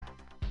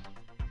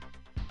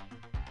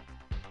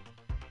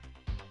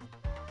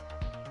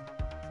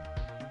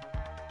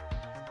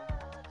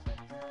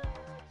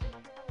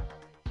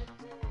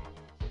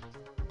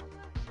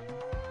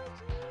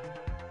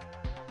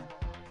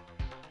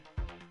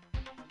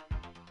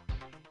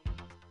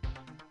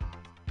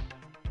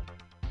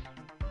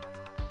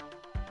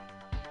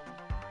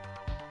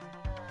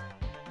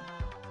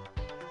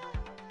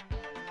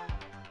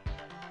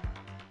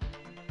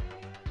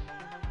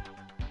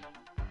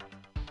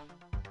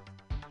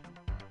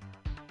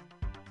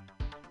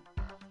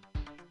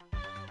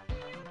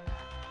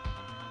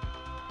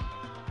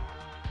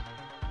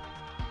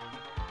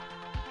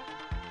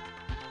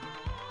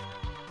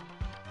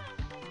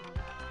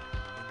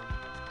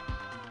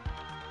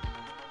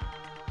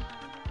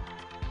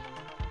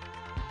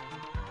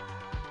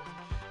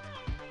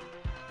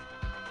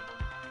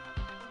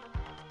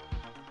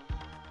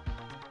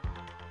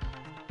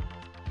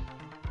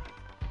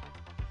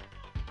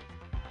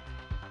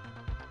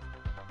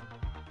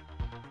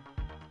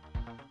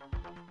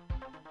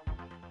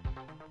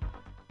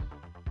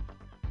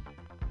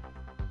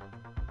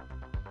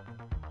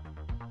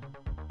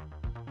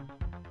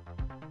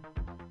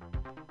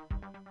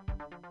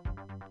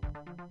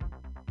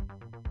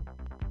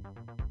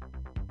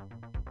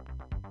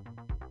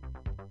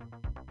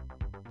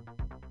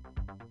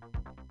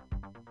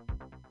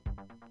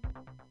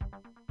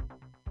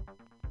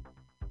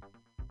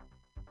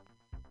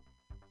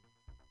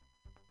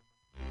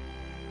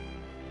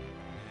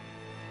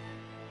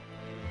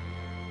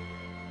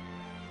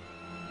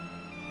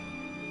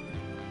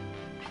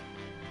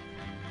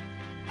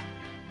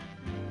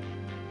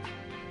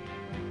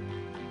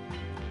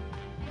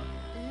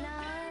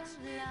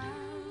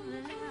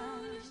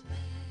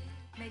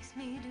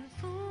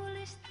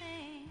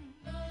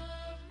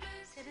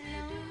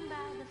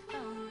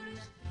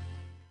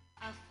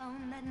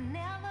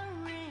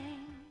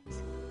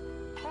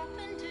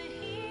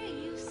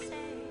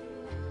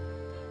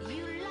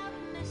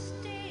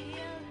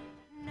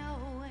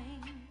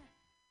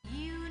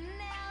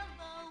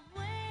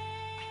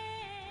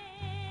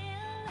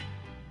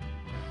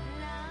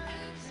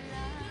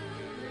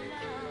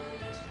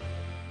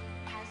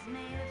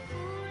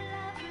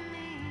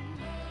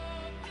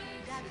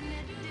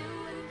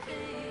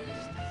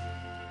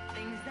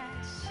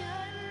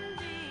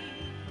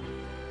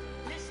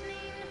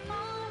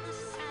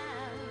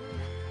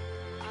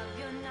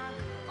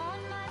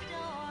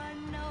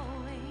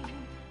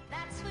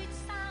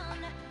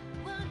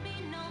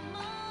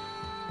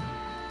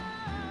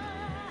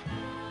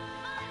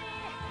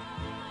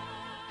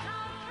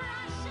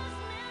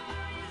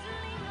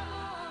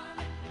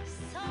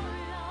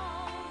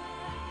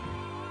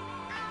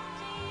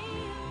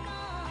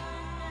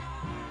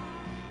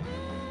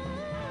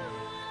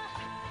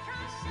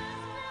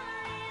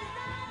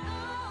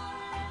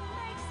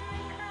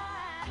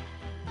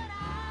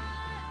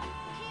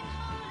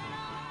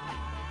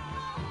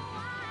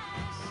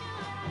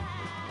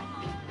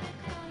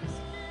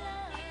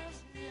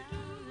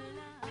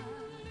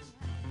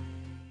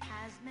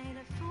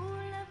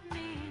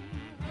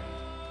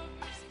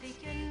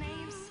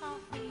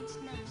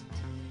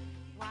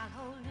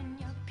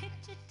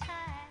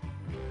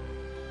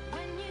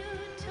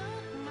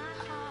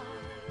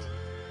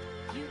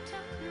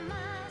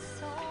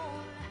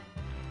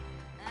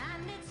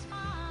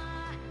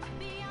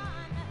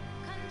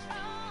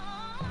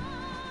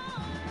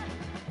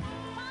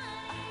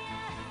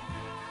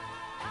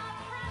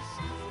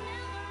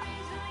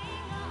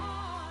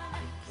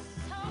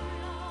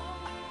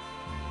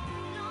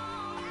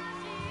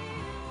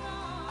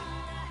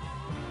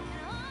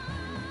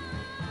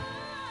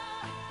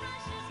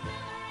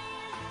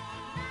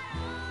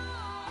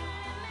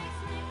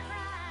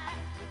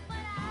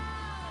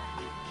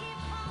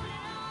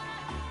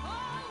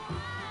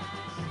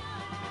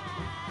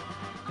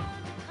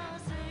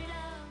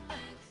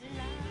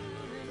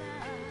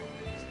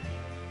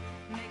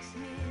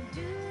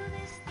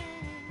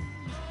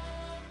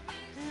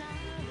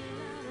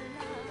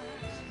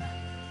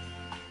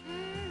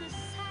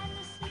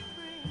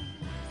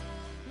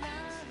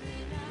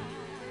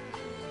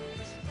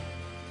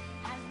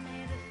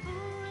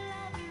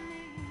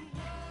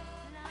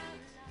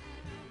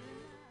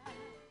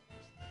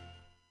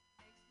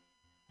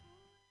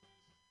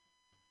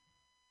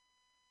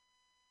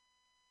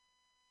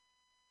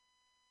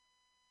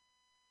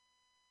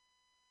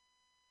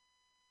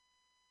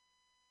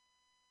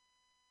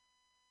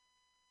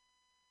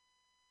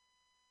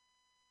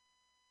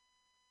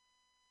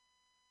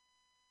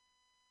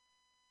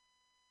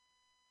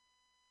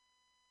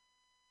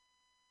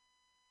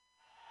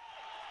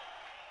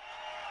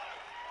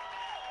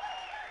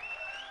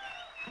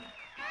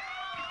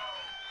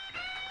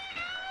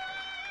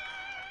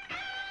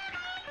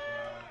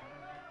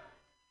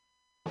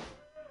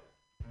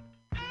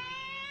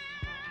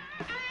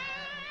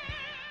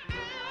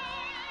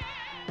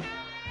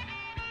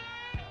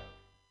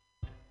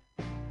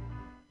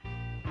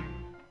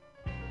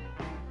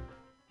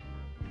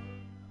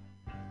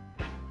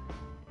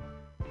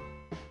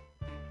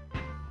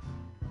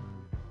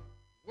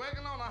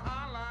Working on a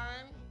high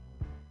line,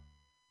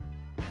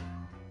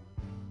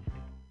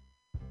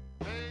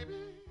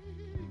 baby,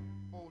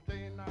 all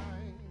day and night.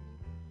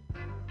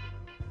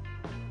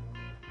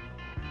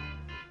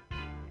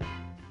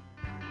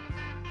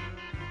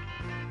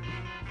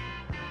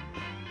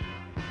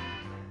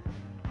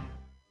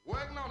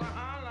 Working on a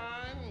high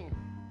line,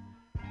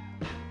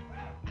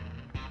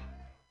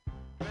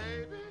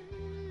 baby,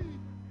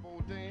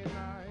 all day and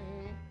night.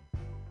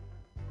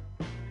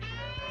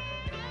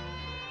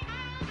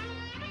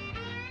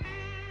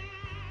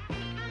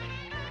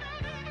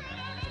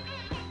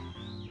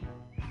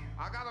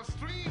 I got a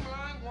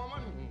streamlined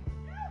woman.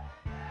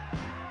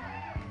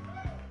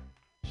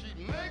 She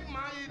make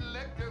my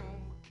electric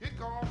kick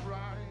off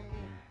right.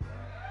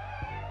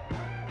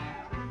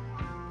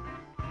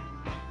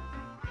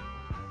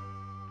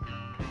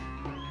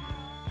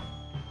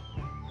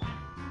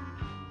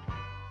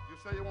 You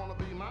say you want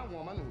to be my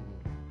woman. You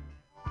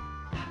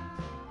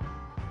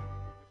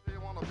say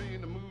you want to be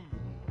in the mood.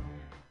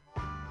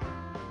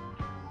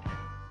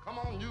 Come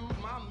on, use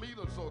my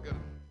meter socket.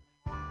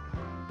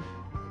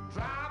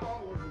 Drive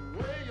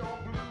away your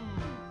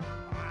blues.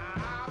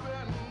 I've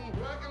been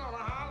working on a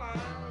high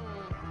line,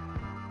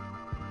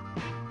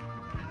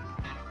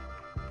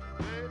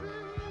 baby,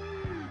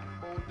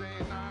 all day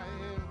and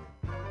night.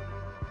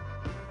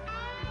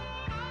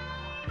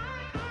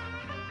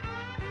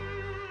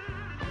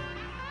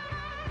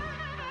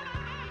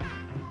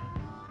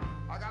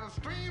 I got a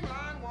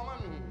streamlined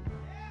woman.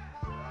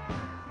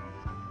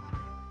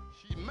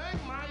 She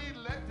make my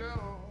electric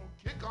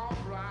kick off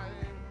right.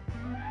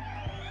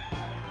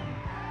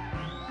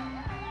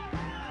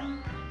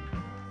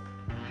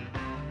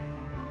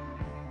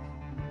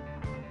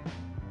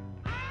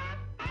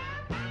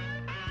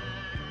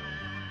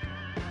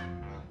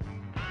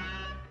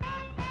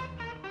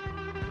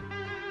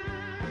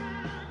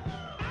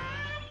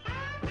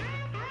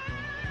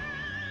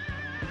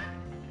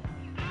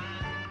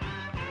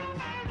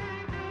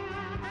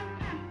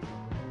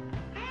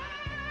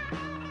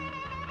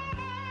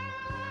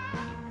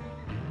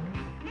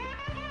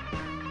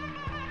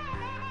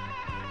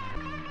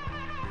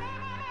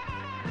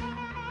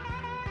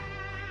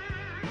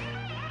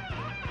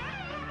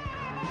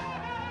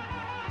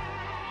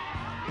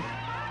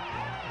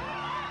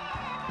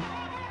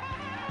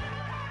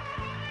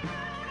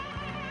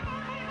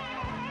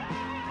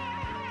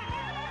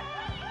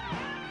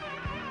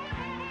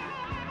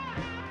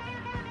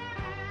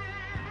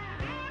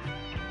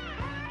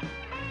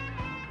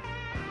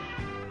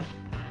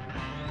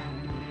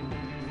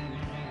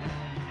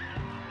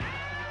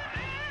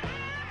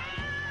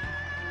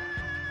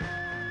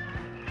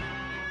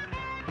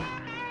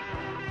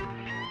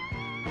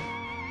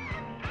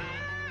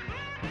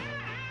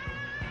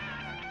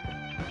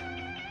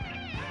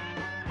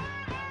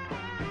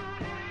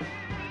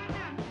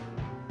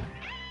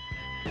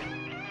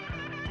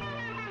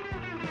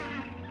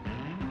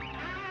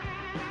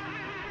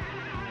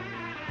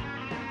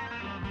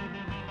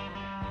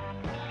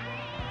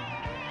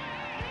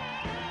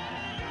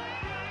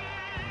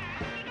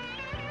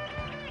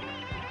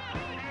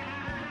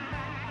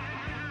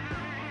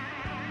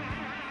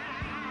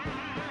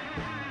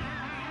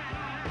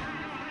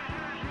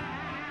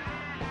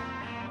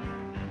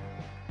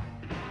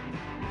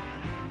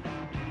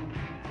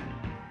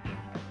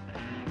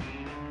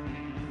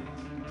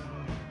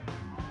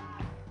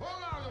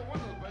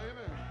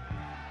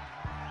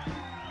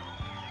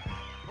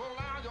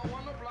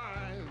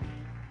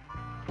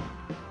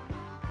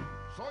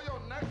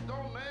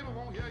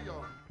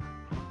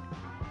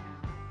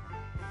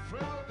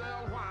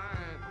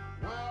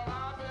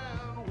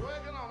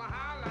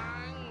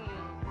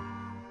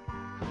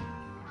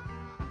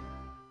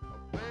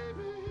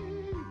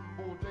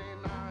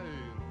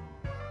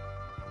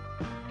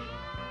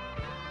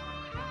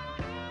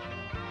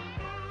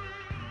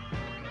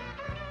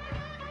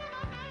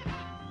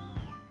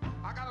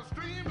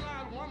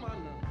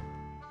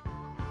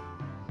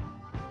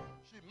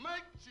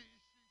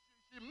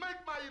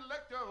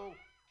 electro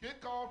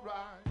kick-off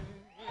ride.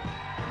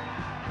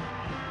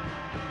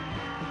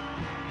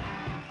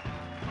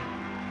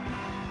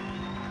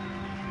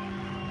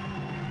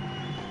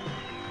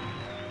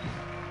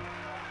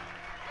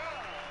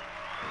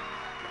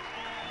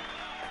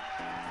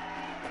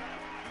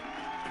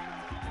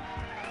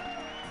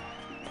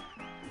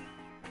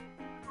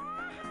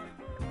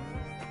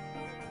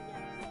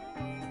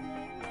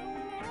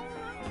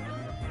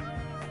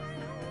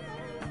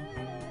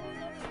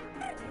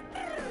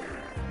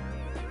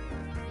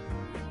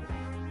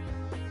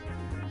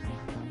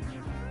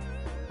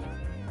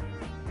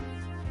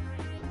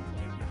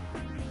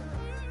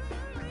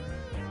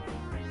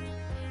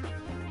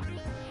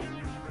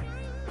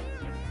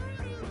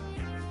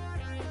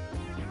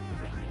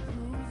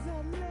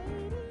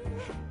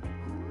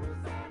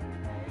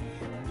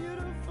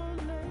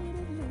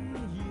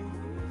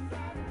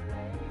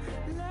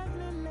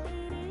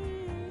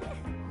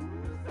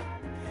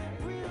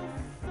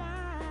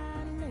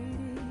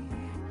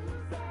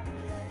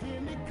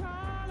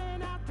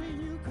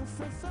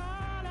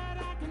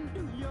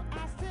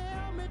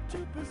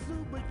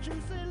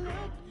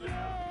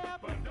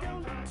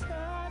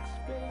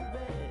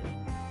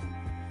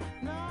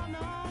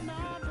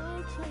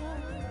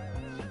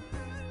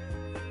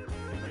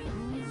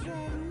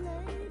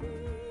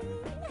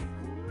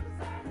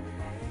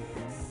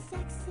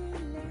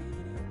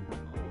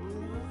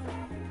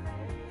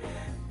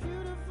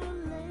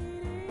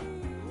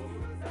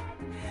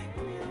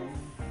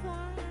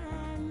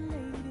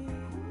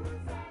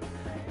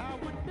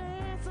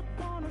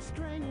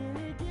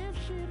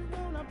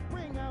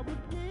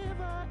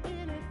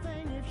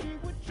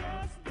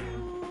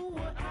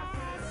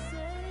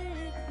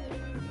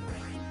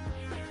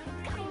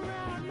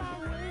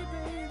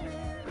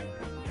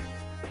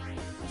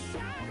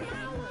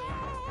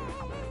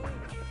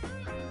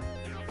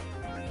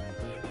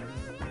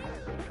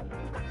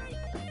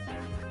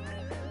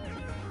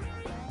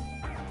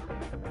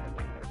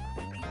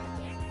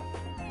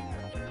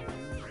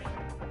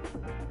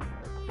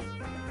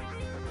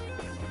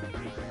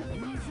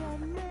 Who's a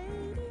man?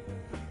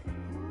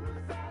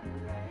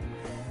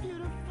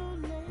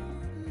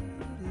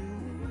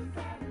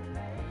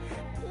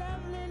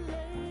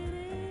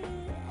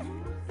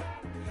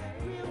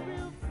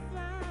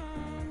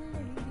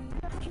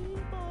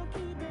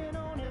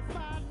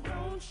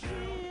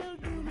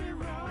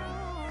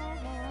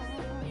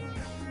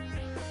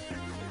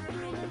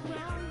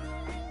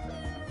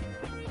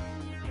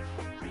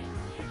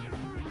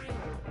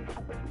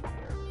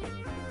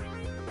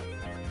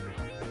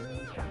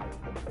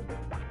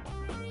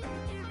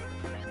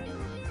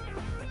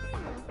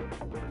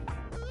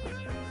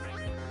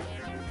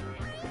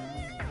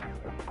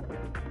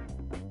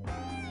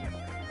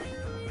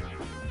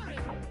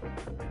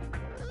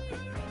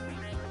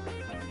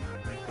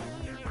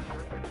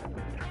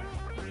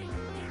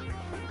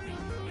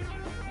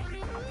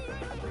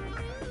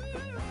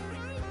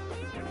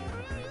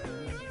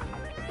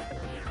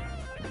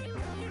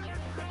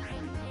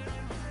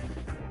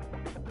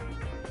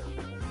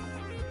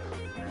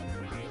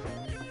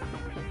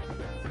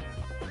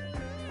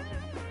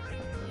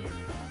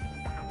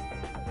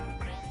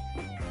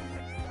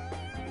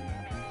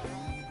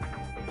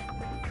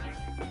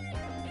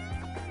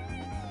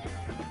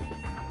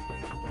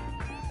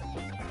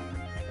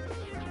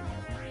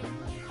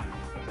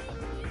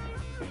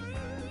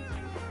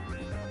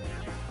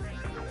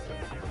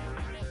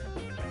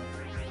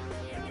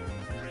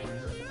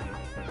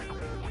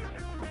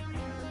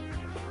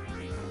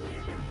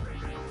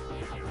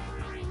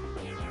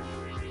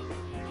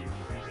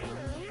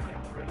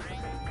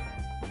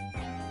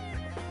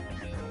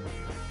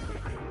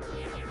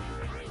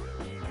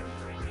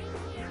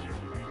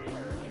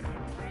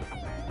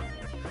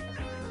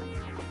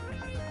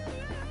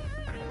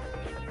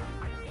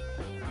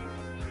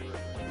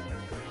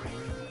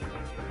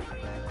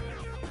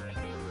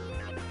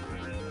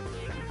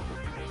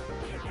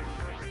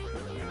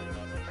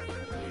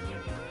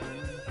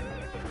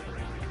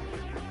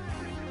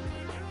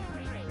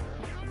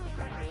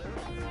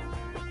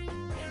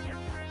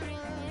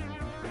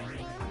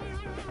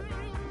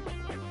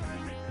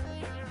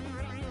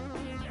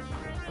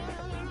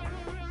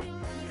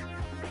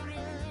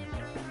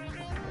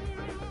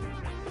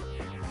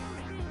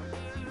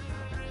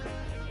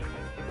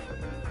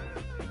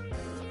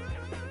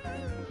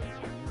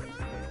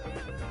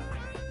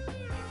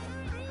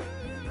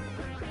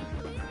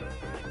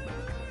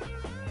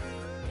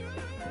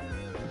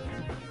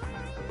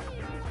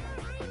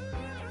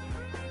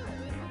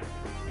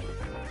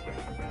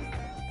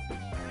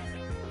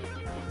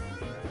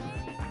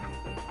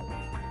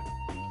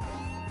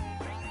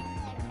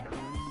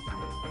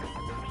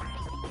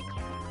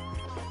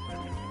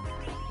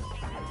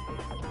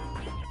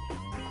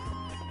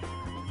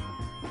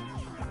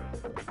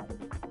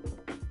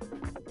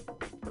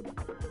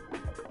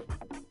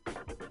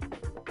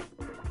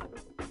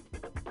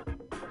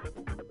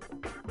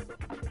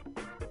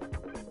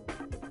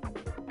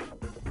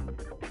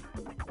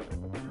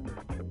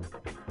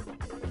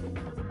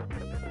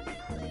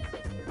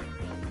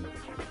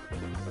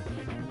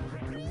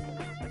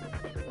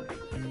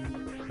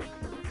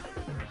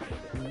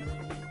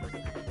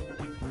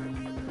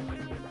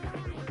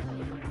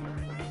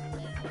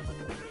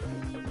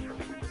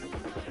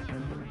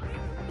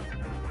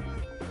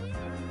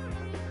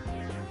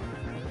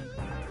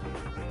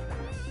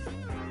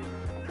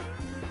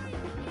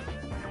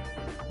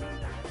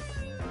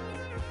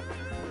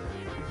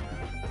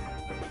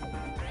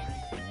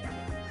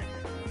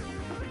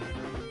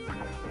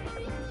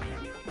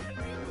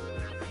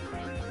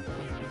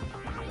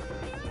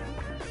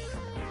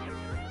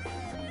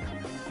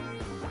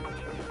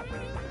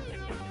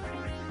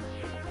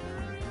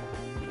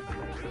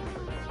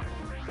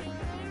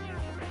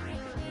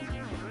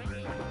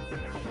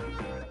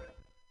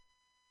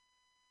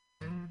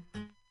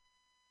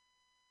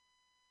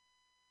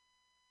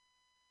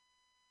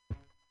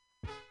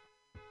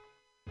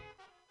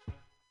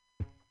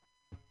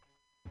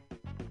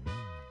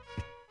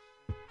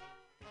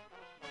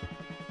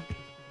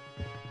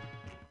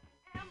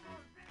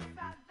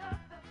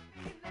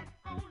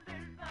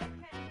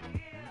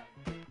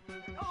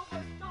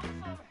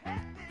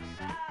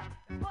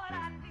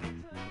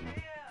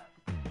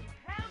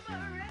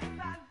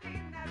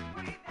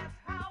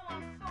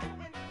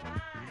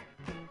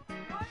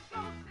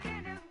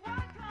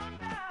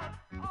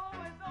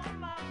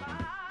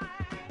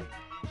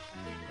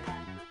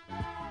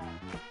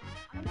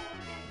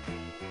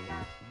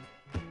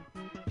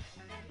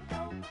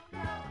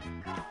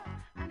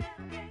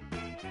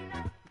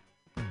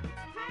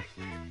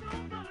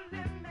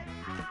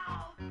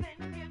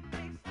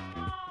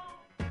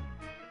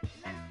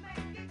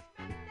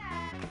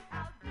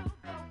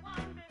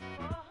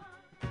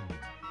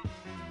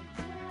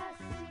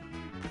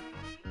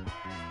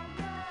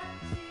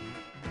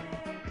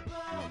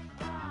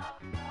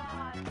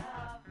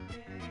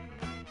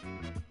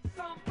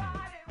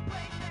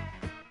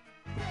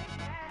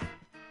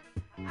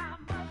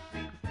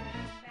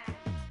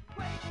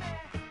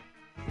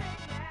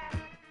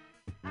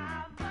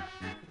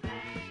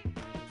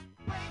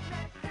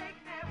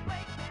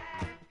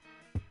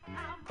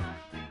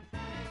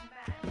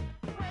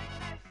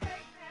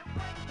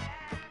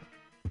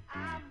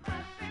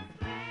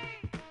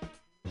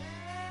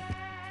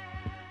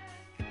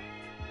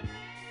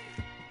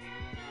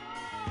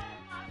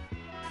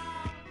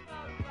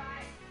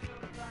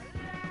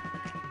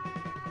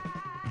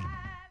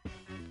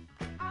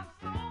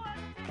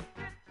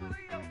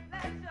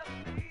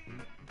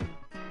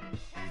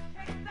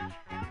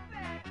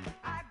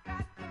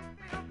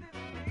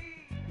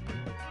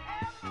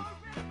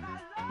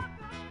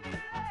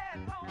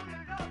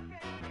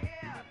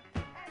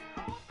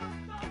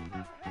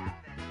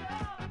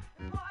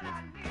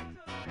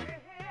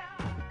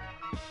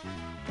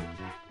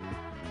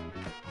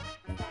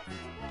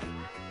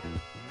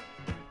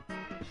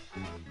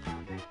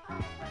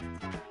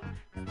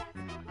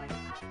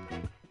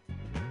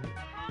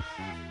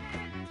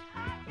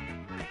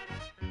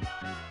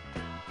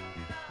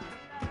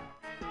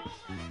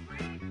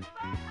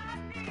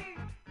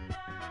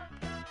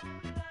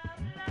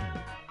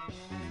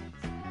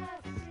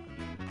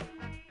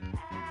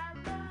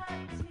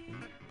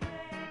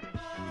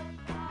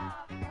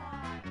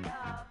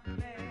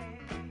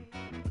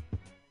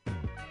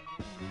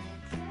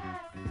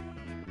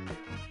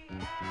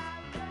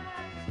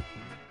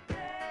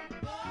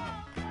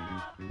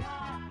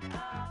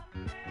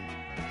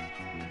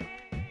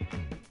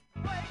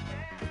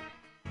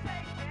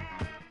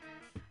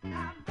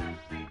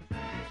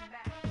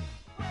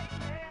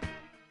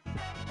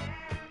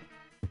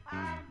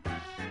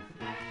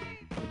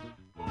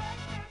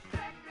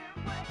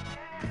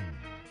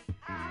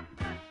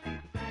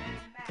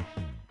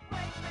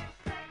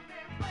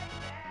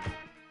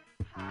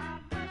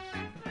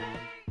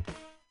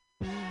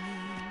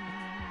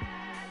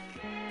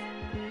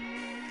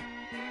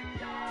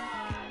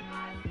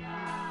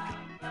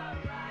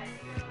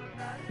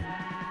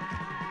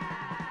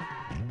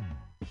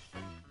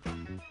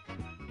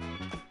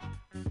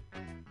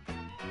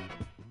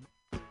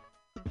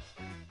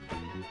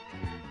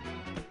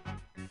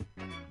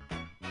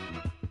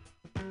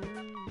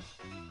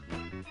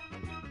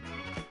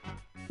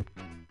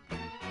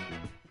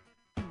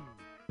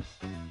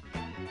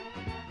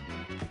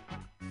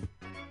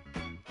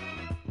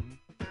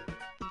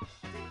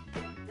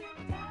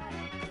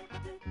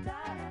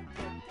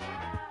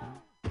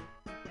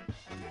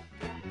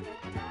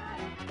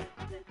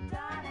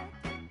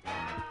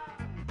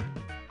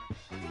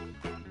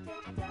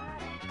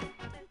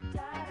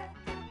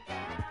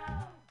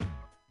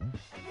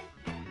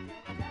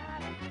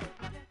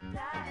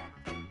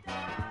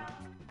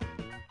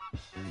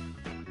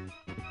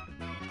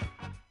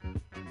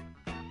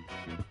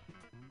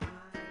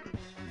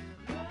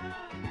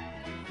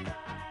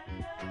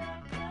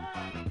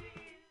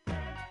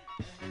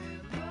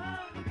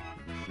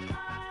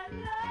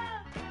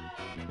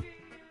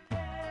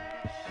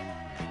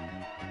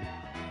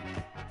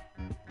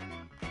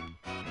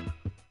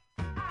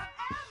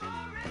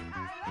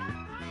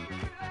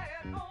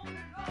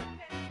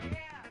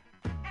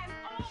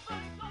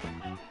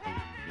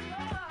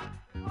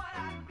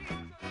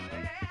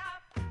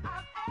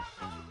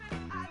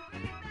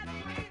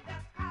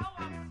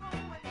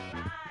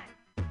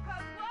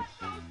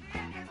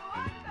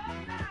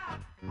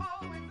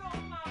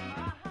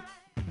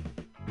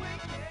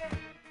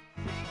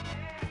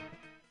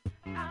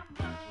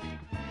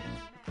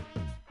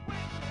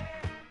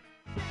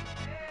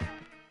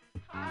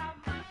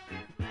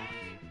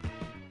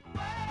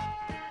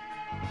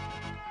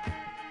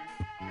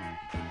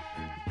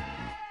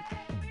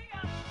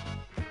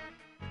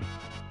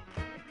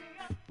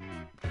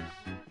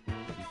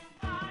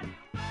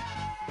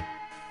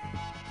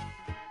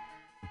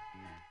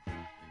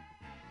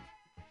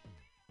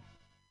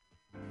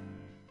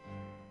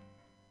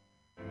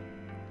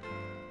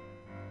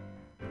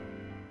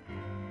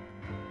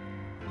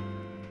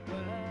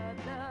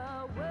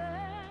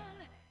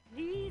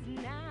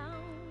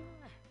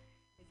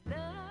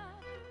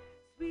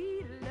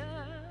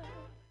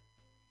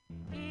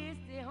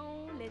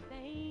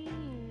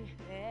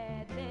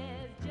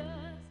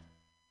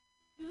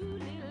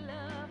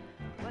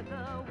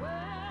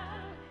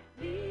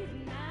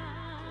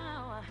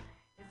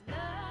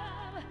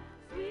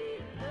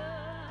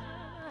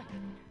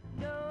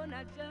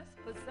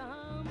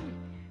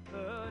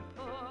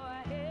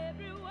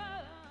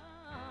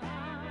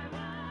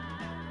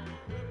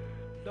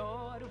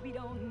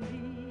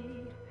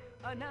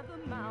 Another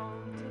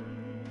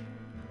mountain.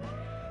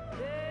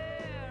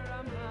 There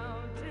are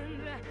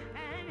mountains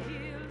and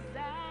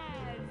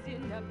hillsides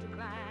enough to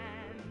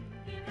climb.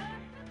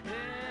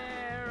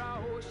 There are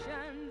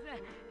oceans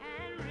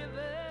and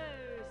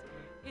rivers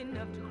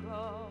enough to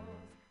cross,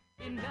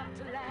 enough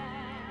to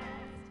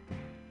last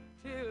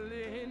till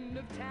the end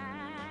of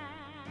time.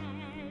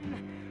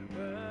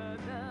 Where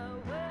the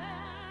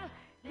world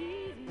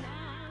leads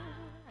now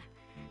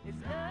is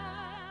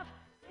love,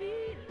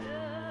 sweet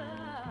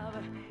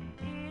love.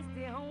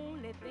 The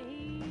only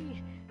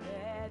thing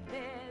that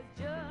there's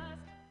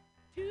just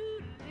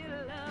too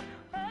little of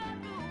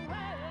the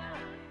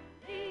world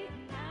needs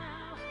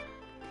now.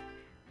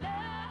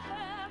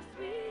 Love,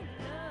 sweet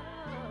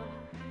love,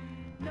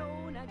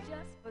 no, not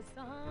just for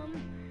some,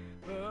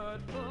 but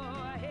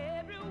for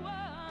everyone.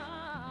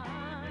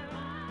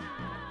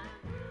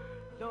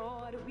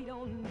 Lord, we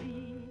don't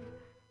need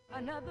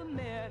another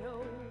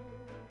meadow.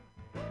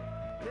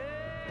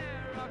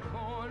 There are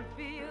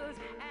cornfields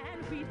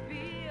and wheat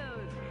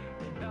fields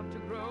enough to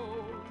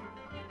grow.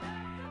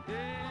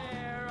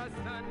 There are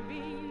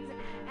sunbeams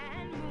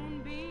and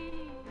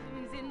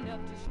moonbeams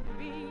enough to shoot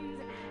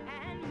beams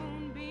and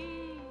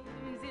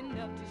moonbeams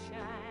enough to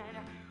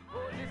shine.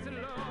 Oh, listen,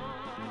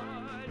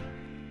 Lord,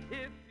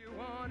 if you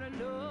wanna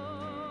know.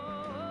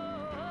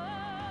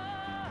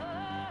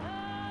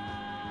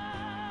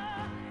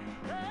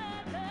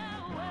 The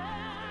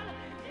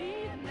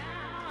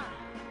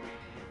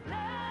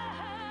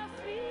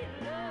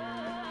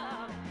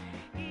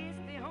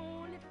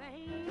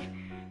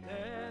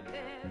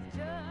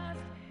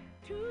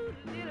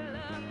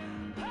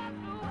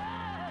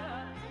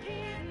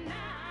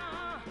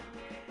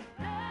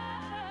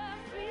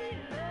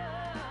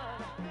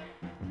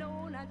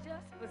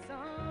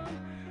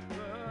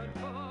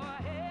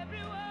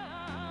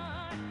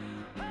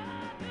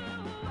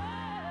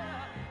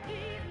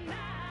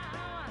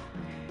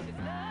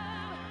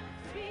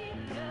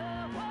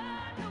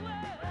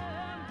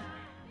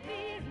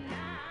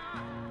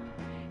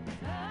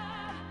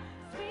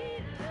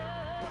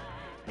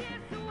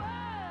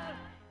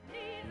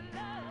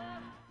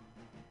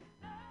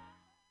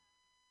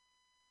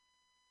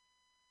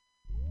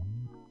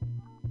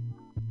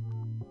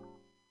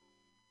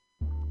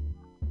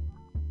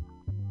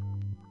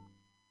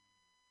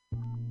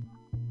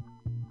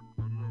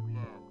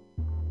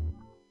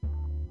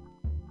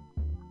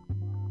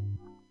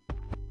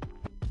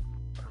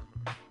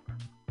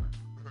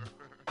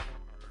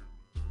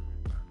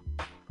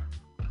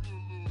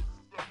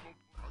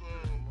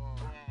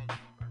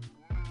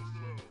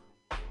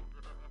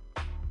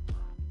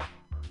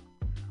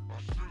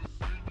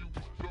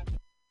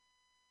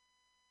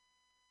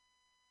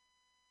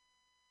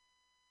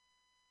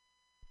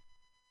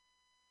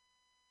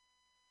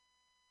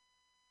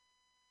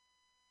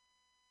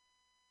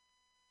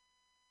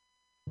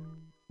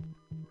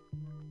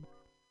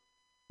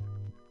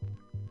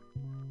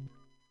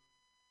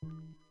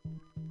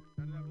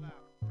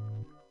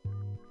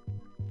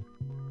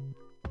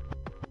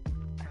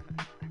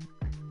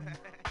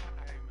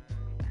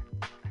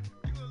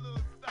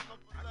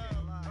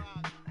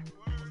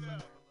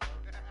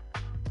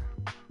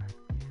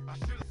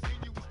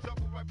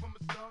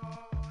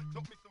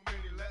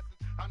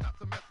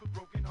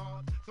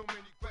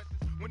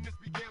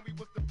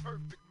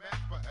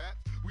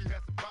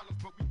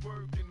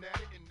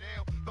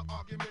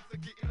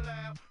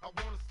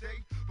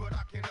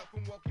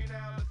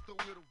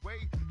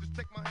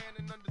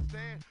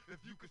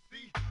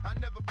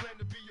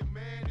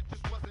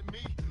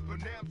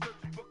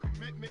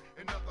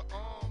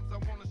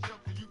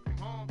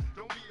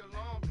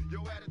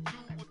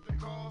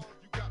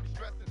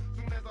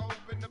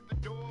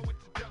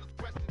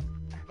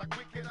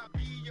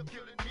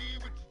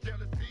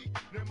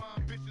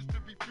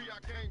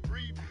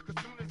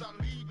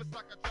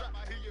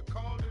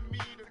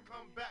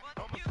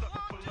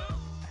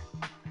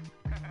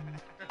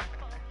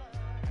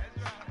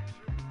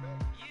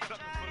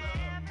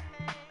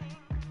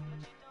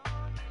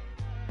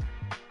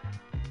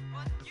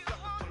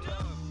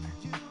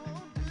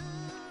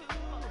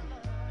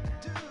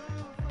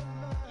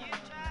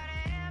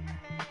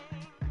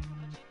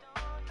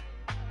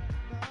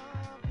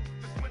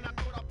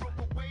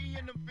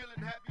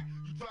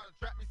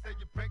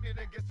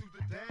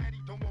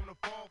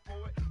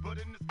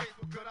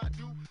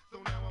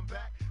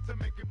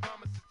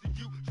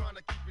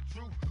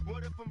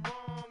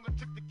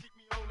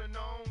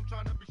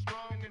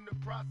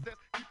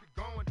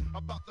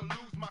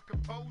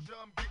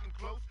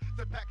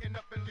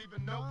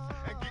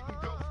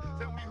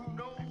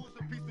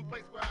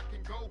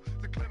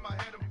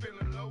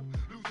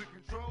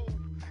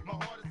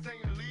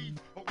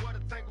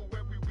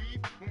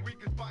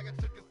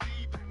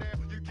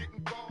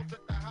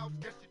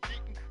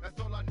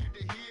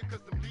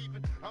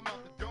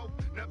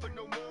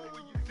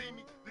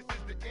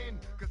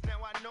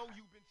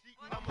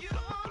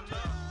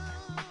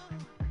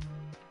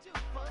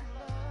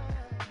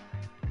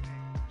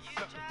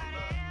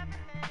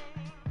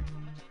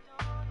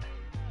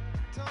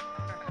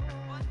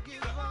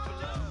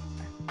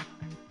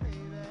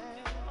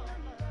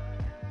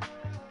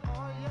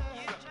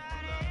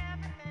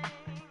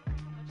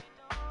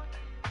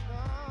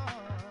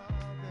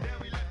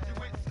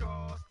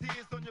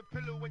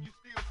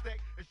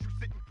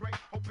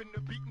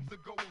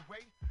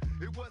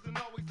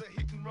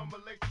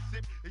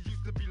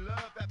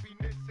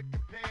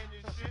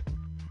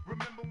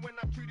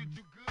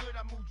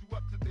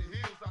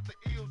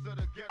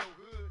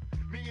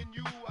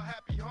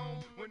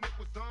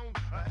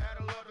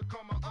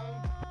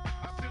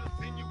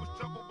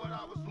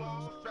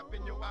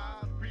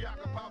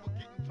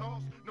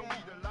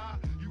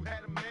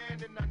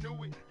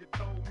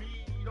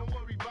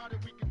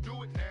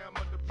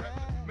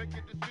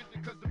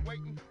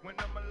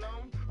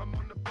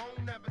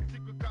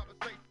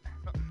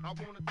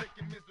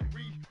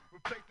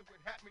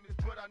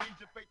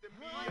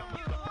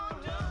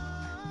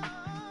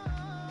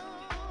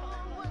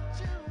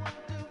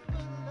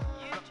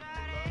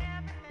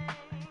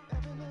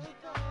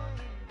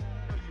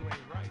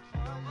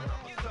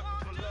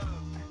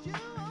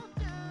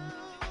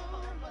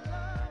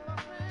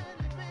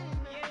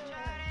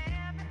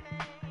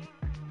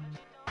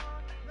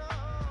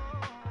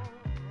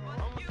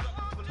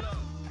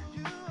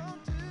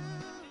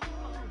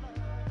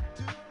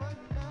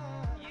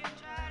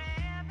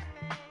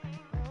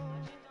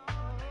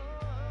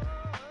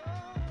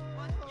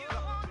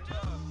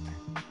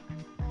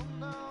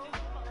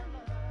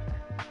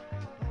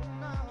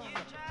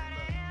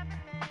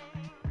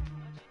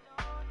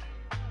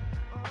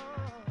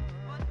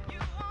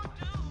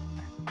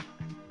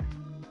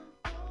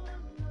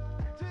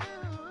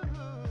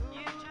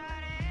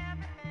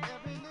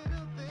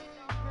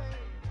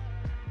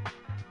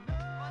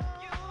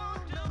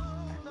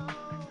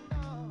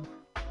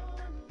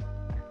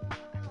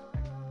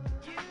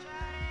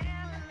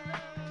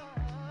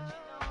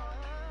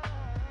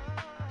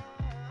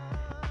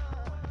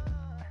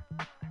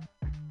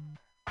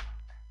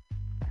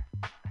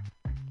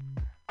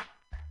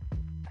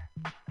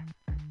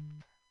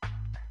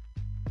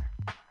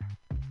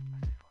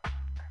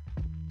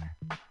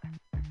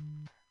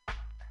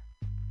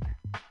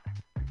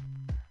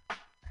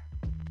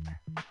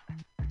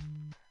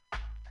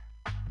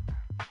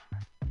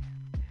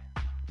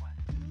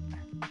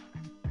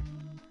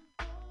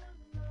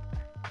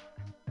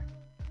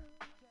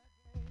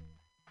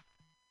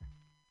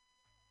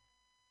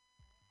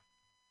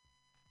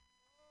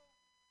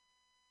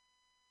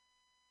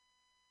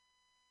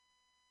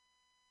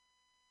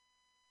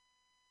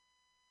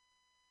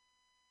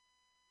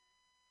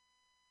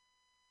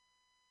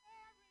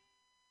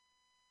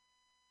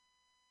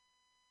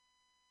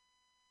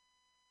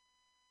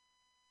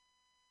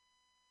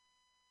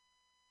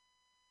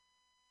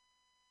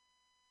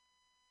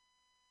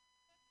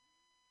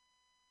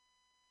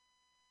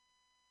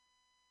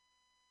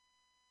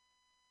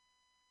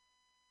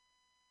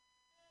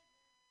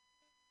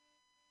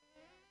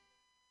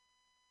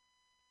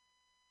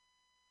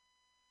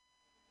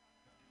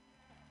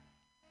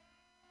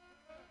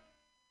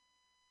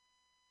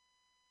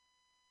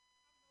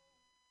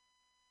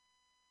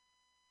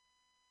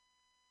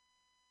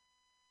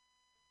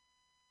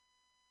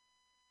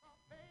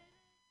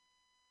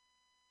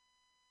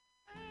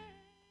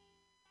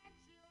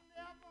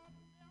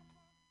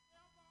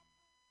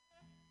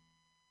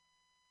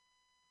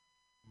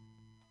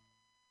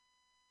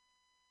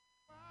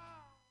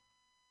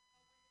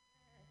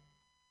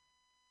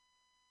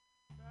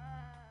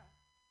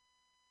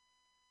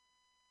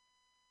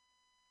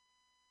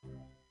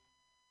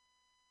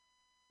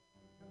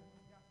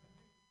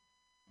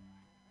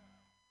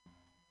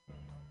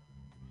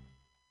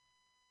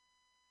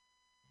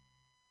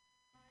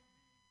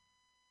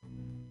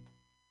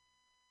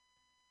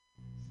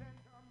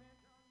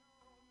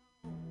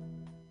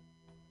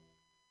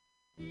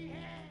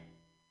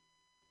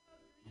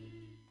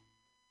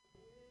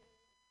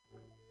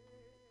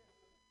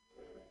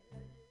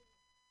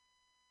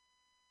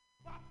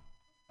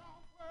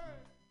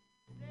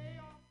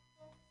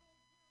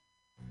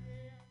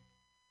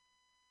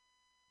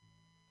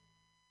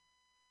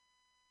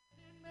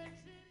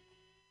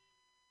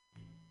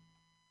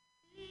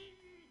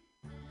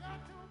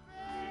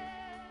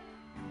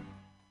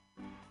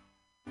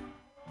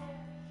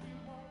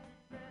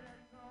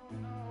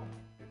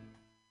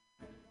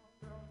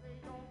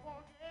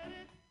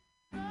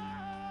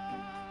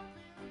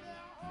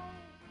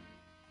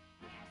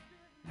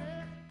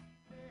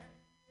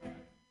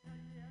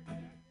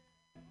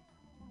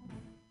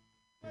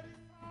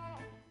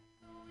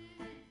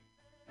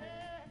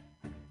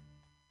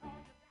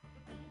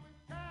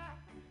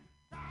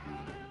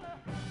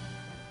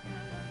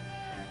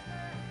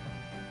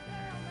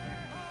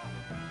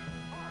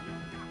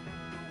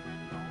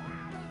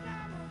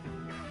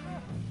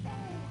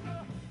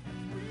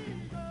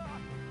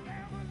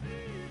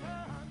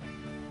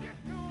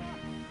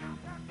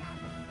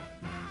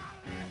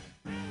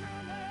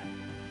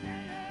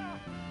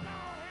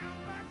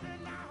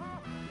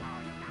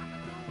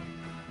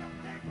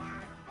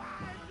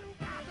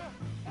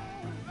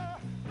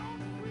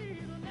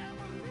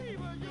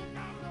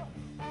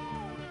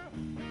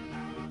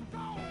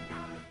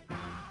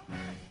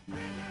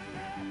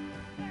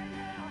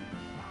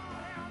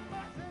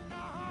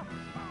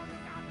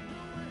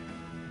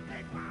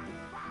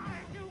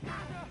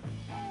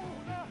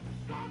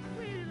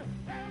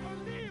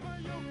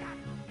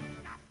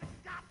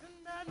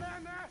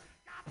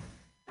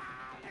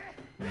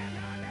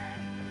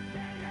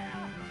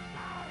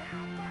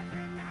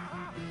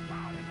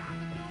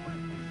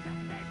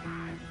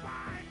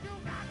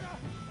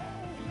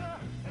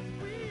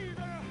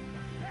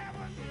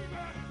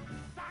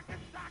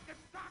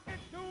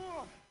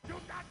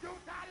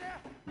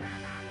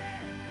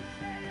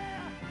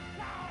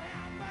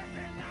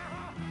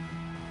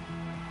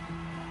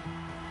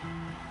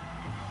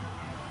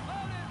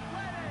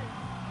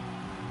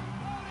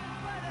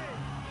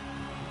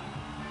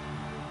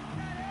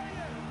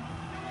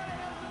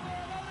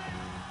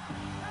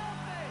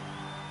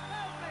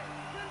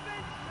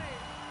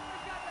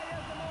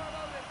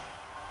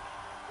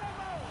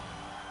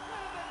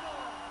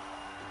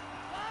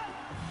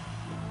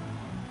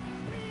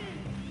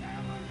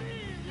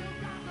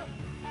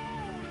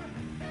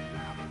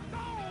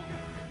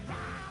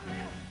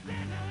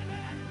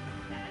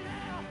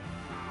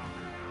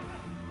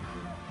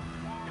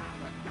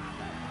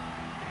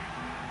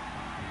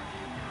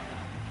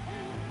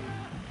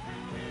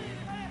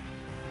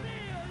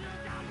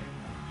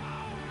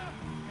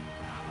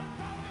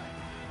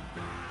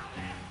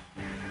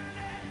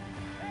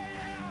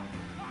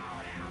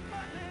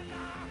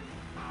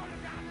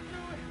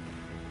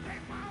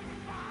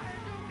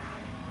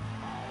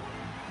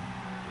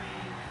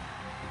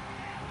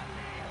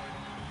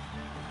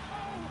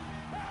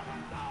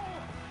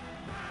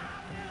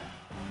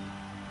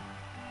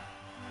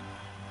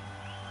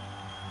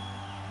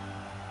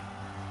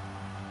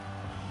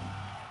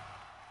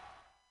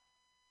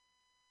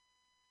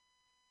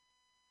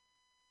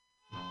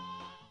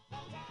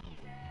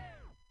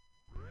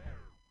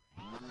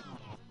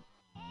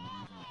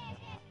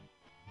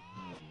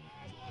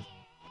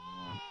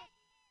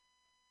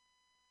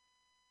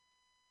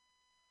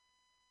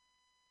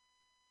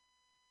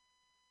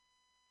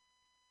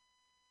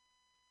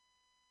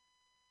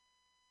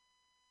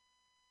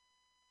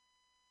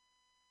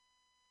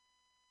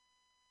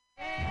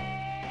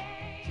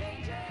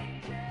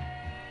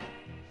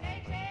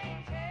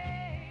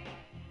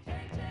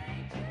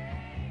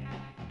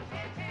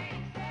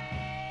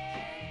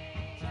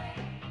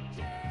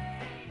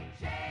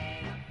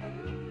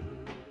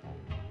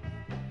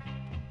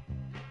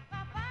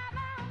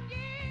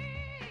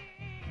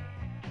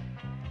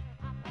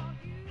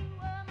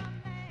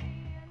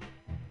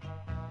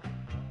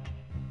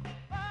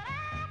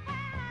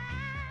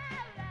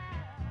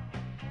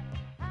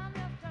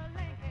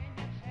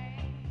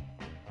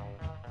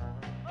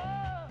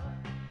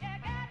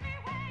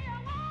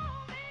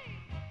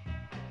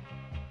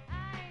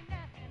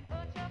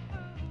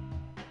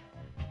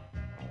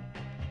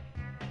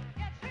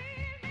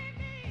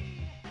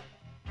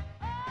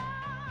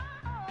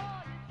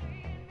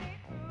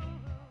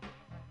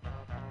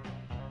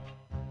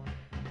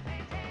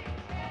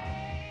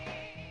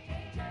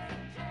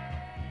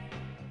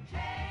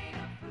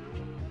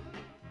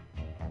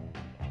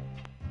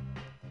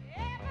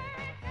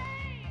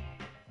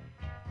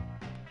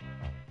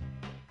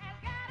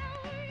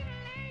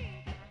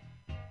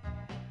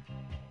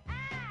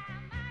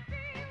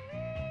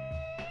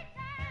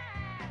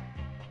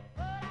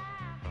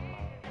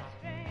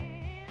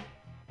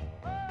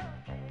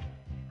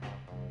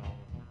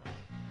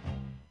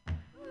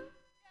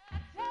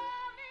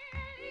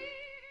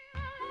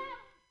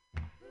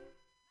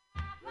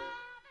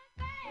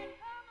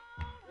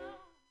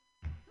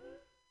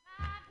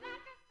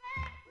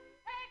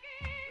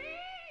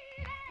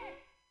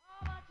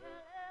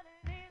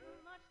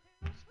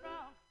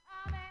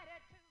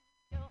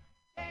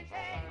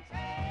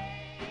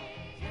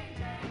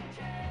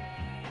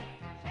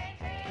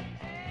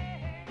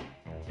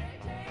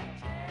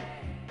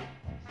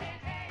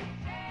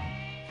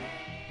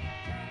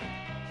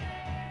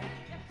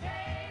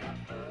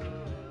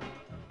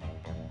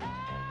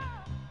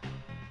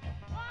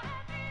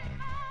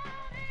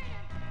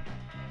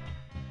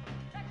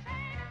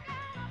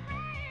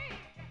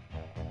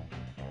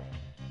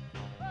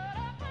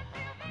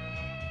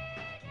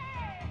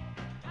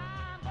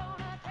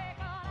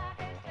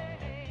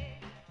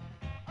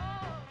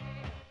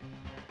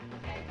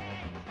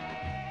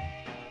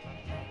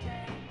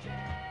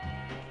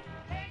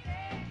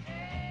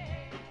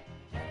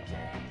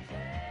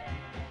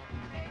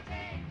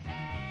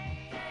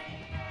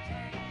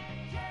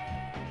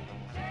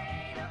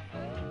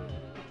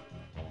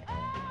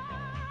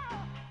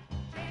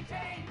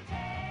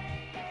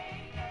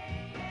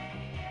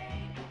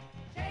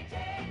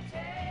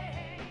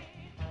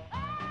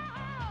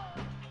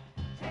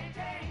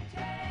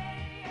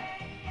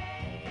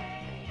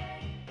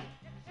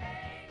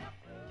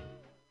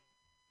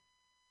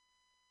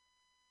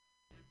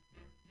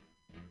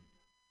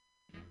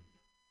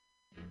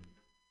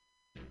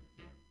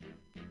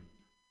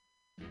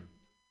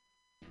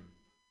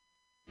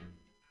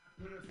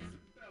put a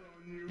spell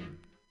on you.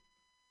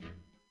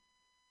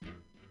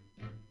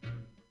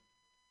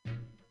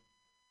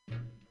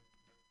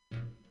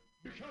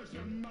 Because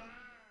you're mine.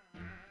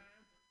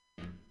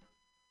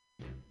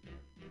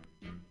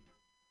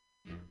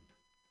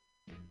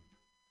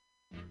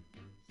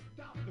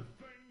 Stop the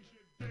things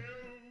you do.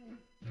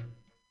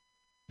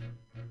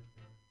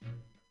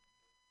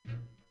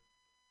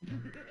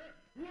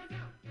 What's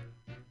up?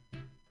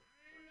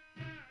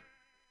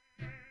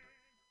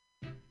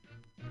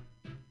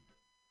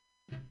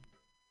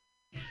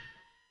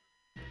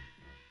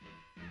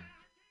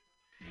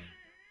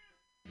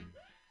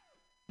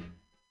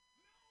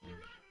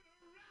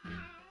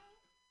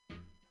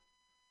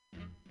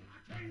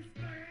 Can't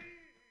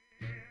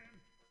stand.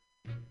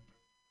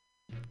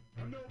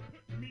 No,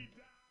 put me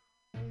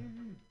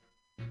down.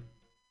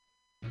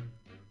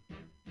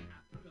 I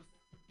put a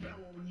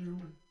spell on you.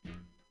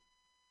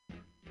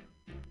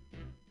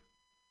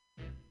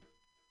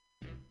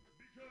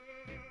 Because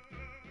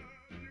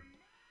you're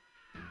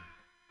mine.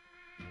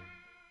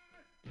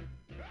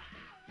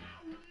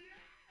 Oh,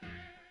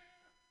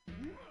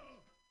 yeah. Whoa.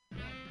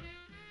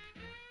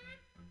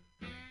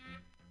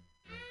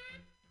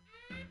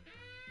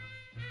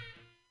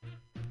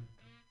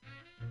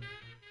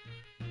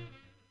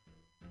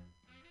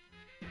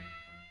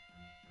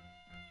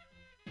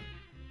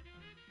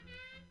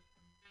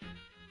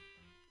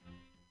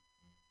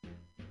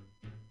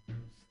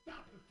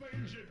 Stop the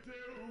things you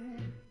do.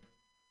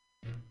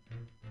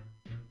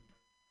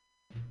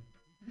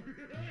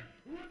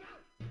 What's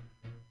up?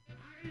 I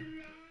ain't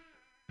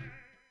lying.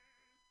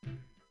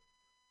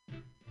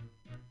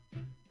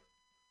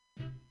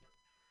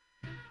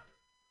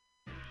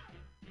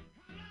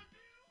 I love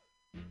you.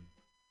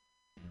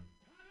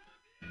 I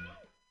love you.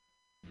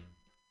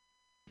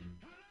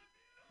 I love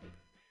you.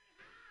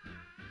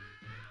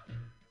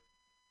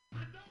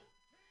 I don't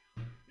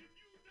care if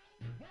you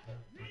don't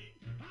want me.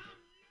 I'm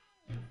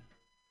yours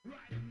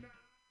right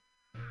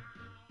now.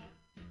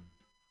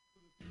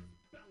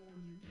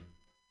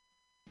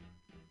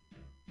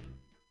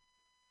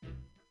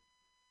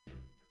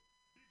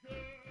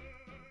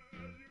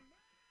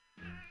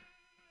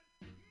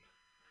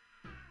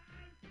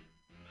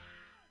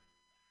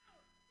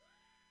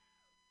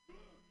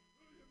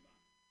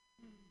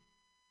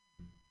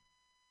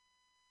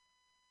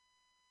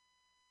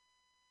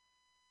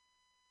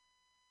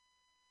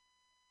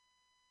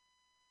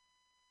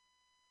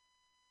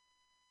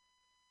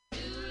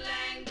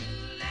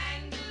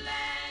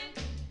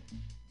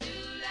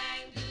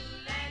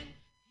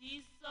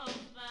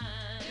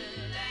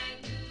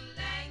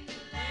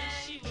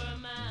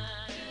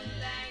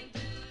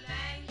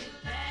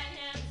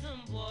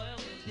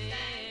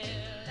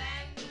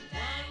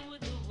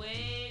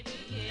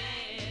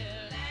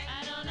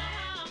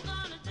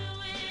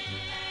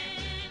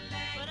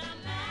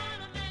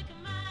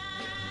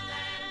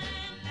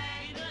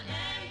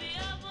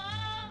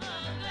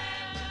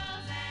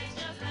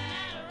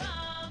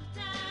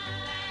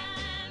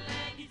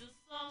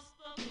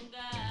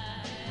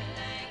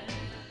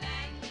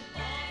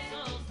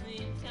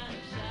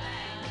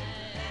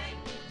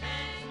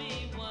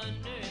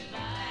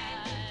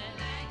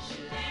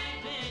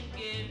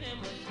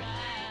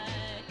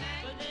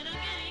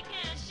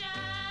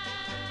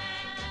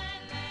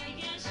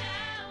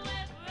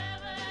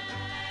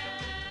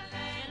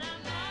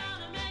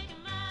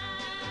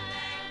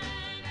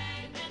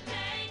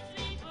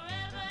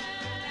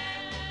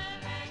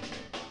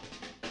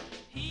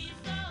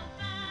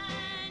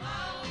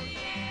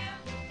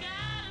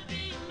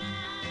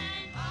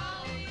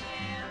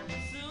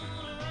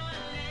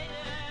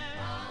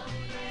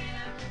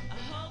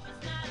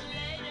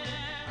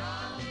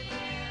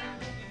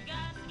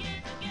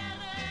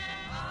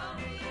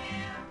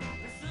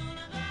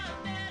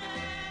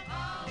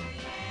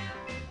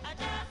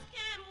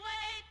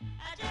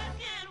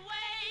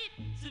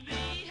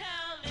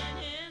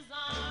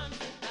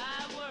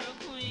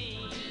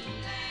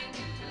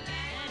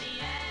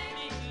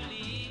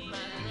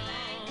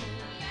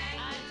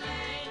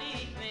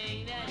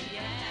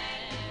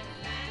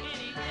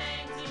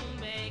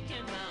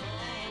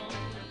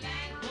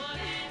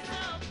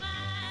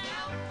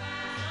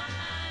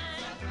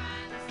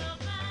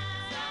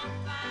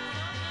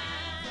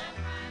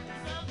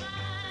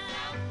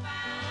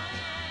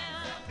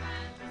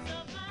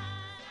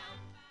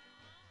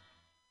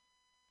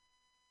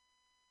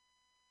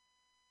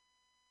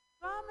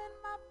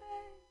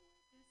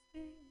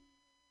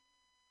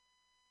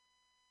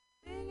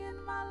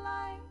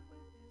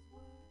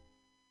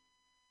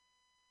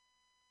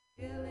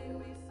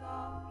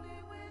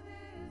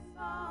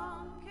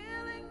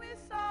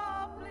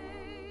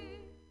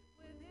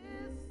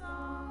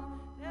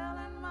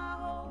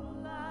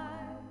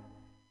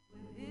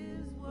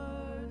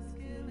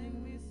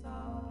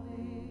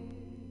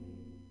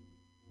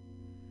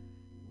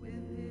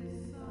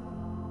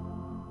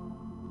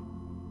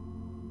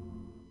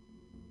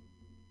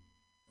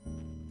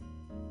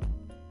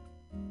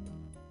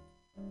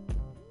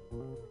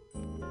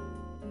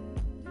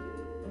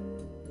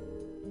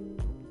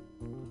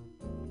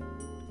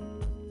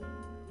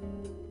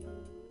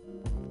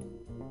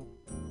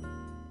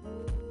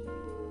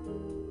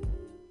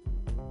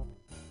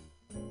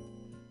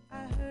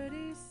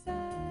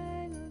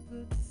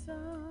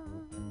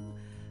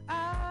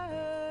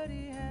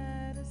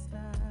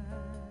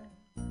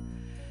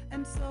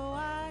 And so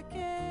I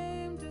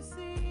came to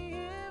see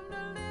him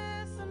to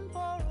listen for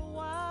a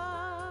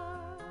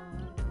while.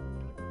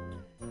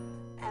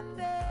 And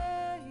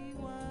there he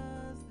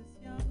was,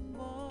 this young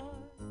boy,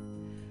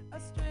 a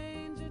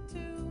stranger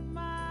to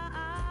my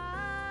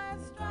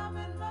eyes,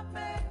 strumming my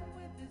bass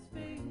with his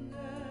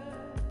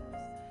fingers,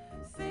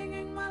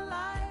 singing my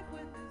life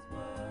with his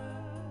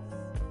words,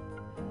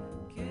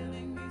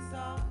 killing me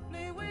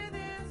softly with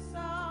his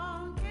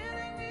song,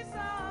 killing me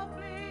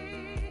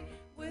softly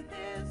with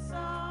his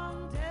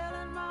song,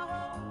 telling my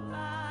whole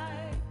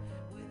life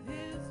with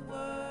his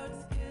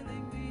words,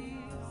 killing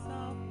me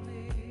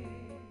softly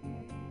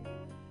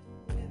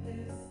with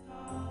his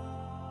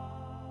song.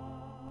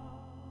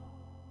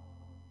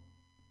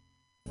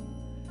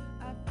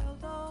 I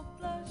felt all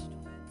flushed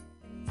with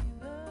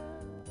fever,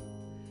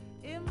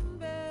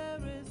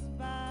 embarrassed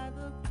by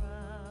the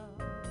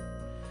crowd.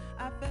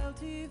 I felt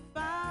he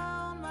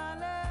found my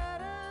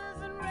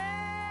letters and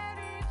read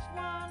each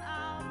one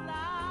out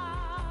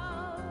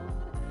loud.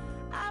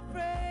 I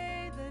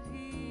prayed that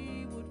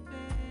he would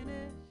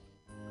finish,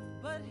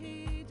 but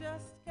he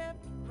just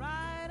kept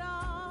right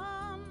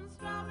on,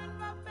 strumming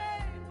my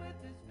pain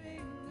with his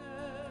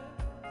fingers,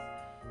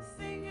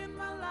 singing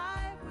my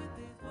life with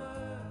his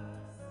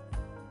words,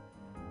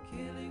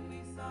 killing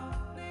me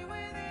softly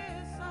with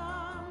his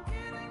song,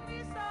 killing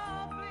me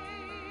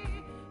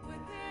softly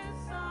with his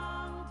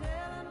song,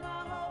 telling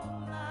my whole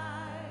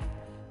life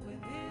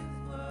with his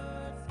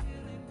words,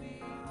 killing me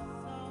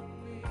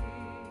softly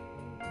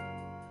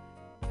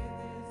with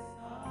his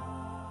song.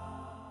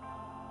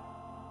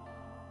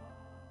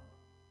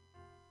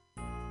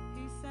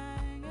 He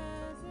sang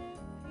as if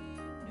he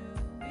knew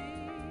me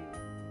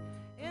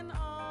in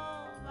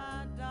all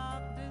my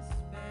dark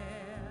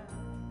despair,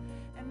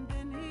 and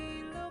then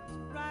he looked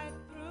right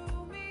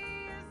through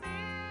me as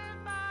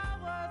if I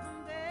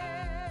wasn't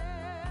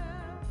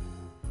there,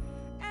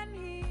 and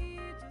he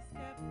just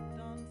kept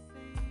on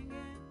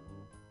singing,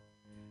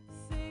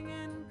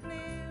 singing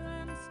clear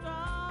and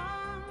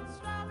strong,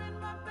 strumming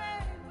my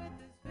pain with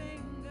his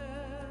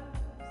fingers,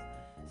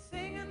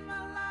 singing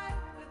my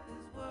life with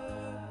his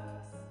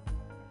words,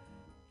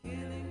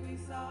 killing me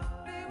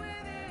softly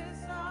with his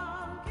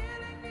song,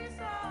 killing me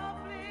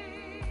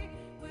softly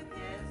with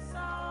his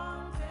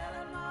song,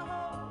 telling my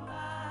whole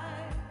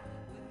life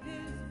with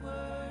his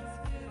words,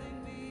 killing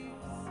me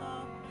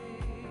softly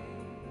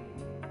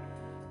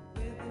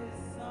with his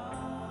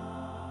song.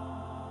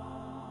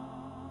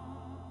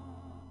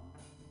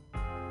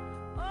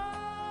 Oh,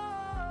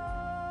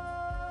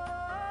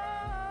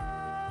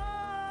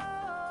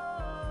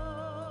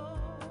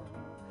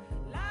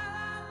 la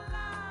la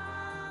la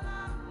la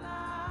la,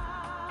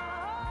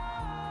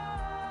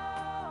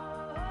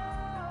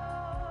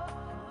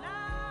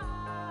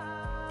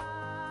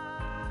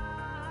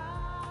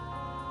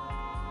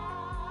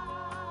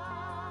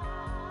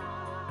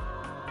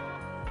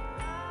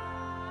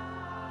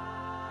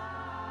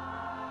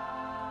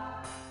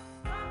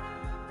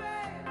 strumming my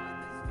pain with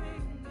his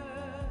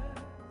fingers,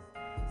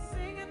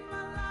 singing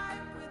my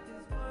life with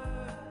his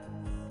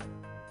words,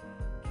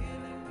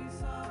 killing me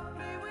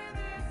softly with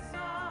his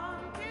song,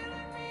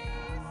 killing me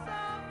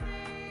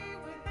softly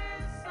with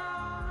his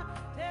song,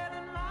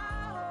 telling my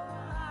whole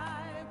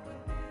life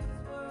with his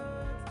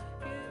words,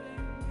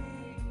 killing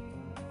me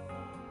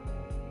softly.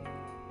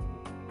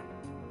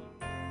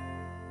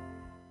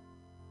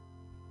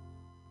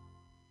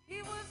 He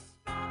was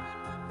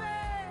strumming my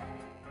pain,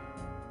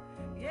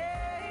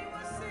 yeah, he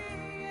was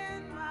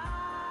singing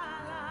my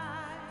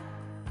life,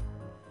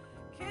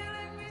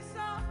 killing me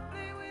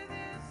softly with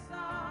his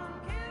song,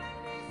 killing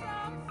me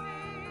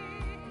softly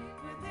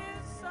with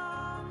his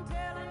song,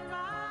 telling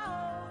my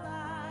whole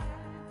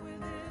life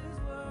with his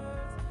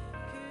words,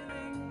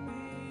 killing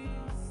me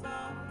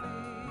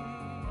softly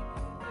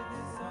with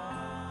his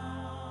song.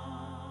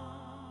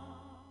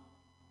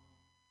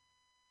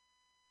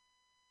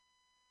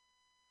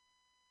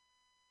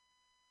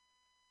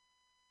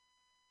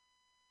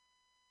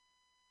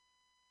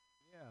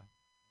 Yeah.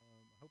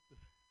 I hope the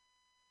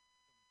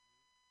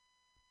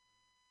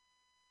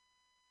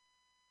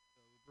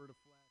Roberta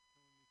Flack telling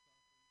me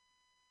softly.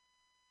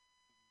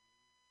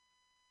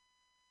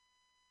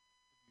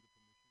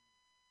 Beautiful machine.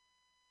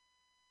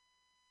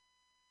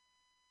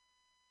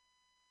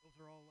 Those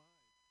are all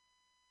live.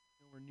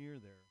 Nowhere near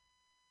there.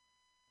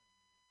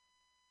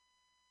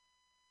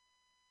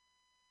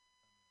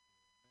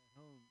 At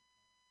home,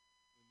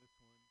 in this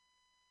one,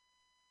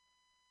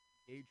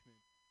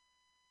 engagement.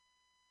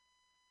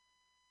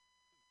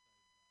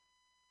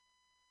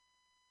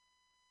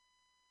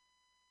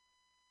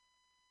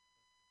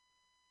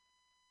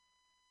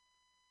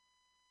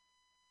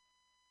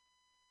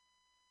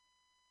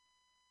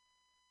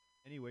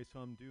 Anyway, so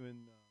I'm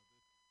doing this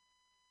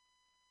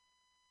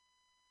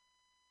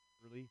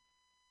early.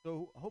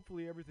 So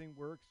hopefully everything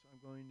works. I'm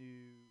going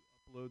to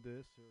upload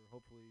this, or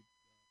hopefully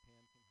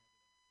Pam can have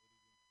it uploaded.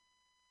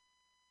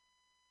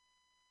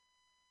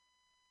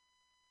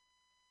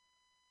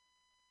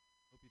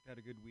 Hope you've had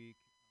a good week.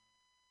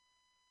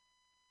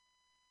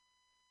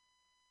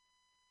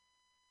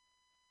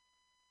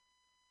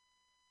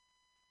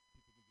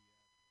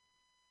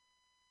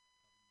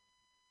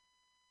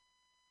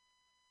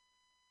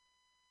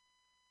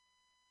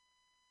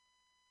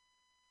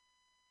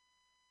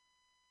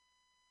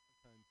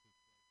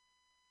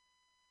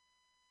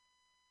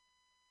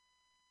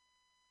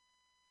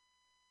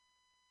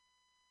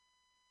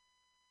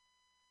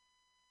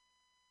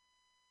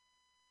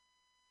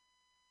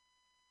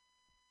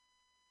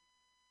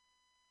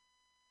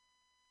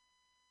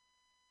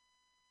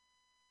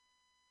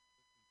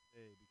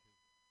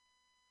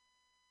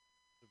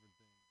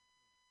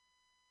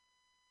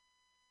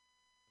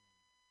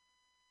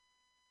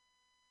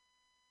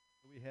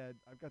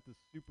 I've got this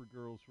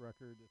Supergirls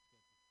record that's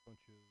got a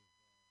bunch of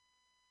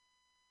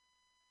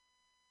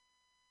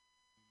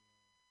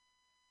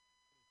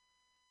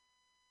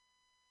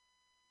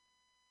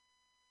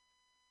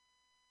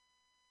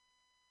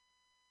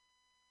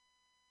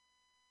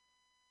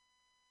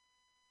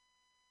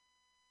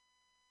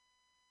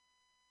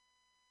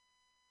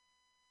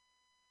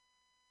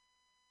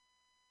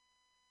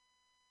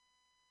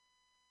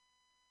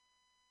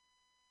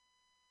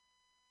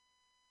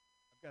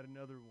I've got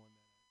another one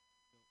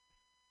that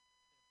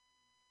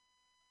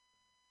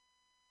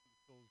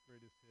the Soul's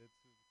greatest hits.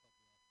 There's a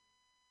couple out there.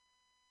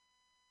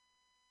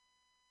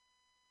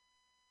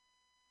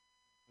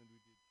 When we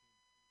did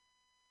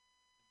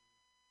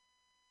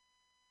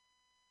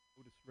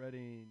Otis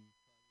Redding,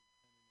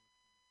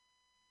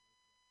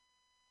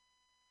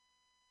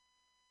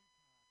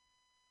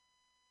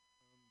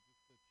 just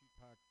the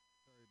Tupac.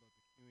 Sorry about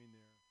the queuing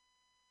there.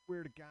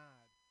 Swear to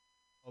God.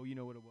 Oh, you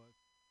know what it was?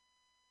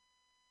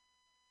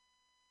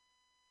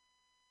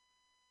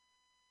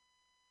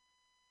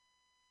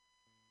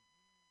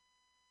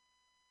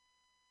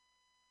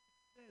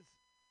 It says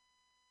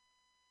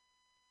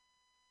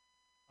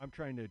I'm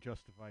trying to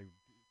justify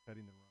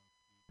setting the wrong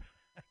speed.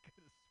 I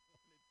could have sworn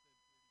it said 33.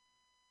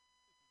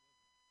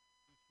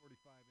 It was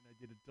 45, and I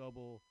did a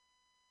double.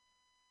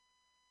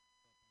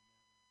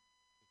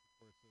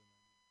 Of course,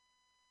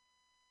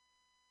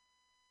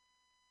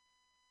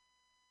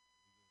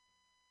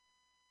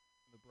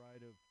 the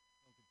Bride of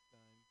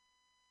Frankenstein.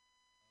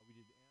 We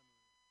did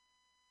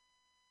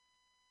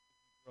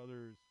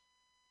Brothers.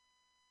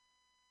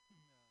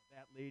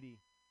 That Lady.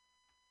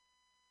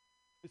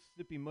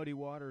 Mississippi Muddy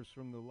Waters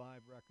from the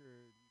live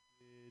record. We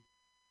did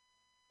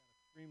Got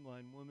a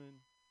Streamline Woman.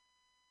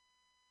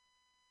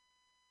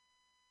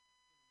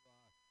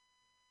 Ross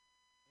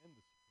and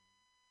the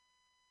Supremes.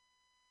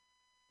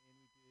 And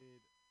we did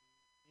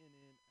In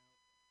and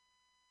Out.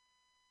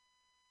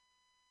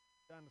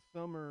 Donna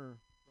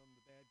Summer from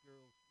the Bad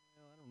Girls.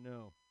 Well, I don't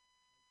know.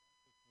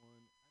 This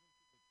one. I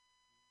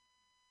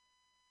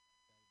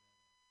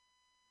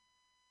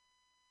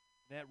don't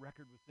think that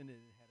record was in it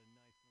and it had a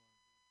nice long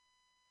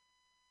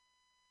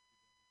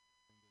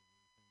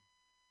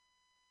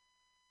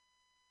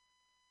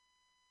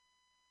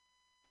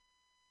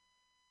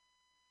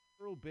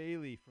Pearl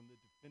Bailey from the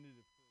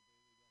definitive Pearl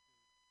Bailey record.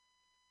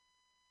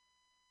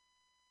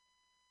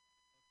 Must be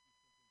something better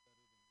than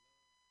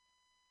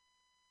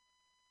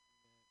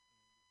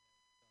love.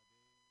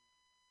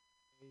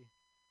 And we had Sade.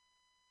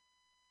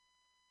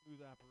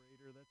 Smooth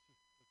Operator. That's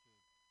just such a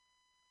buttery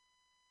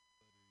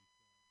song.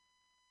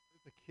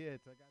 There's the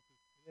Kids. I got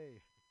this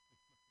today.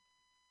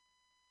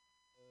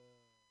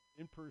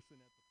 In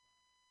person at the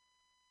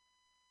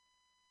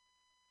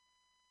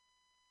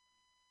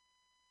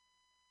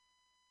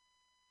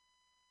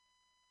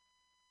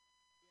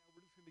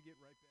we're just going to get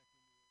right back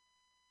into it.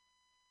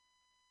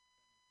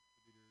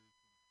 Distributors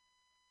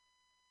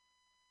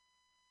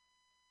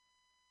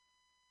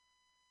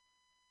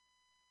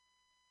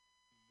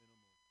and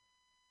minimal.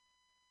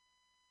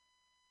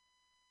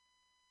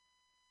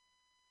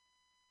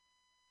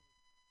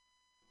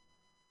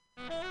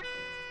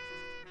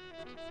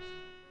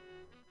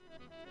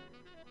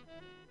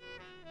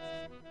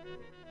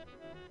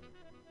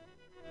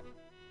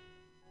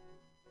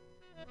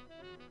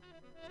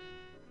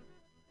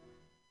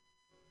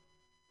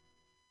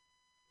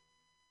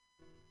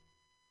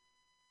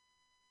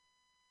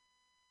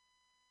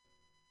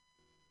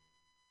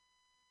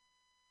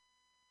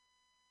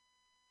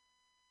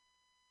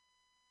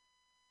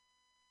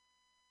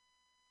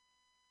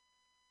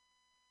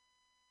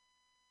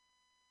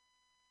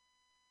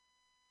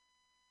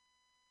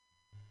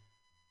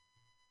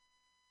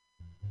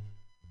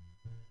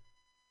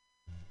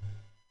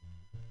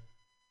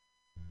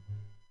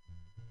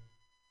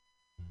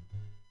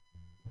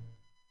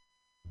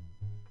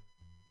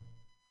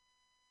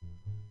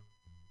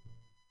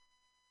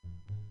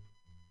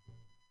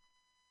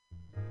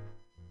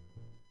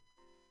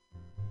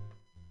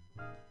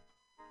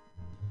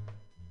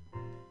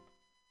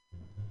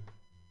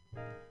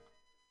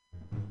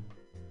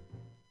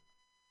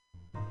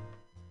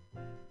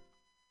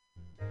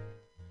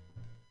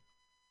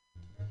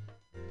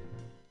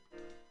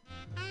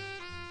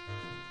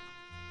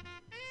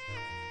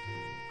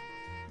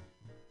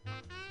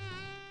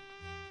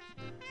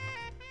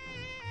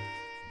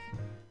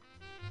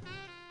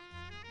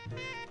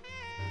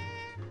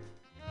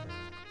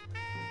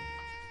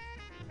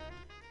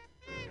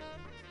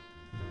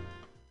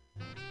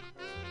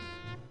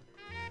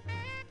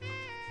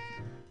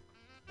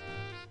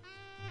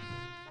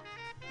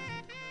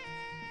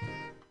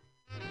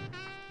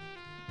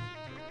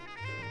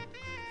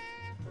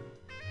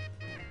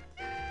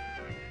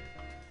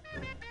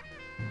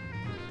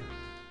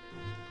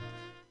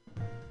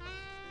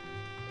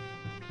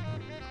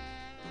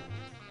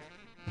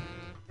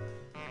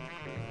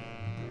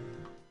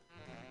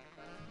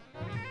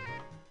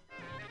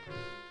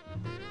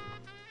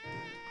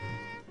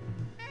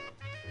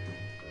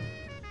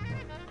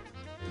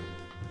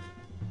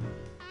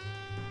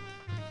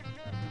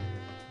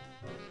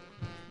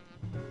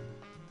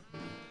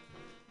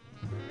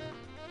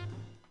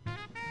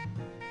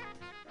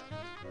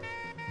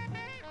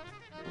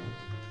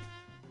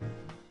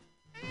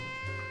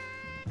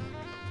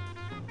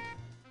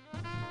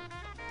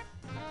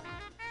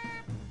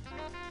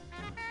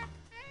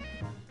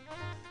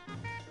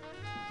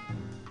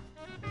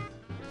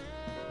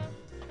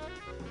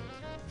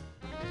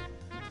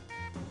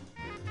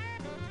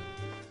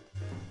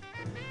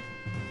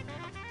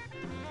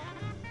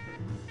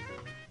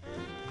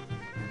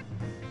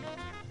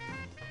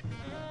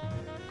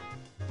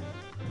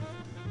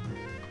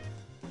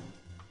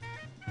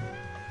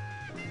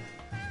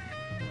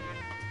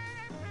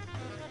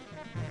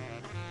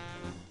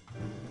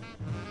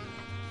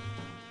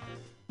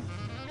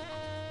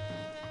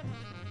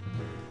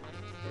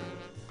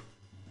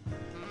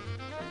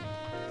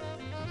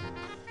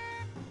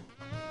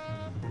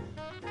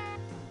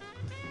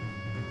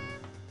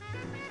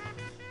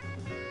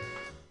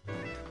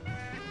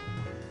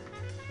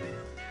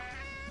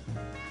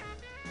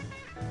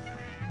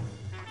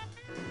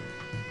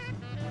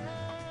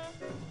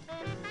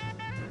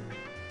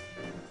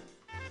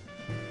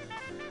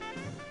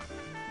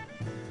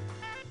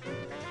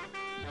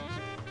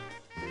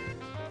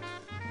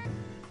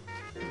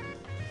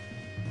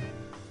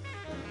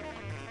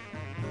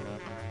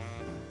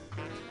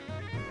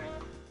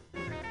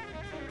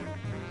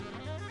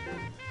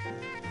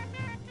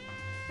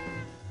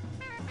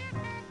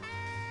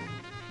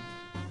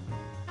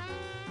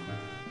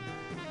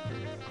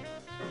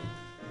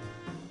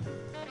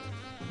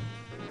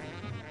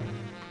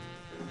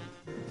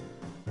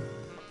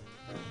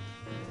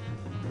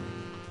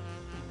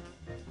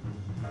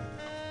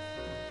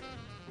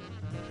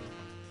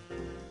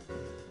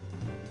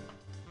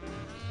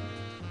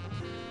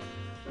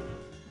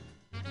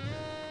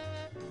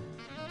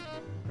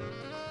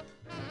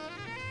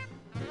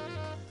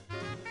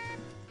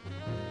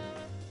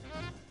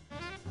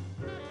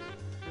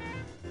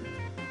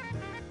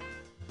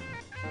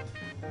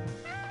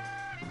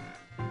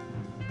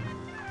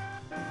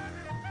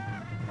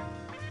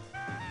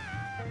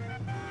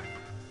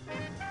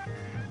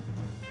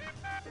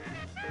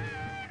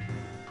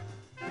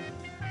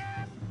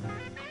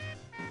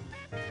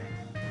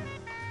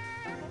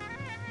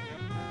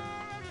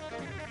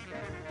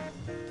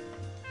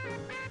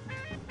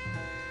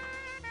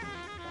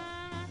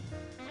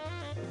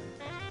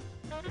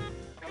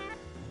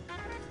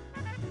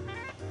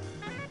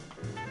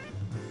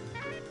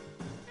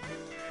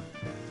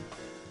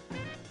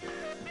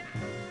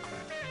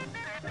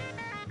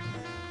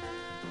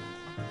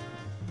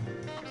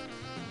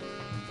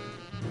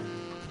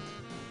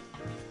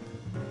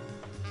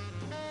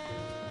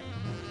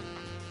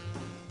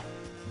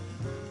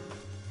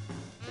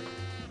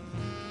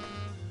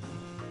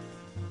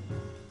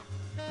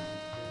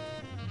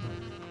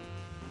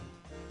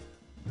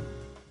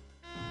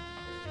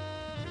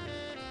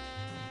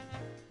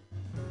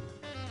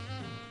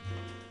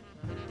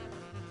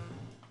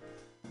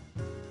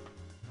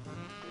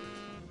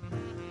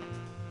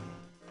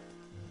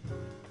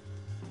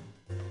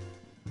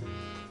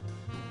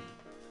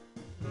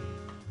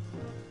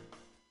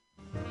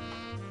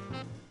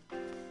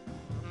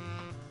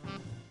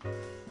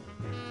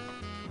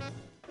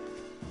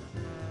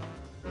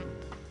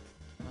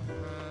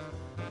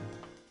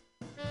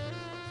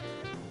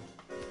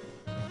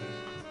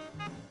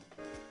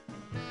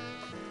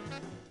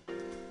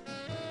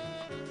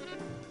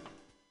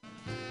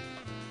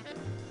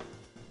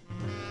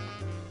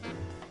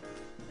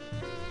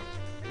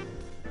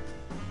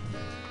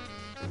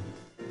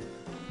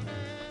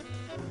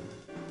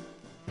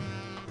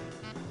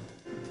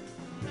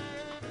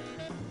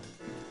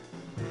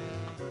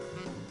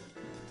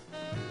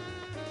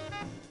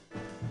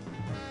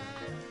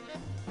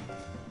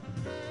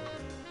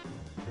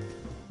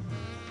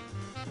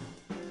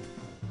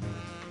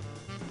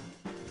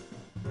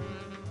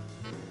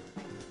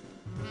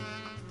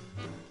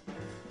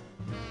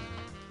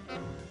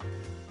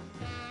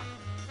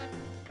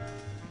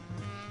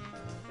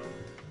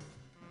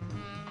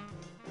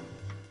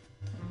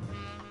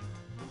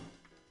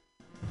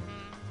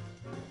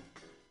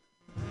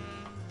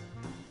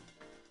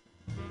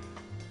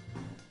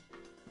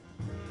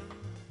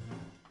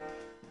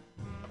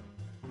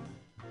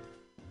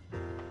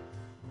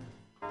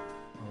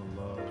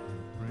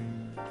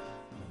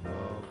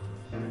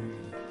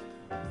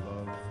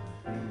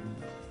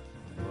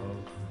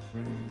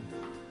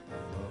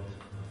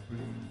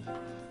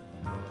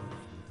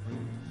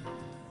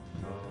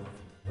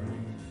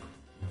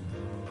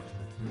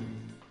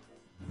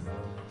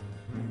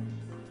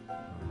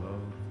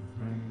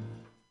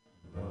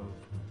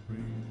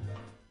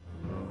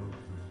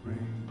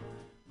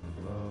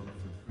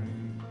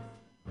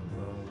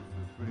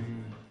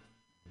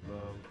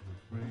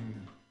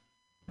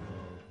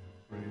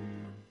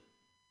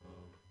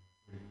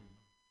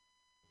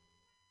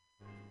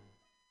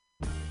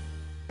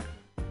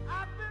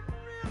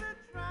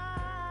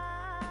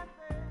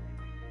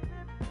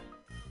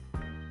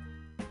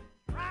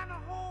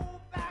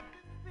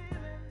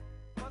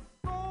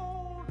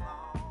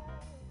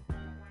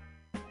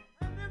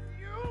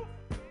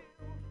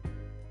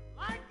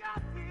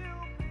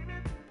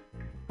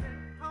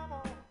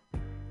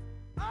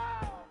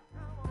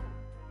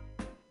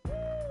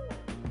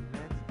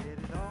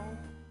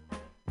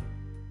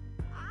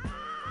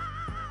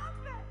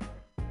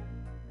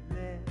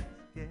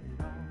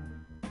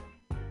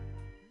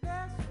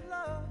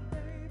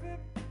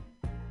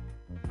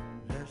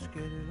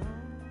 get it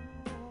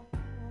on.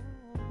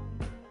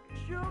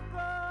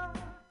 Sugar,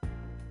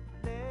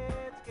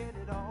 let's get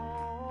it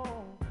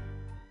on.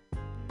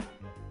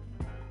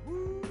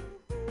 Woo.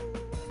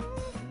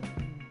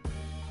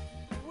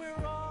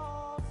 We're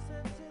all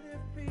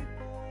sensitive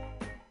people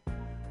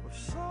with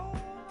so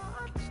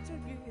much to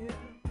give.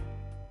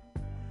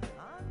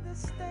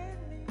 Understand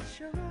me,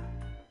 sugar.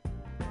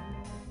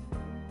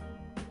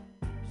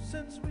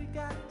 Since we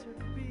got to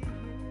be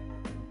here,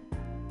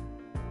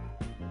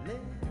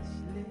 let's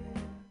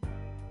live.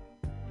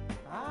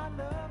 I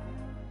love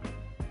you.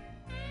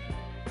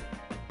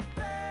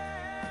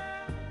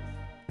 There's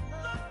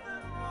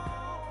nothing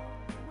wrong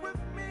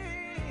with me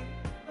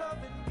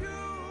loving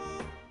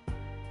you,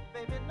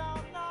 baby. No,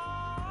 no.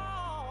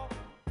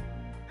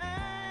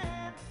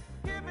 And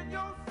giving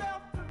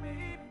yourself to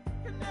me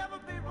can never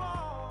be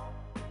wrong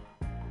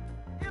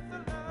if the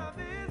love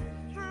is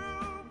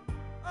true.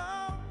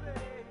 Oh,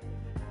 baby.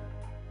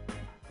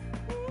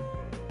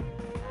 Ooh.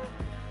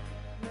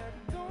 Now,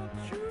 don't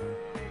you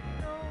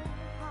know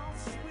how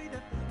sweet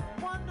and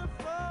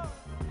wonderful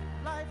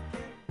life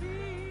can be?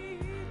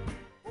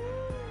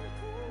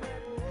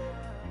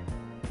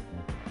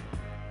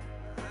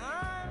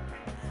 I'm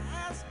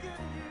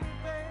asking you,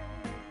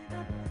 baby, to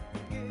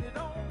get it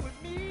on with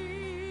me.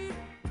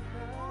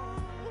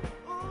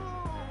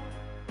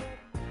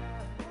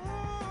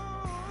 Ooh,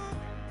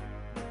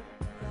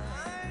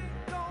 I ain't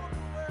gonna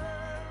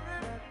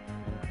worry,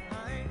 I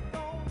ain't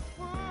gonna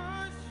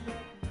push,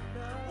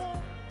 I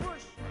won't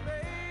push,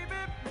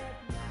 baby.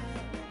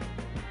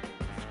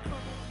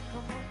 Come on,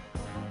 come on,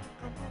 come on,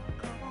 come on,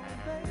 come on,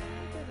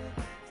 baby.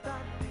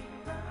 Stop being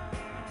around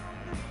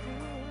the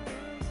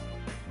bush.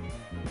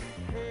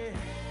 Hey,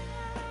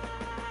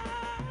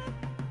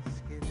 let's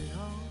get it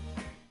on.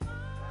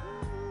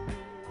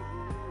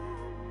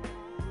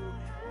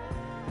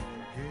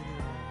 Get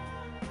it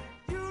on.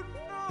 You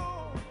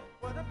know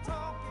what I'm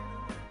talking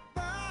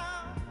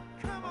about.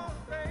 Come on,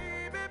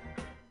 baby.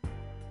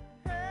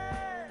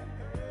 Hey,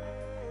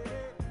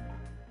 hey,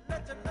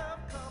 let your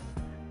love come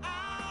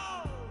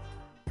out.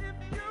 If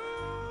you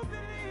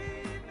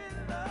believe in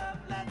love,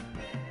 let's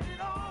get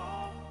it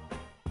on.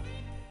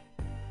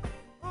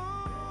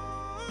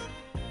 Ooh,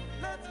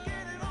 let's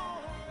get it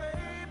on,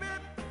 baby.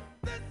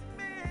 This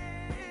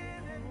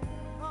minute,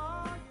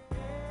 oh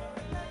yeah,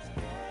 let's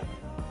get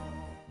it on.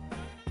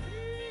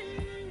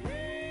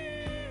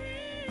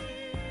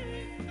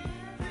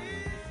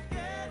 Please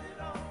get it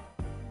on.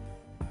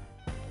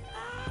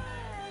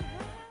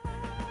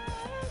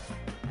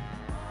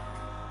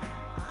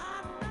 I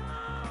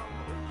know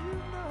you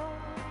know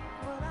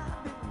what I've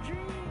been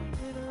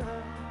dreaming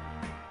of.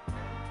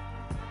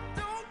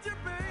 Don't you,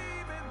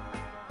 baby?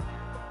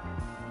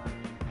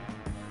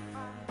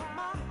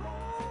 My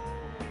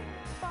whole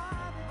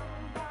body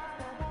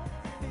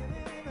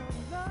feeling of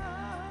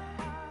love.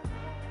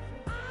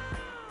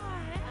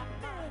 Help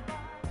me.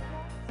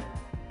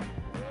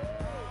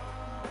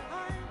 I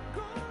ain't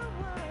gonna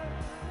worry.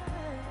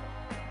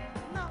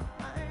 No,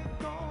 I ain't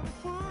gonna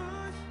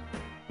push.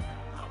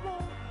 I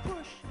won't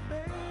push,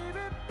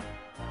 baby.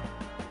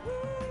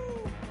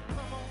 Woo!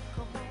 Come on,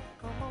 come on,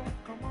 come on,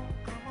 come on,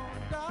 come on,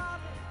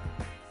 darling.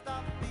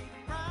 Stop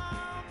beating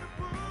round the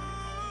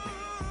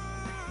bush.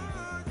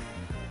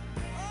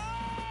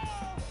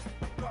 Oh,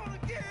 gonna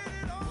get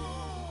it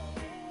on.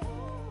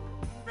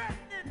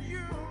 Threatening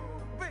you,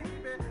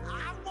 baby. I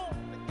want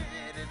to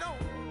get it on.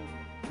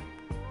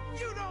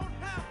 You don't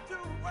have to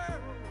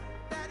worry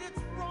that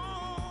it's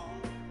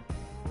wrong.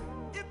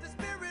 If the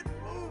spirit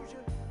moves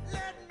you,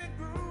 let me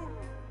groove.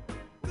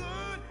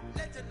 Good,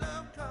 let your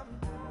love come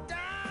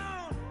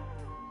down.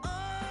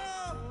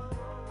 Oh,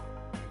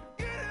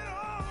 get it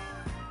on.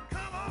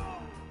 Come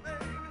on,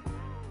 baby.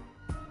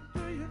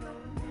 Do you know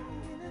the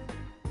meaning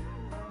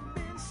of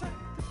being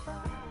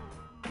sanctified?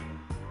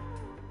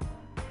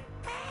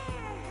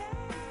 Hey,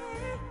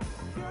 hey,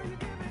 girl, you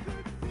give me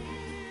good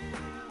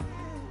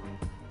feeling.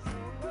 So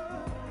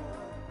good,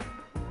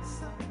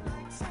 something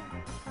like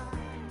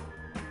sanctified.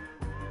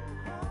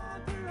 Oh,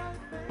 be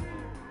right,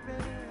 baby.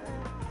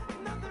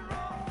 Nothing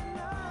wrong with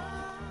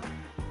love.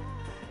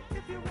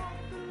 If you want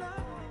to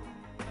love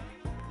me,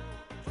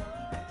 just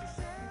let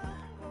yourself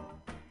go.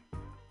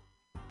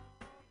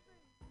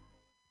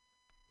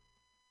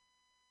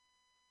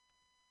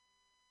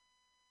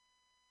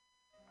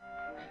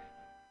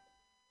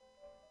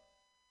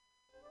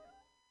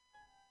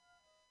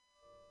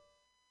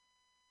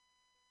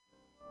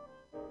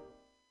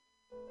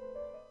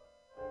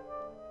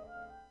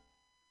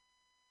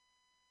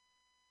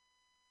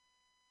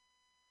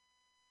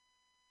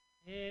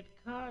 It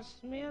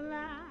cost me a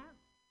lot,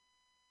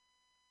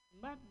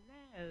 but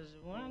there's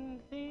one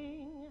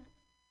thing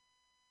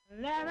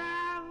that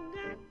I've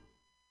got.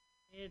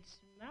 It's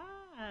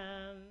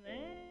my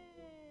man.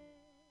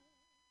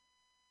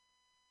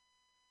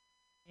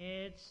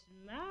 It's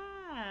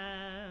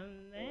my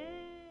man.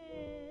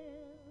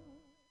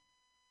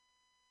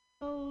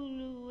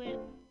 Oh, wet,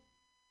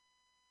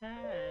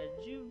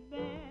 tied you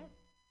back.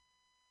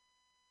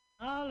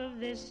 All of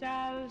this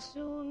I'll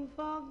soon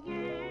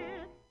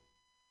forget.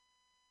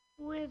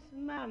 with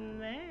my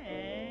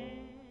man.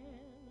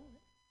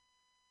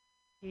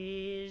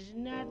 He's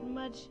not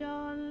much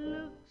on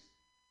looks,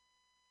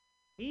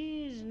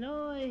 he's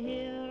no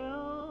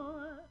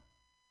hero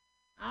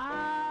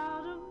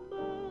out of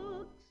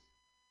books,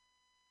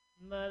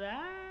 but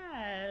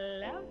I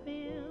love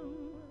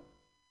him.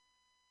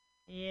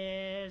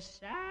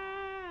 Yes,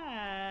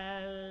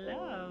 I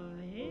love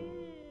him.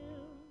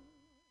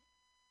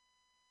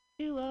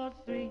 2 or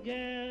 3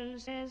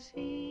 girls says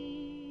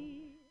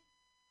he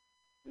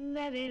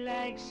that he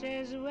likes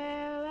as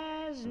well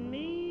as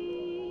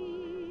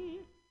me,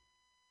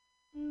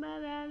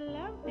 but I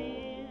love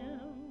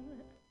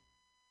him.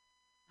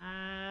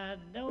 I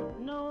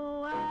don't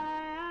know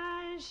why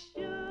I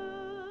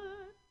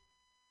should.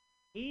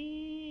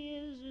 He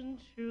isn't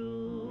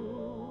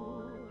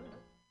true.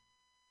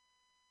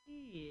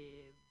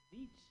 He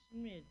beats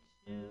me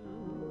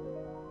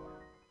too.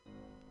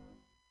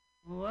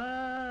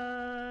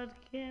 What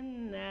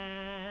can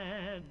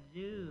I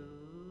do?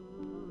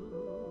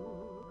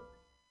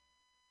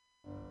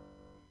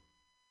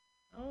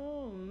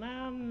 Oh,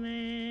 my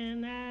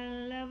man, I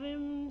love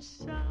him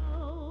so.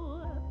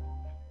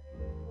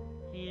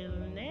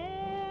 He'll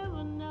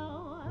never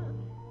know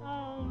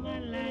all my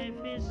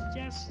life is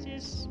just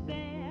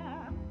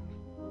despair.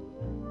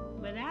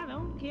 But I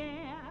don't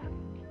care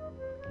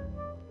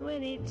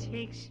when he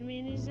takes me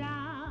in his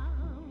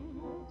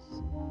arms.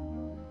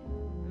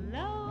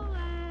 The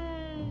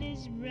world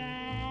is bright,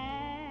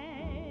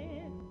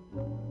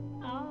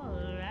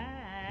 all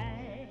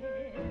right.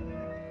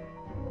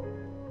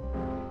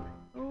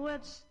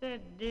 What's the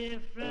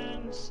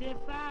difference if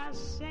I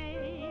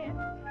say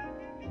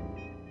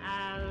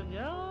I'll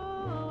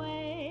go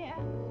away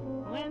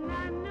when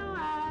I know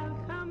I'll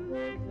come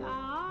back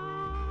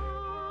on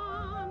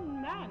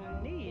my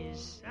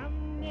knees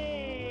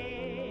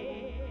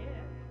someday?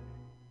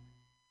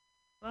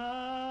 For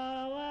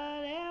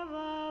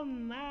whatever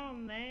my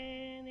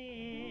man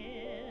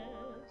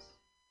is,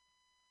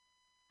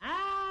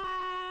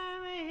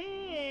 I'm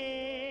his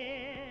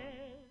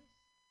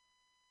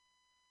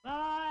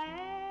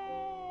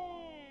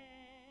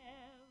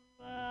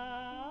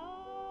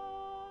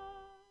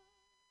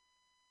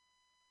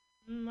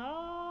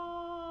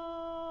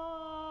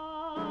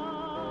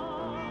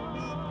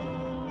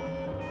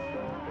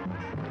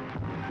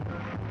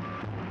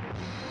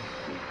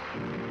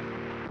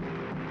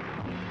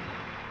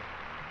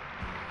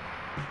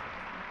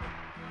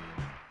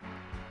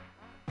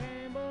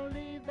Can't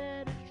believe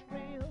that it's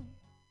real,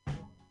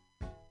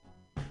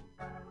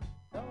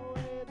 the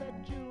way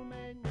that you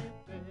made me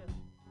feel.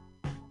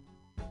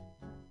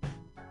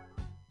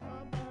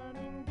 I'm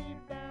burning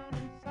deep down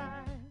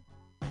inside,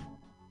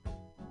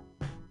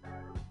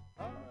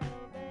 a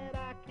love that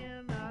I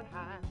cannot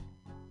hide.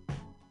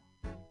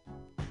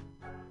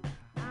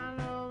 I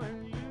know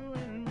it's you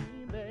and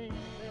me, baby,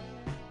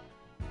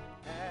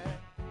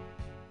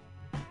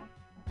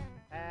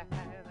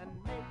 that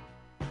make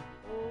the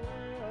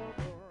world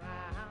go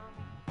round,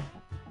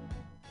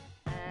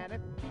 and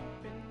it's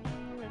keeping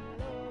you and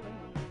loving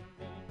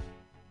you,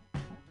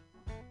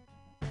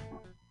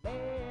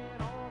 laying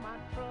all my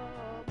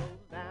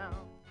troubles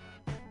down.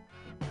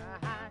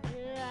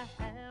 Here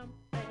I am,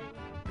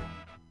 baby,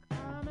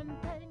 come and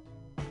take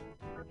me.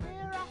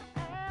 Here I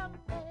am,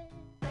 baby,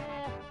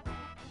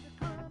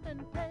 come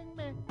and take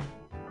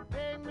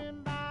me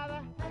by the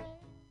hand.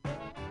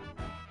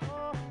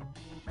 Oh,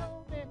 show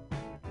me.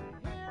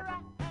 Here I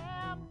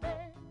am,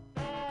 baby.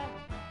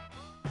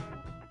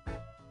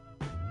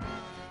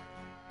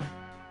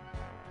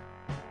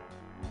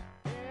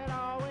 It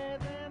always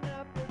ends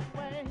up this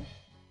way,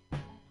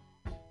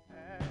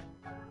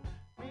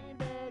 me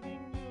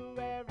begging you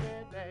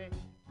every day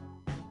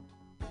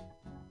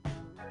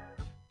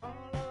for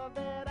love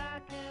that I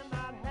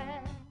cannot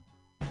have.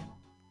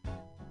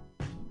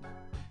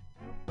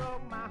 You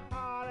broke my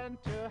heart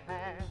into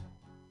half.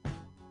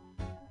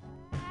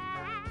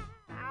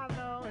 I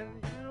know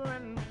it's you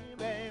and me,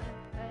 baby,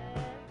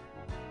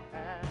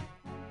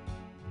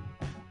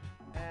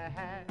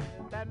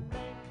 that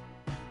make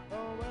the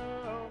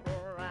world go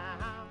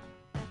round,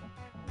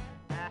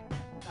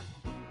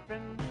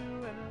 keeping you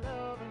and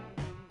loving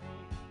you,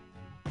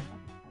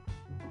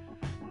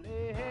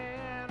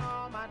 laying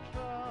all my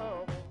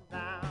troubles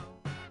down.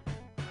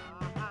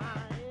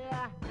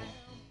 Yeah,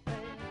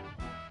 baby,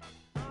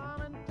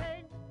 come and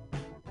take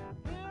me.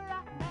 Here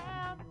I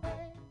am,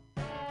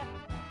 baby,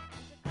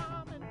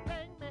 come and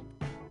take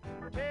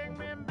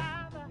me by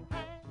the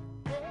hand.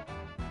 Yeah,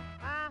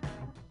 I'm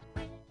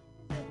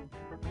squeezing.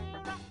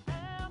 Here I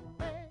am,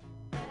 baby.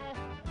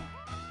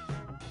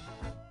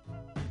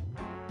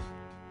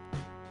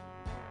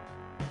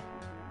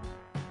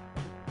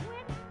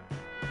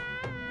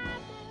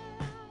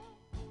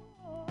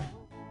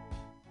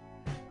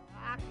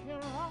 I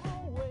can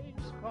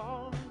always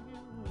call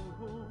you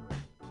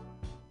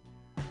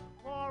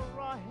for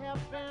a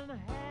helping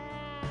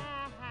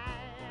hand.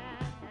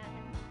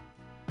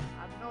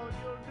 I know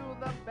you'll do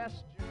the best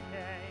you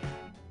can,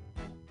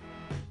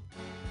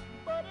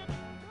 but it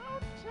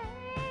don't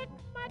take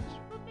much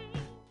for me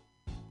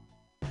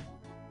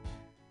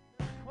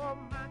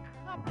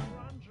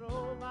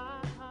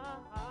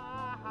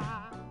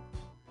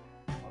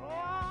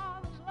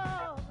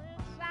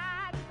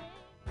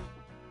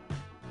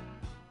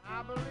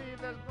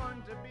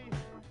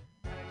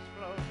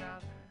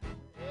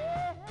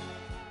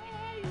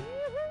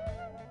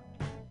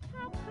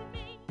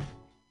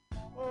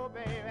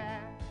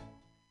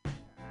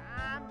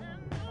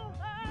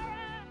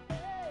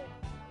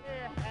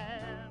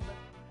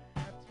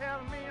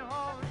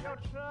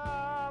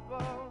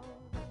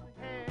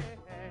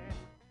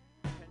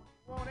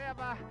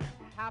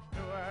have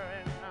to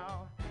worry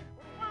now.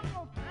 One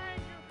more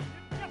thing, you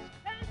just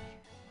can't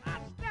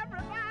trust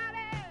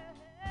everybody.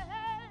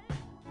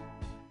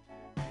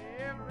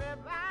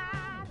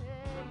 Everybody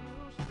you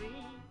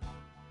see,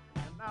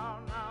 no,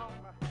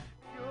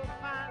 you'll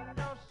find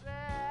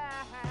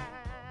yourself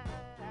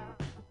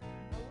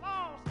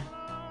lost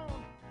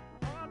alone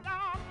on a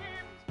dark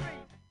end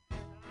street.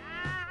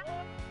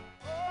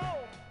 Oh,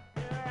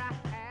 here I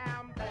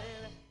am,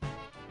 baby.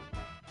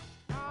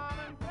 Come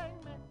and take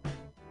me.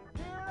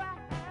 Here I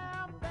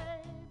am,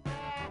 baby.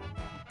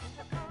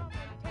 Come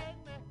and take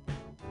me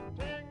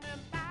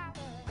by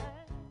the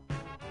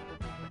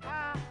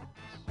hand.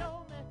 Show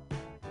me,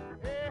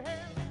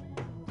 hey,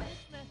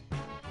 teach me,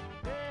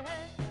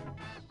 hey,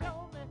 show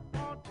me.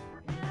 Oh,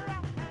 here I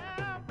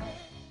am,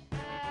 baby.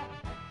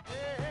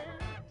 Hey,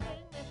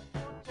 take me,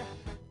 won't you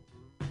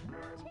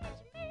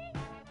teach me,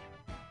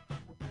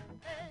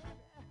 baby?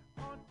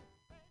 Won't you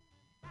take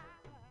me by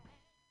the hand?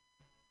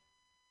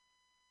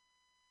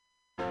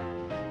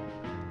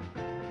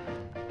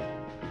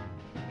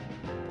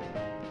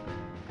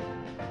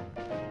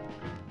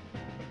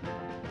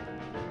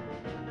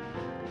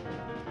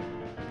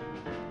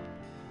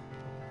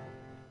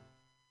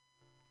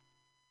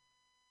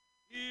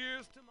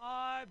 Here's to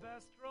my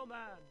best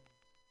romance.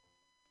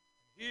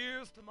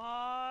 Here's to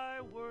my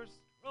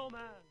worst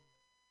romance.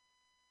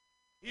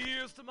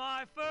 Here's to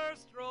my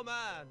first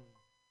romance,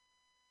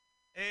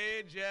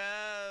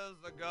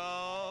 ages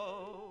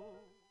ago.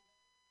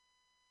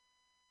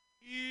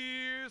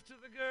 Here's to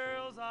the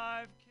girls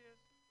I've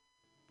kissed,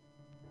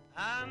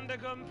 and to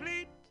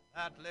complete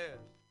that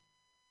list,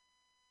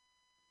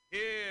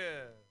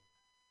 here's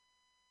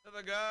to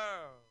the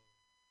girl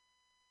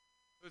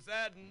who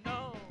said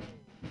no.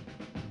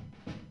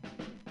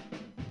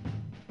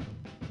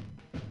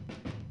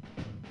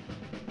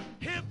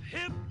 Hip,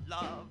 hip,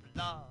 love,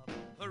 love,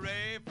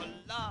 hooray for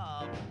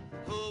love.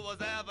 Who was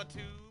ever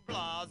too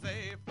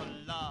blasé for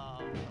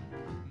love?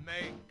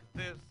 Make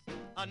this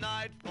a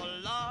night for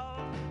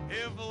love.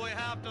 If we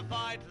have to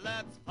fight,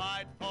 let's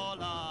fight for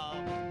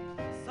love.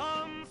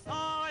 Some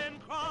sigh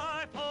and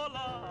cry for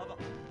love.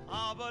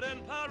 Ah, but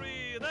in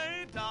Paris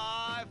they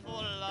die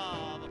for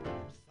love.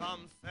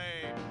 Some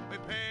say we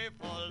pay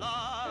for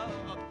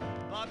love,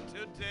 but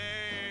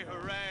today,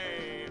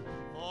 hooray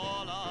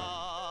for love.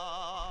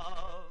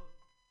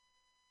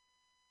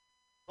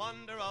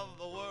 Wonder of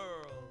the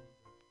world,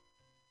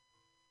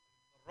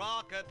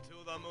 rocket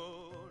to the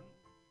moon.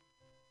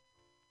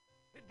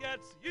 It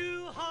gets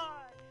you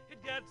high,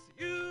 it gets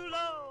you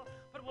low,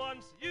 but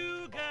once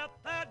you get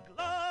that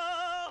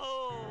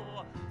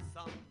glow,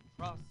 some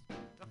trust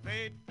to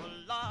fate for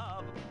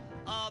love,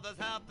 others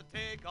have to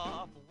take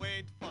off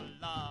weight for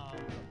love.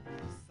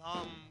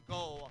 Some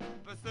go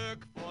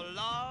berserk for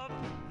love,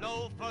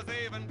 loafers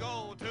even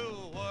go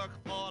to work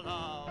for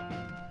love.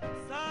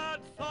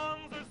 Sad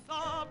songs are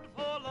sobbed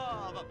for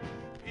love,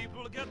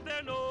 people get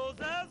their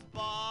noses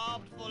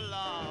bobbed for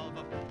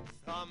love.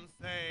 Some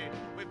say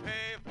we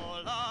pay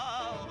for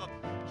love,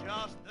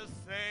 just the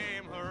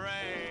same,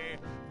 hooray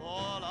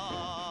for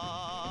love.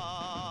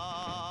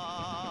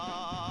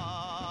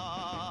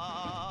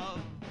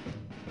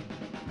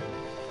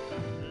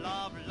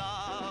 Love,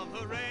 love,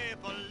 hooray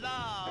for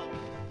love.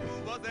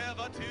 Who was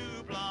ever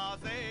too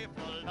blasé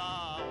for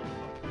love?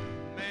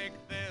 Make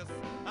this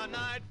a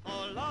night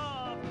for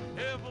love.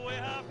 If we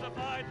have to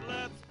fight,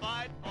 let's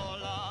fight for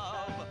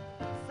love.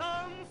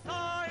 Some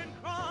sigh and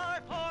cry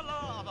for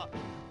love.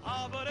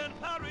 Ah, but in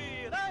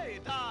Paris they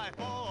die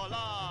for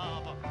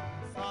love.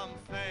 Some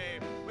say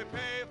we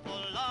pay for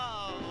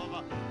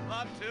love,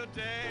 but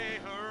today,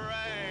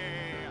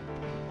 hooray,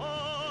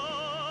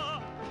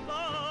 oh,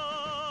 love.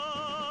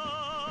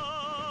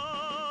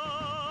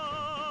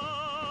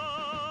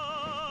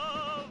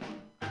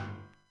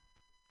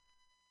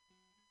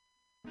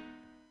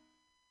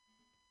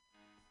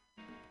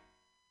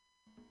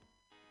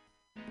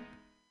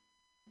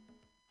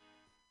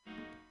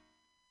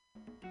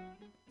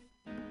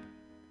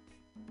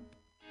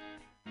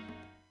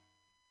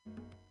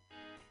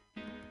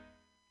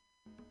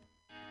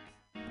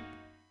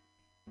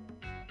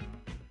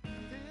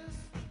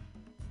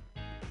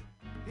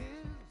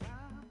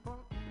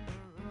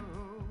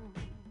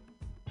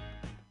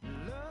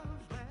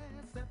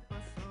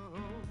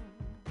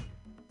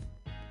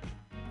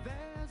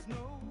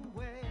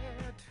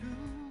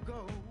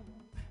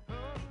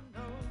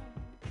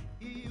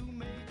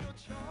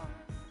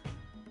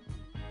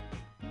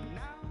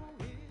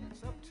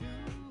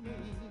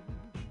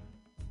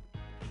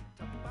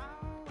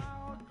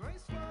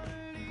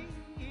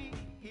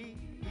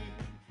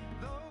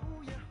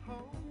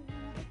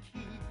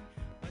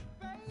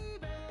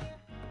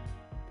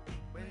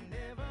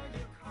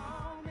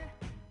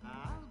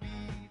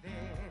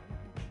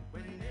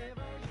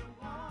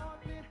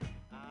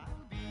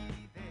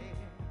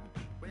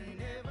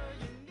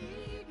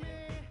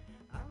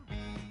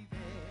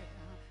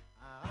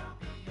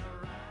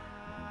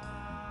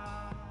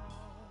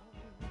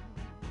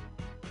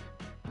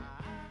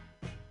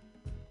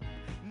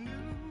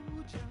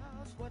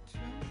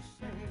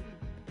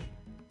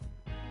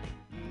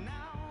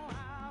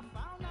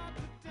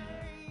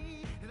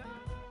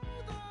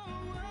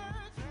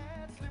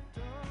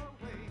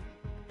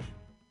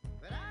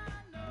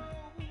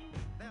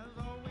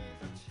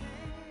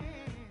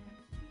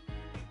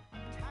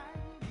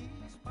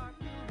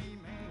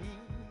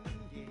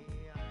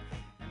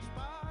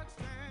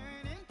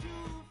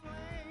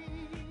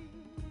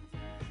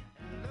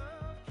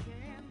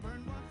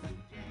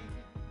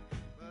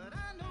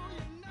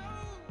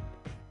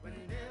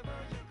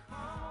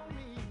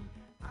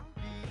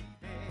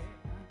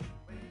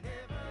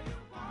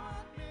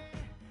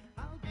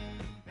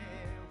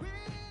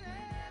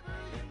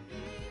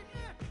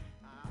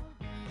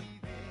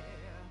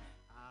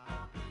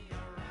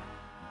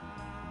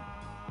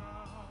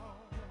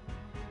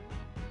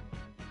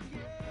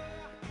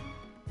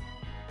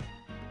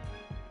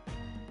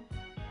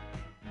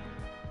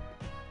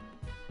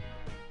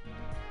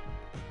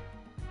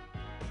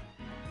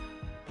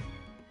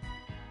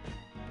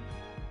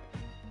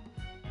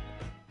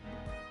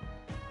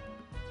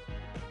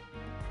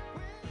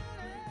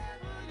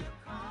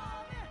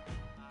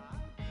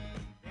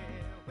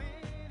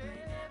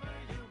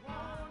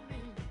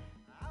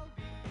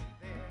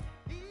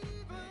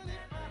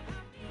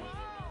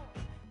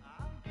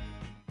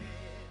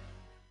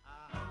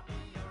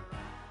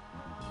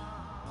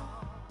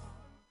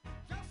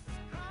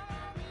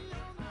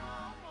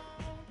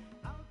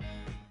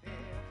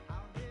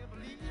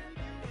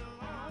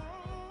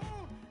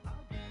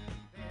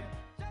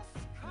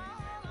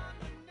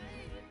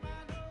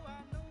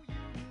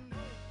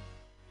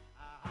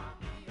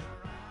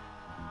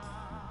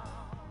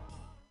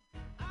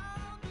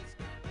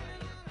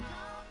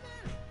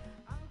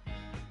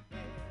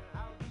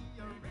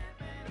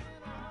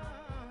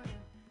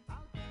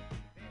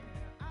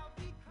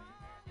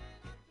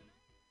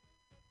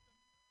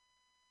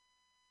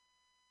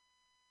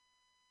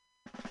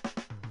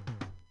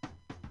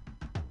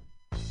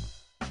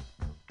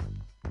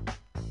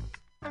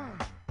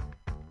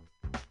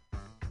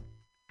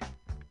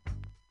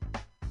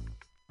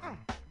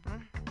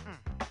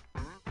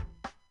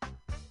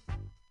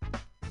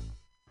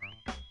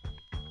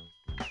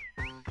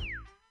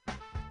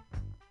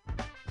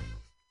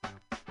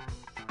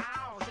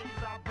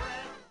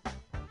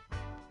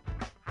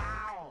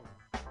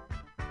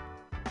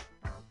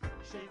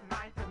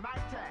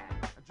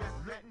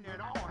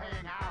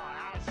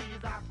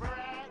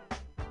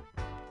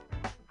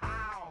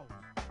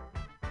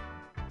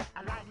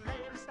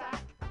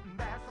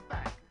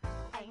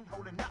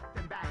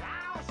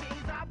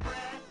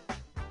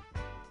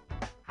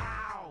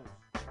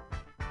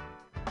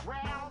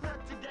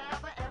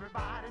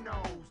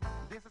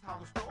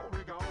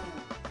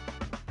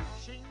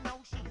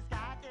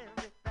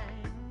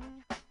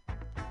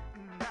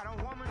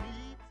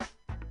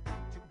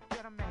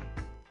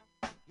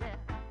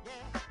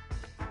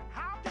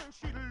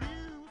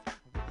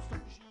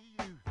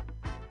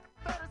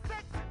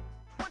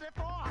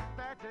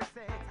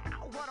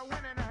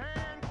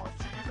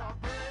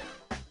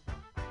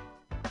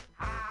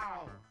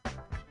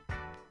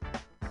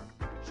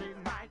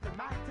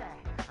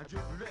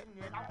 letting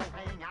it all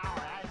hang out.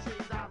 And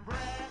she's a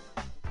brick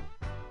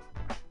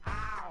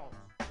house.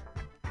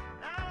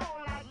 Now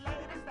like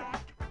lady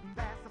stack,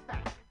 that's a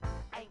fact.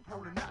 Ain't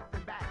holding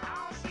nothing back.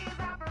 Oh, she's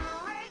a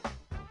brick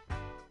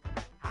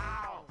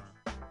house.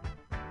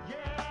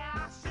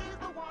 Yeah, she's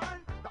the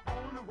one, the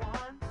only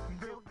one,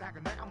 built like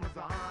an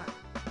Amazon.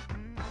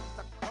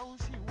 The clothes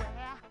she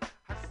wear,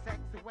 her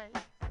sexy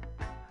ways,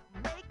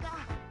 make a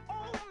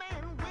old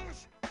man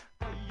wish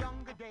for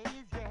younger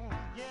days. Yeah,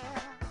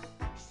 yeah.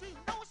 She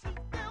knows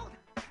she's built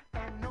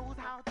and knows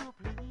how to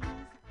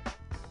please.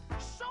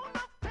 Show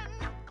enough to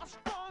knock a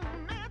strong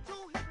man to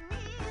his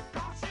knees.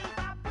 'Cause she's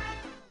a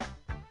brick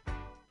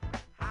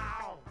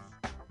house.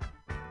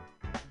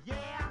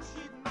 Yeah,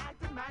 she's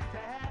mighty,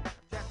 mighty,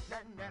 just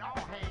letting it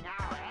all hang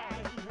out.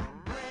 Hey,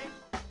 brick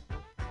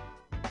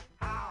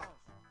house.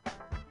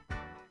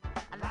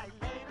 Like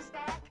lady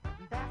stack,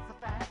 that's a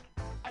fact.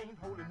 Ain't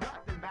holding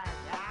nothing back.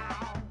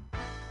 Now,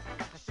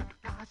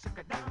 shake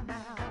it down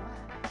now.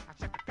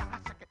 Shake it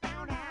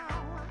down now.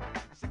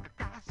 Shake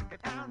it down now. Shake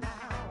it down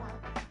now.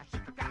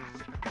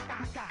 Shake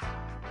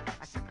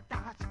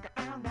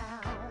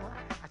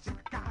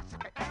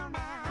it down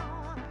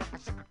now.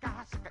 Shake it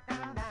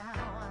down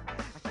now.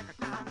 Shake it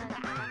down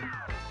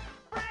now.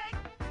 Brick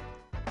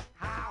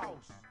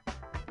house.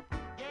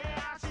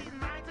 Yeah, she's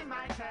mighty,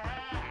 mighty.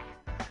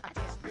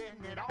 Just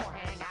letting it all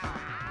hang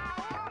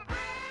out.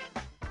 Brick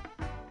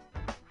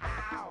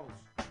house.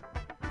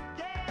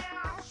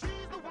 Yeah,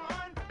 she's the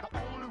one, the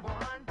only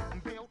one,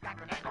 built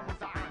like an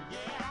Amazon.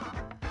 Yeah.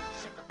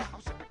 Shake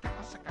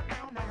it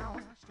down now.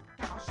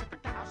 Shake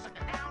it down now. Shake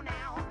it down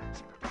now.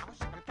 Shake it now.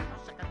 Shake it.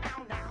 Shake it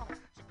down now.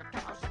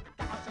 Shake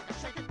it.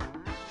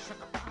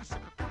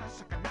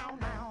 Shake it now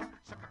now.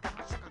 Shake it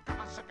down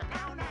now. Shake it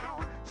now now.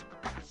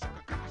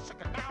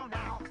 Shake it now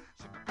now.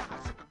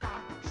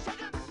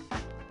 Shake it.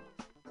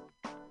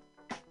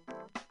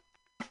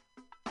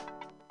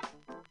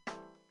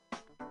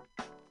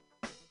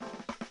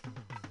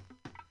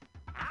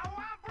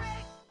 Our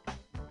brick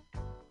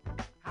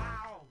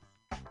house.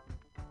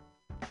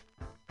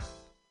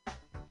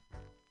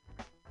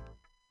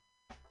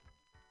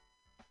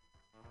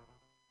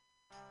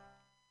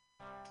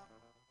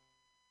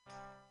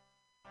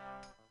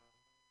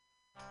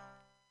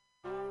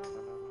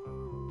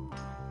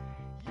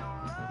 Your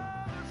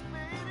love is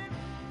fading.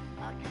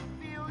 I can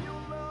feel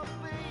your love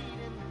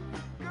fading.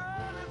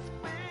 Girl, it's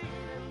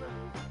fading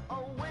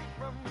away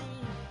from me.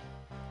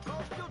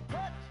 'Cause your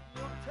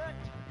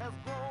touch has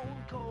grown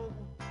cold.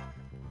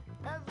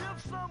 As if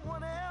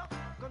someone else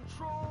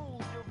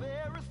controls your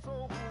very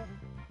soul.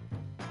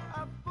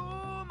 I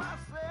fool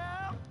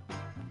myself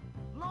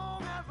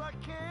long as I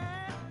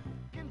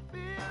can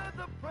feel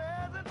the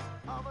presence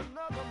of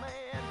another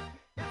man.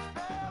 It's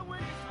there when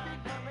you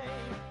speak my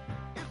name.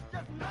 It's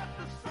just not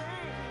the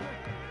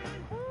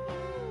same.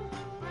 Ooh,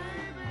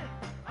 baby,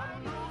 I'm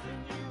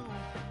losing you.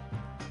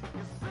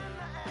 It's in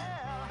the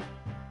air.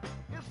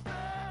 It's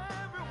there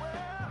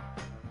everywhere.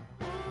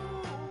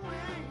 Ooh,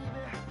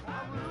 baby,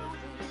 I'm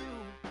losing you.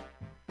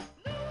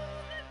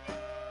 Losing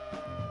you.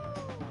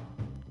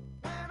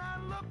 When I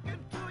look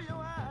into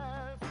your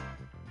eyes,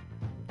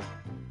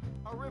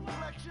 a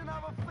reflection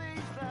of a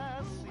face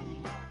I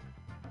see.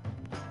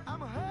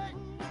 I'm hurt,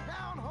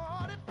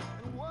 downhearted,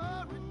 and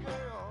worried,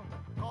 girl,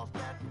 'cause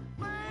that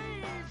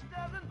face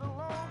doesn't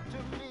belong to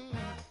me.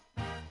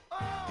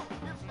 Oh,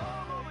 it's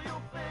all over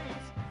your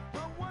face.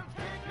 Someone's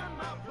taken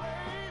my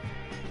place.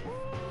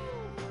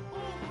 Ooh,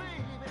 ooh,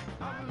 baby,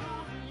 I'm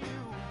losing you.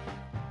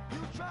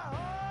 You try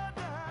hard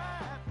to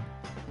hide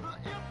the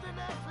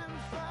emptiness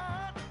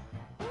inside.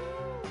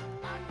 Ooh,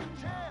 I can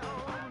tell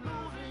I'm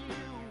losing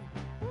you.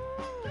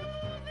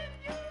 Losing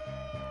you.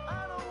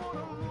 I don't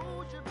wanna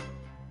lose you.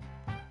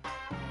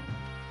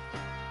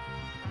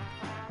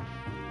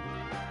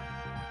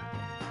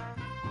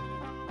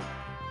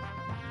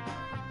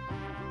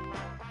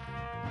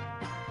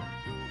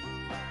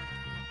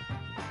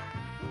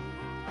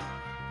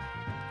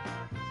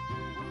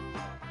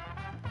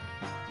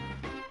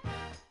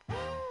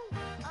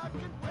 I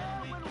can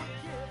tell when we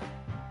kiss,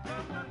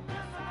 from the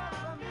tenderness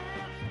I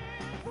miss.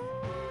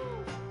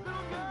 Ooh,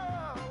 little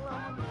girl,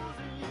 I'm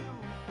losing you.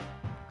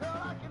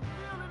 Girl, I can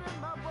feel it in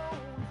my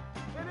bones.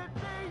 Any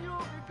day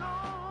you'll be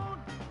gone.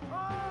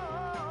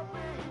 Oh,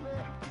 baby,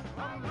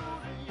 I'm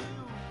losing you.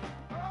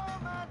 Oh,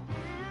 my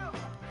dear,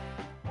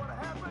 what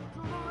happened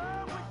to the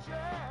love we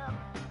shared?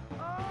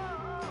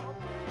 Oh,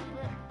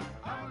 baby,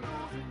 I'm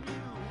losing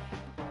you.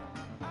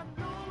 I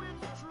know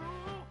it's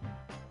true.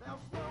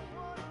 There's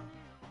someone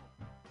new.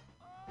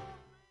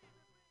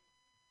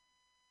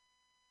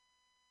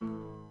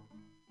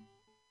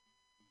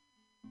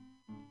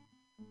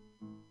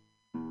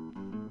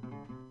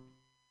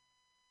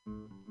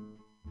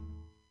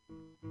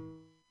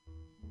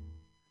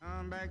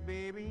 Come back,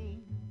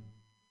 baby.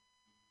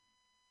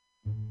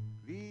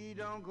 Please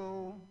don't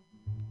go.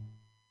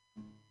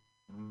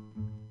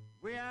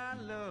 Where I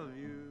love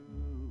you,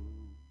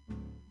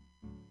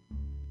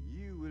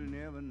 you will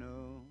never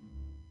know.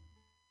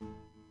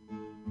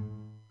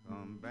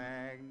 Come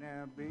back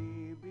now,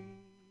 baby.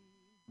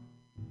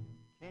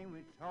 can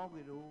we talk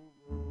it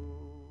over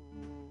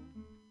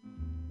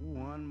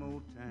one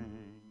more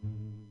time?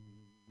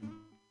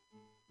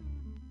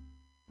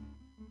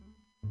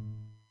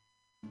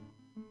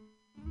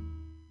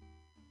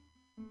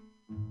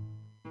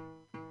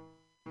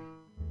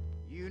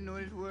 You know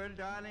this world,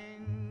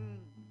 darling,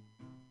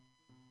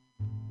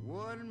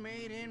 wasn't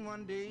made in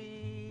one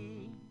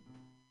day.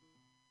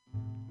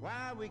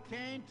 Why we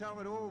can't talk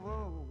it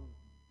over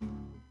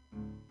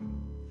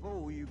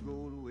before you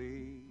go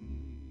away?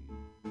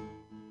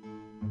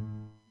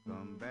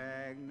 Come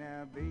back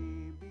now,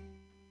 baby.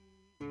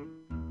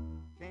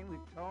 Can we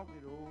talk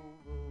it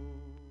over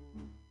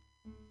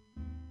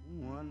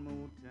one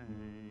more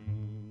time?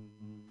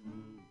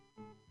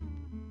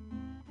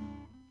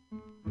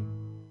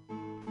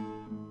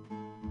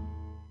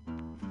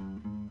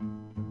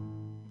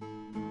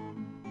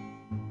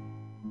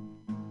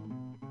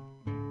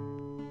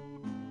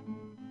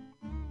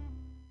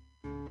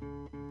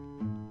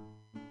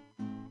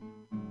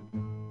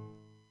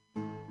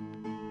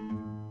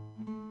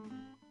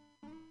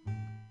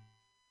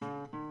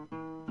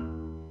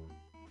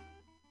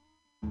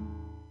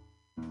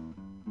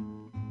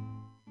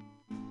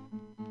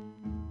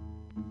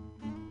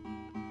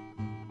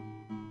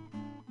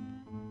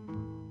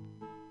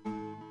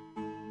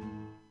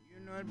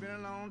 It's been a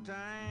long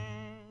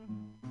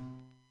time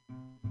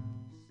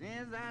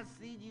since I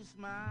see you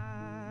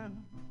smile.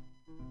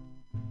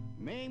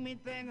 Make me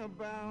think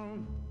about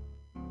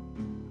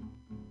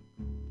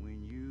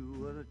when you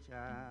were a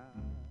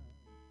child.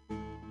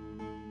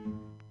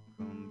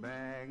 Come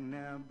back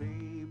now,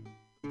 babe.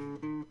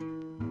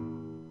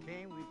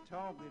 Can we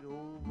talk it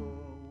over?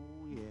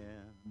 Oh,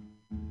 yeah,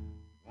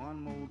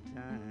 one more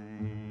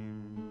time.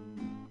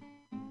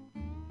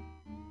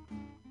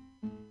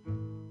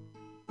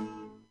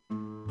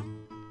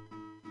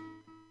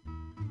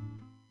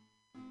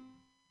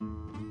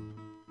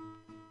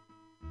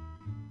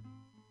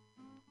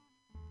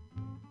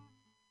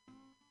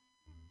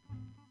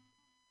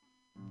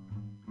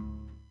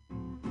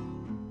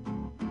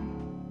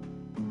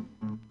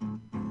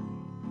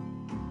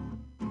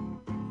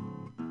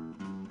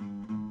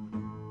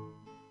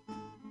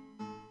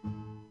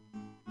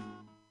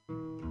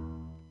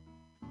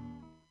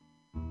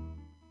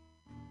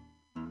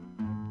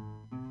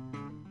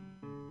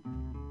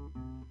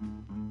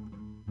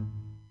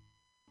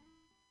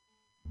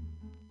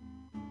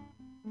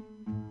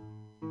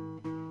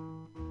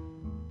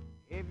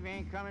 If you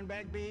ain't coming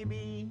back,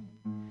 baby,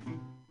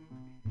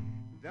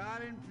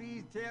 darling,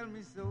 please tell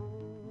me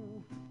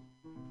so.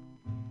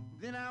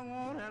 Then I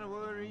won't have to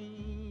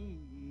worry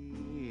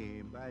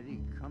about you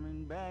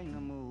coming back no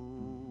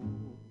more.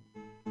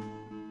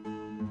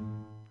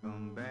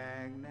 Come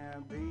back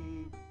now,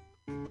 baby.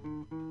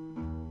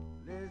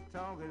 Let's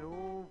talk it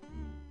over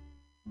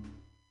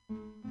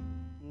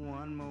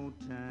one more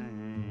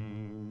time.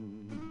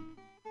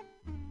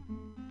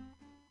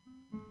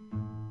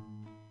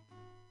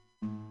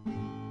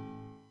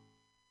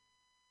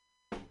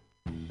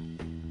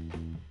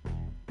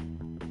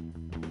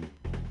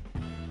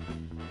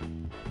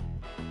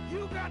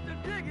 You got to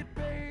dig it,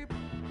 babe.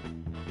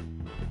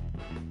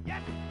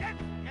 Yes, yes,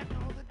 yes.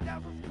 No, the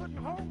devils couldn't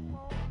hold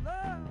all the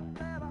love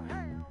that I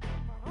have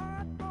in my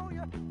heart for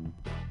you.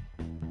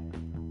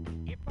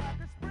 If I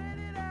could spread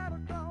it out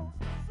across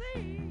the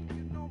sea,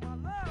 you know my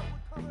love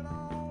would cover it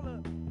all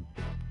up.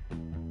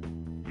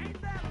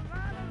 Ain't that a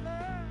lot of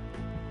love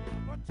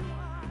for two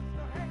hearts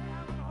to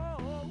have and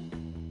hold?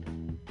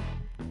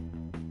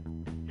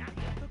 Now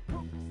if the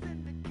cooks in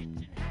the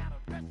kitchen had a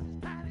dress as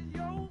tight as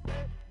yours,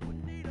 they would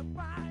need a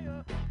fire.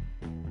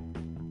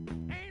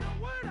 Ain't a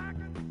word I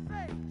can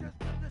say just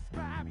to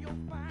describe your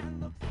fine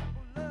looks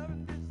for love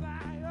and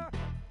desire.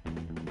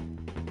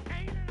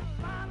 Ain't it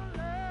a lot of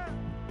love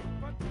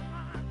for two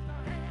hearts to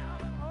have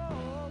and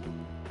hold?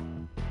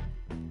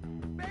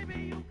 Baby,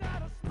 you got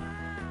a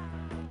smile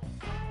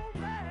so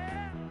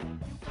rare.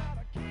 You got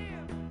a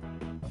kiss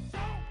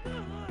so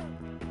good.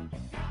 You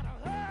got a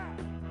hug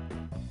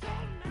so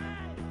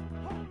nice.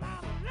 Whole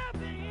lot of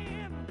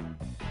loving.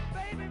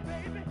 Baby,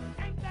 baby,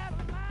 ain't that a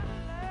lot of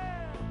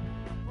love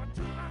for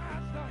two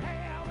hearts to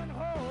have and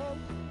hold?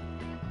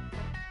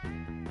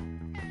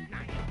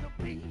 Now if the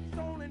bees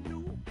only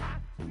knew how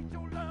sweet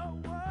your love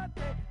was,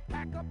 they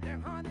pack up their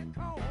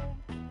honeycomb.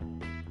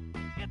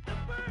 If the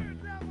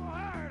birds ever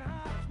heard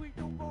how sweet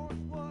your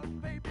voice was,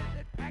 baby,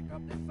 they'd pack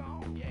up their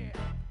song, yeah.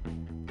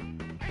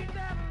 Ain't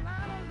that a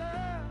lot of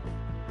love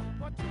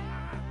for two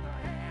hearts to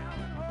have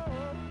and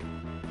hold?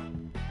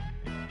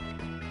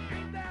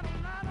 Ain't that a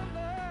lot of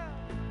love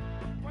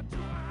for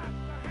two hearts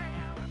to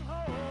have and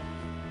hold?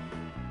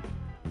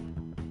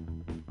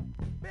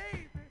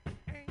 Baby,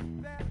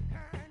 ain't that a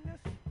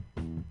kindness?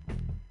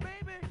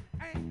 Baby,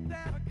 ain't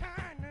that a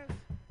kindness?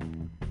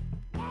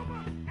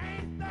 Woman,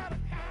 ain't that a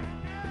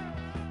kindness?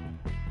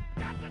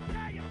 Got to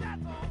tell you,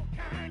 that's all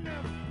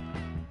kindness.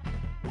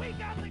 We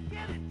got to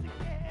get it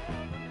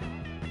together.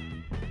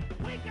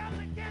 We got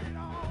to get it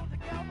all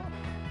together.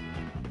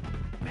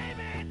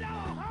 Baby, ain't that a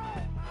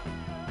whole lot of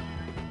love?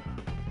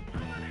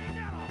 Woman, ain't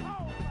that a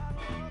whole lot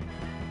of love?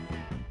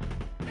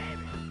 Baby,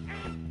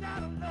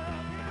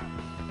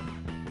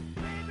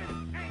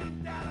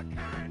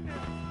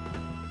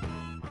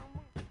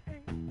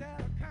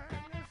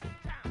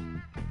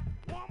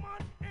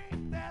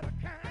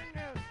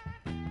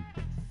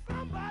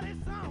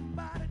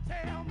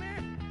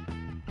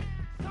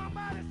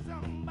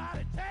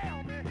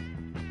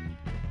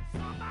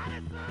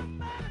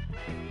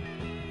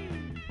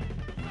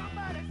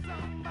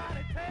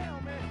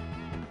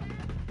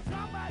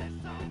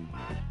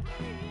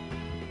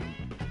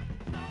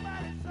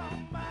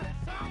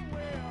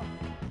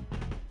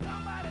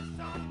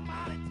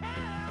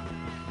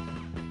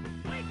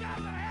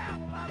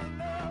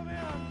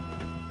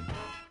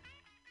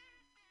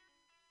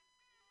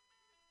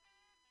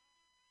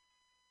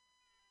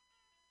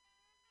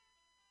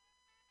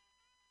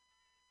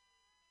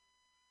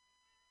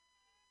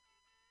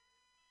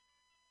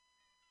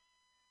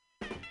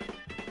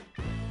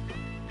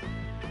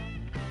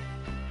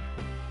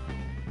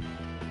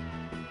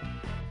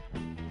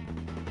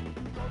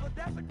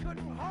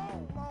 couldn't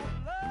hold all the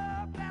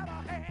love that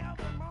I have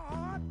in my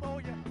heart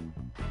for you.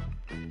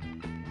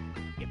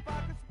 If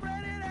I could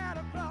spread it out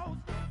across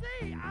the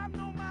sea, I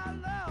know my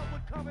love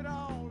would cover it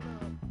all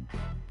up.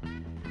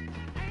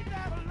 Ain't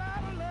that a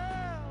lot of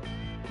love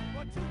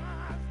for two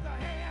hearts to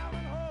have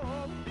and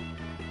hold?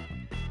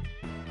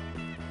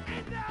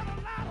 Ain't that a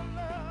lot of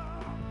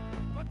love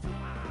for two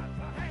hearts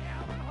to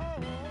have and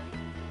hold?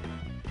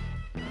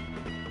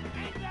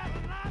 Ain't that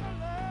a lot of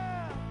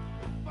love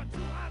for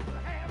two hearts to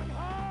have and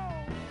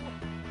hold?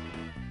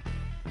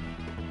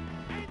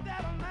 Ain't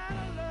that a lot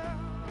of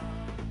love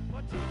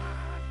for two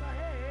hearts to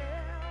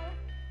have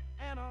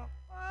and a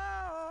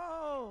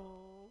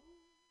hold?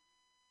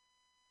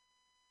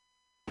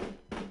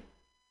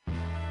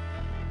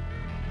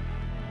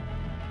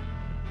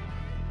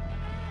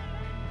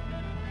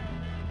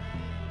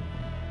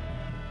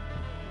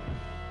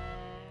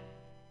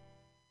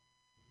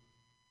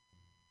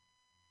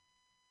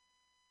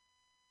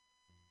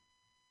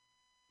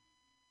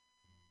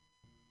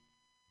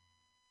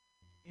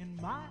 In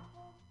my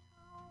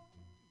hometown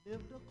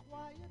lived a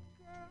quiet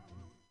girl.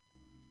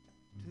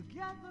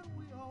 Together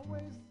we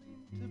always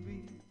seemed to be.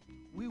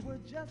 We were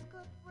just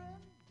good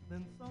friends,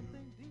 then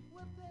something deep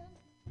within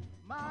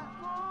my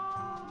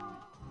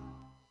heart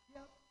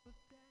kept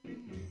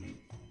telling me,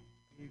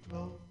 be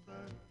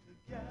closer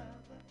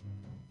together,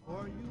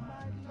 for you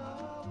might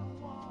love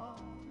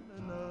one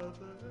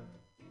another.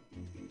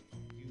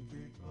 You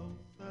be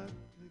closer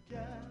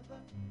together,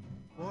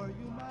 for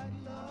you might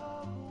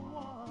love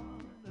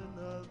one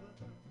another.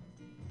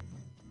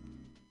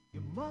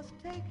 You must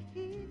take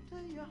heed to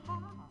your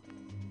heart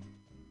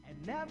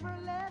and never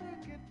let her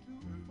get too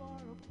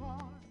far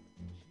apart.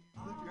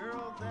 She's the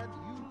girl that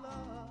you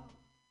love.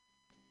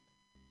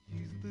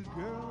 She's the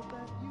girl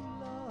that you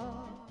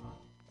love.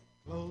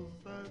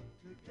 Closer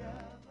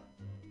together,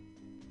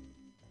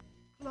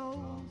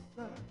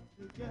 closer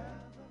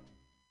together.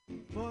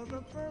 For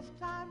the first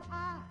time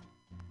I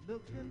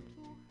looked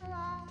into her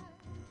eyes,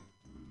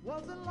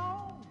 wasn't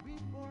long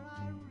before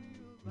I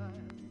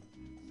realized,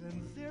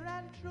 sincere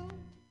and true,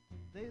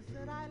 they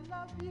said I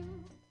love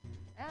you,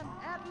 and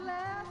at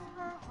last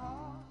her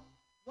heart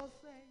was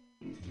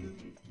saying to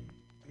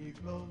be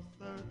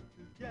closer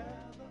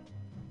together,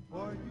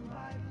 for you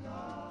might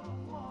love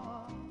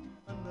one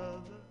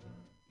another.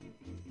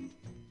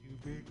 You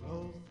be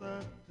closer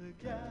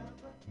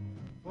together,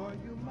 for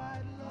you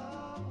might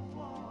love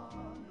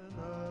one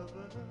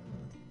another.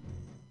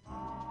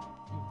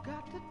 You've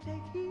got to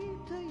take heed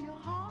to your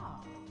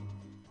heart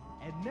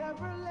and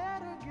never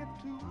let her get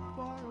too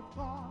far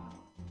apart.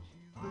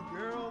 She's the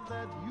girl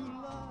that you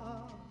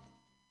love.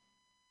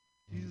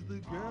 She's the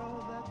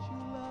girl that you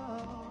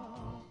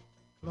love.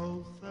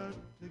 Closer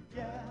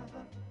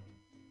together,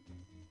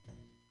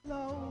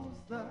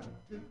 closer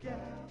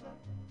together.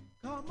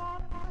 Come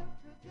on,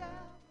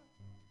 together.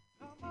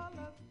 Come on,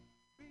 let's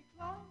be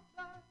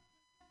closer.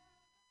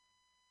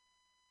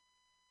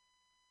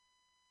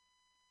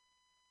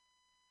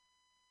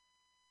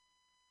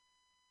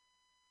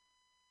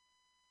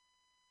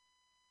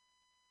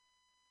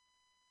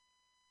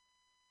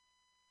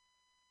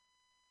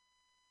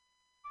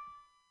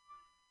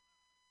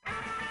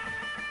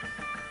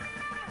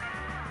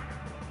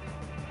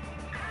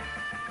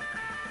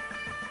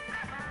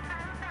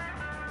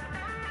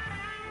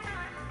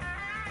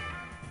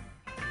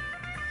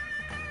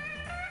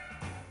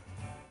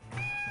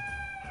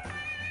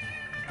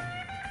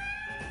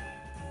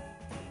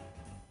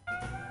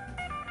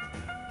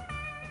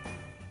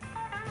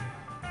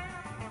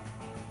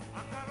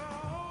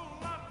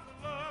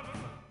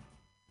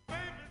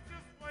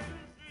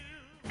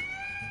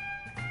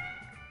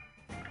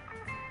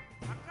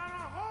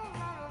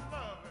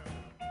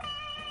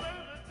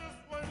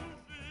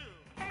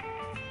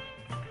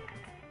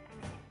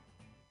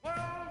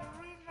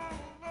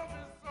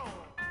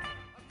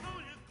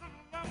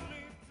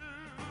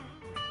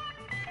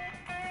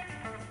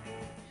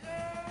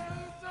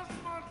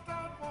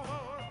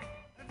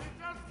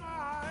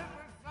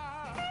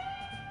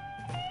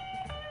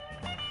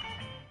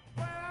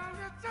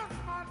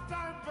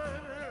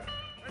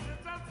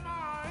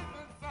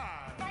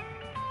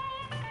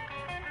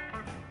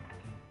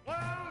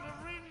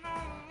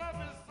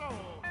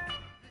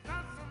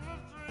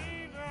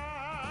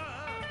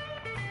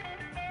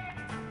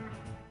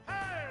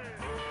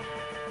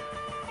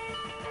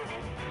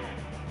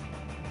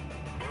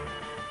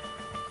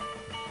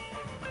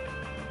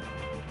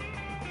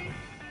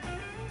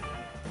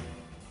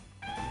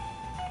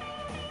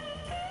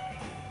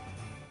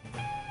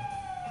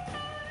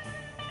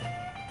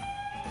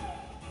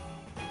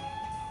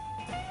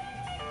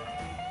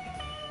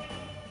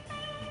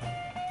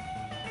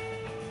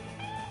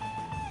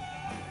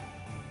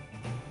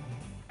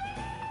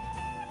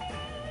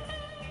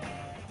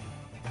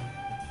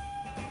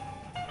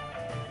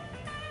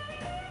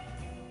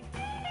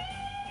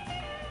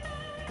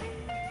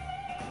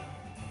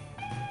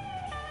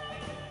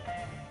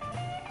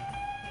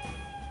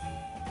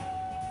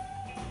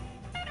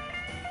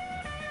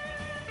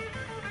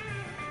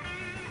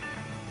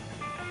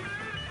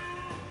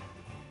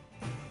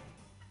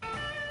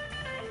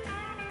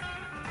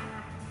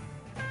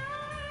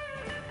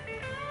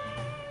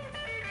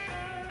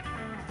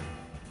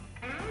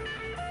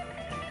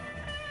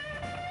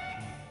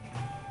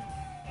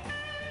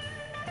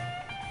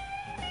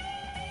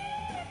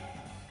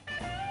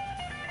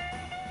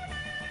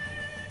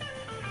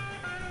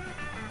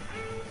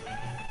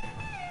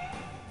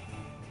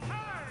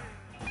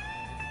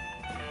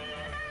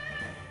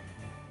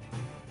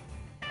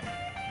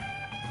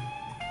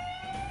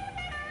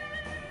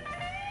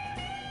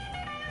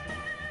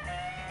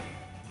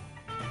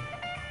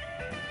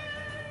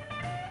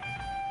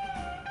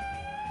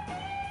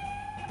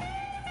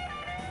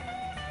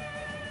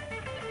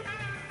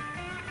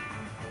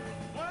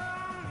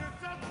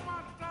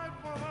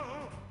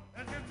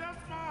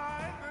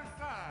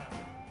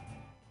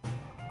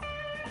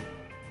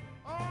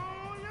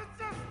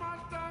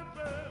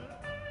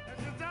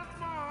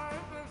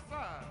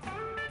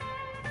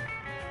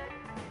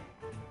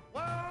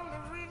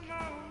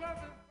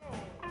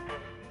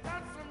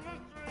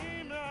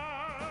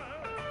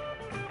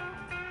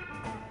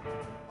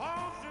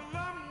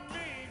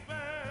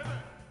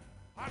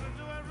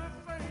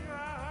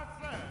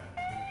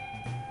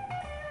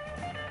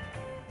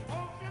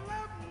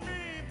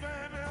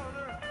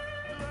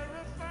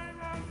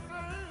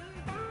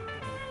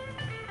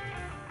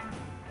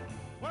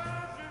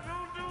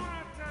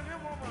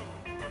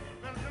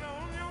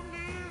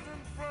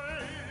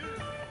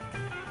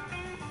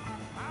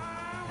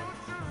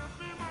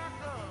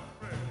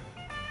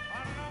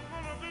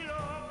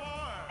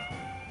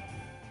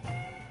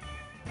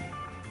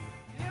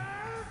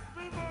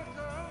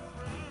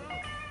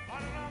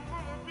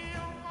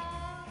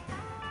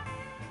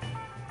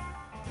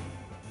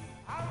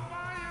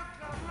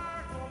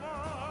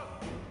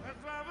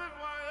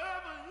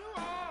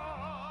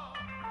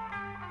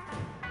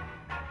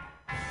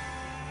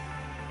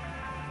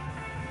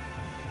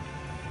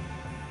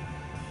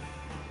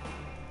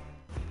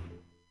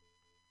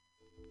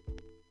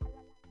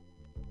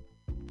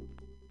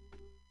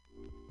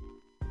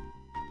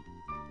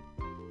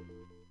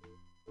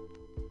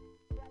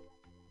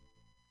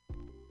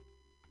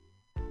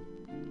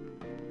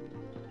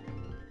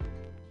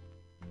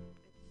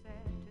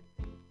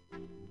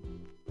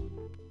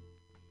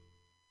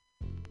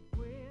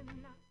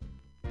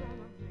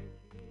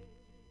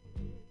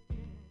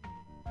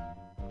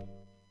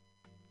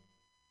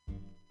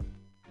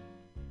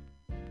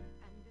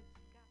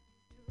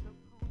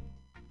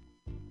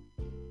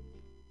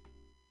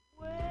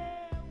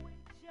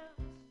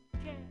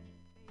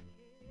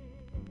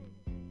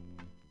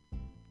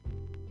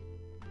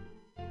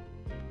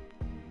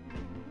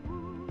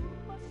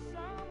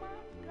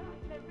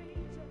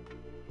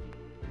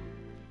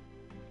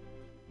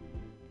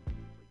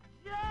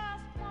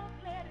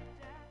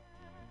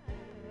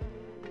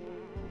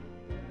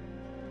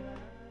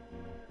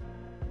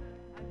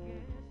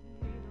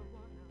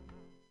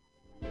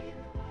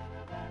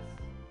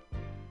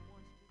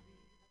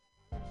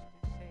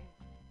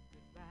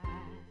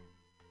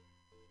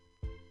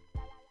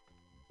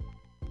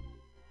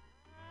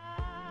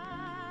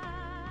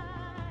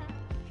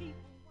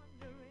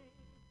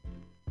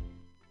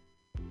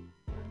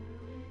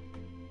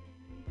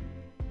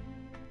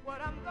 what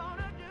I'm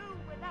gonna do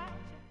without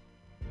you.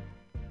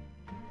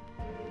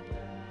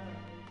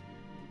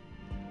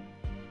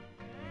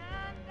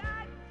 And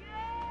I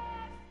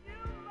guess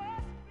you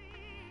must be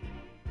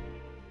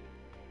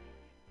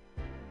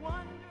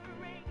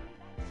wondering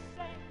that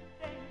same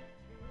thing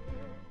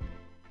too.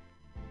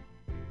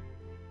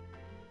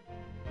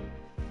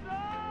 So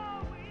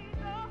we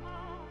go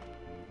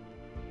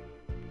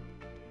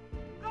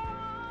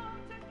on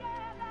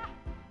together,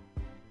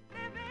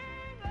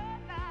 living a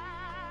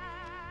life,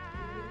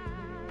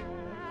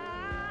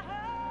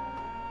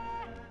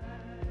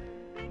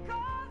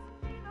 because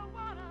neither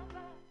one of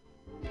us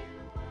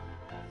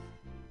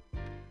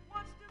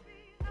wants to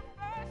be the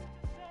first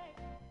to say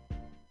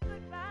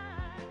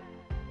goodbye.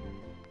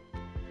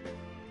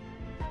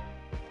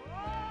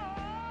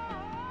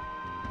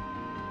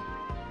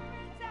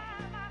 Every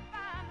time I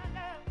find the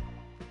nerve,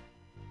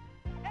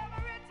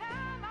 every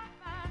time I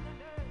find the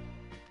nerve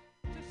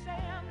to say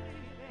I'm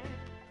leaving,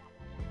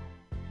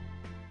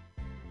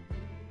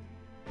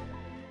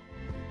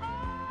 oh,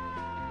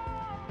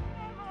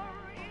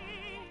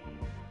 memories,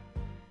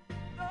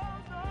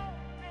 those old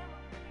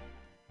memories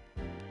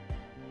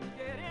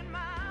get in my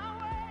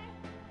way.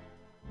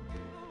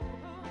 Ooh.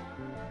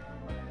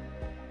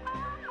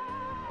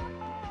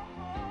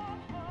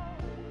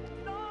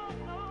 Lord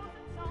knows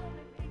it's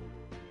only me.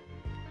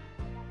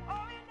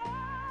 Oh, he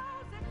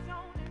knows it's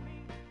only me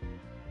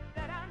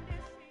that I'm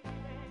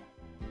deceiving.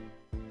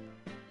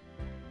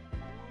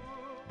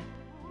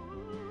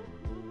 Ooh.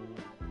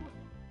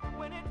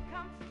 When it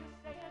comes to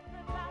saying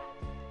goodbye,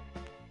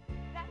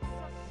 that's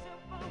a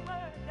simple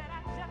word that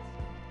I just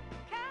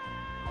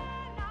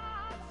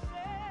cannot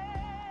say.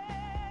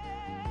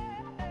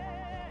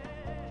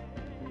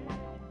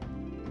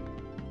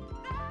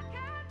 There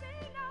can be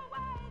no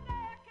way,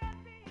 there can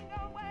be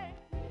no way.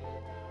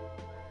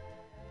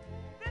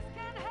 This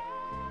can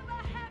have a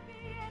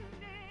happy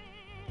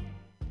ending.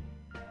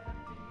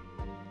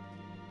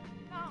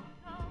 No,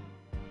 no.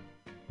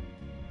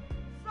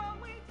 So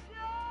we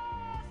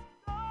just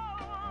go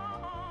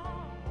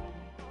on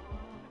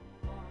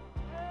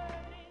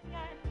hurting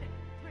and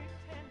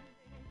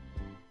pretending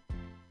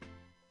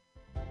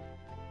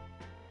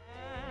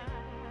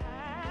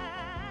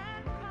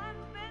and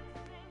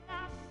convincing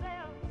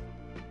ourselves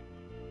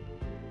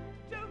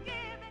to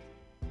give it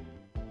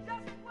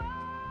just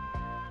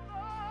one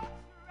more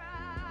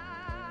try.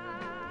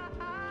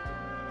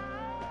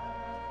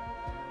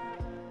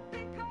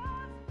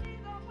 Because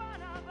neither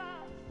one of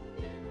us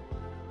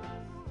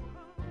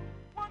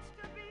wants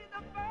to be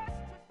the first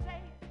to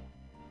say it.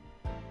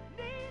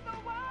 Neither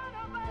one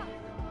of us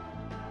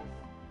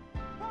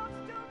wants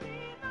to be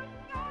the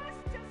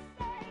first to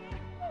say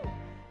it.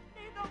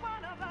 Neither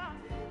one of us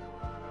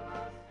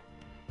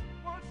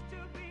wants to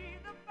be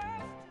the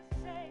first to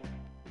say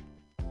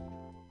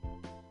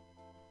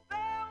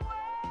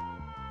farewell,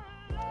 my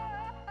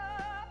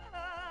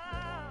love,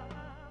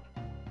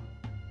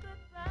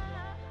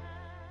 goodbye.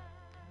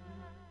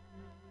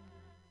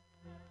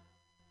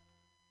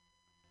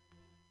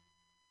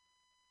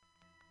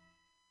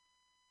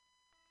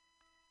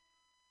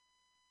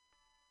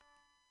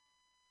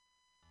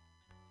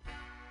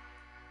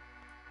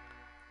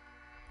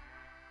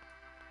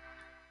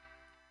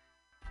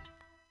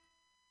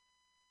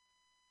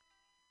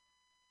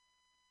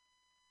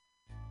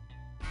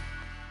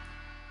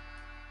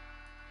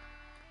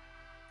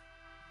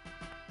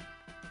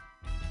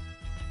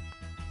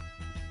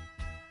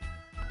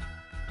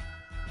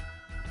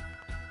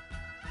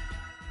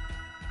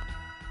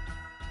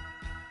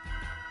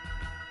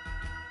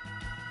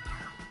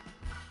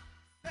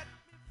 Set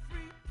me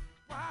free,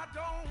 why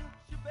don't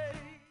you,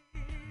 baby?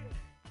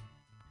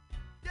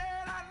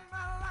 Get out of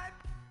my life,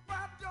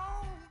 why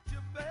don't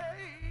you,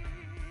 baby?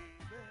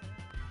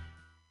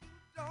 You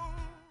don't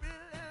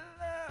really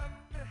love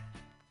me,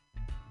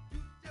 you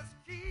just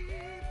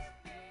keep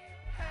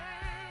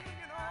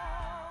hanging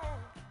on.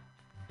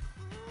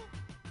 Ooh,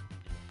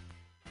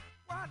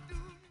 why do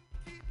you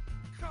keep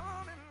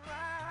coming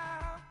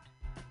round,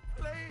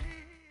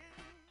 playing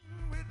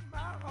with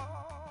my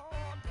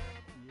heart?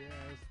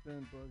 Yeah, it's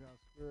been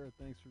Bughouse Square.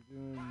 Thanks for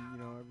doing,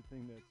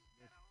 everything that's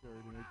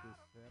necessary to make this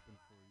happen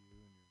for you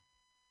and your.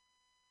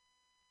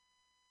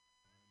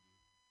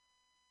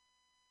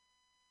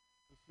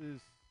 This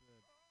is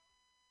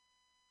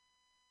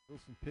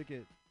Wilson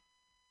Pickett.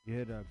 You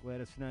had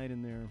Gladys Knight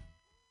in there,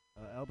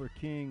 Albert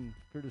King,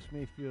 Curtis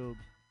Mayfield,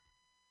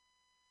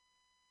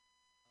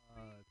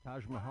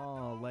 Taj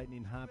Mahal,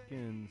 Lightning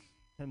Hopkins,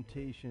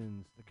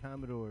 Temptations, the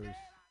Commodores,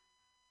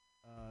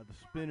 the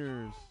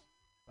Spinners,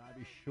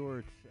 Bobby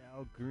Short,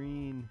 Al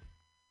Green,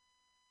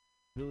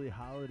 Billie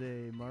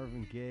Holiday,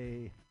 Marvin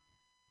Gaye,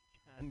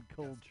 John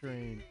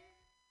Coltrane.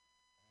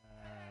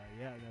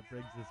 Yeah, that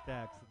brings us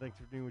back. So thanks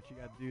for doing what you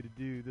got to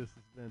do. This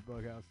has been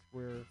Bughouse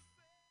Square.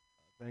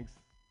 Thanks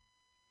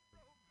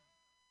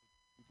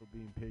people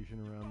being patient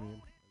around me.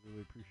 I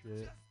really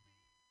appreciate it.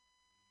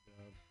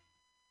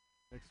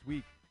 Next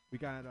week, we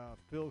got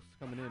Phil's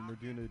coming in. We're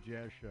doing a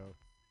jazz show.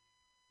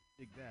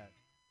 Dig that.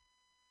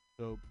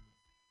 So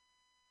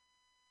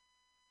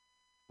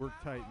Work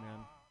tight,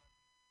 man.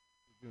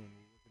 We're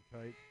working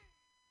tight.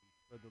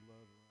 Spread the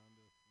love around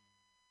us.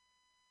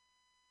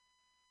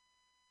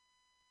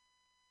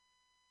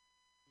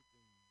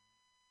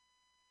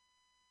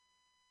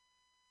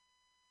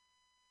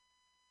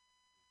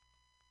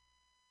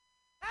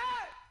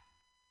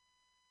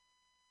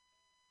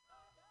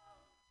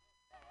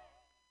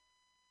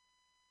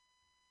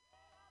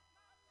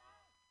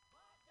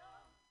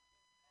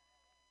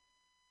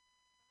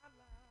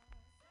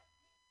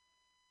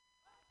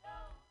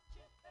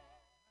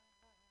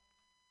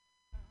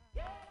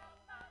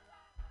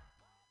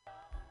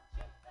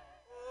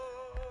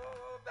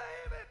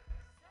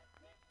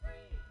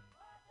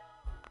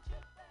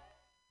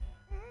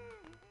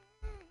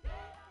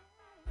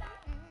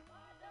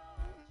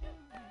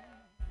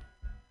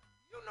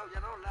 You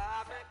don't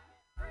love me.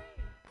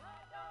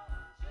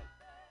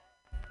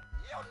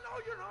 You know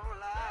you don't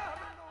love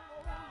me no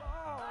more.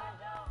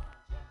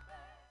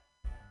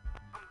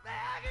 I'm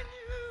begging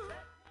you.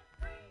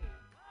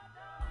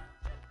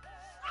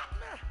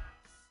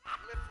 Set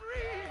me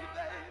free,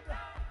 baby.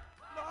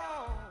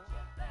 Lord.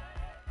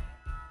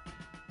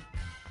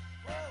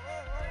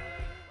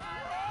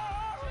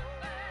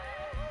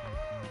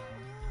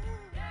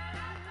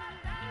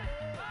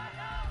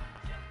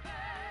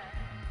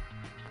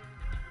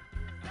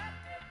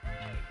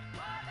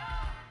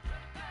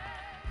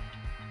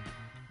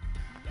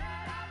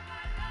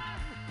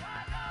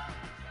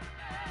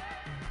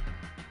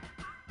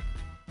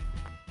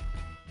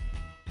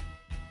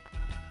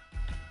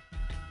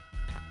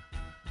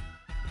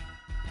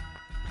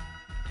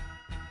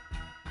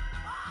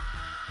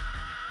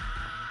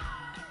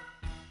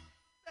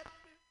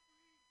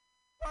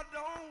 Why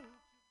don't you,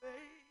 babe?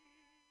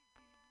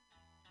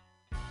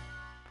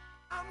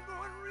 I'm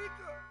going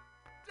Rico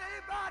day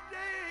by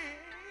day.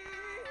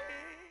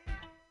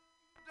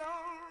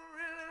 Don't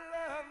really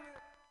love me.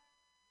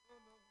 Oh,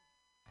 no.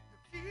 You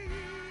keep me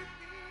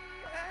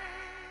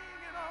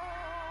hanging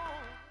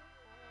on.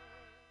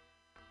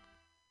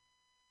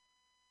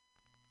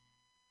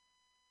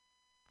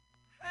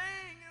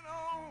 Hanging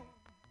on.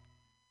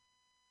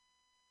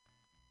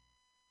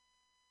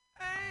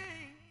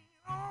 Hanging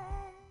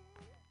on.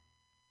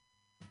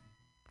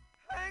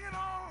 Hanging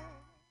on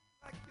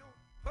like your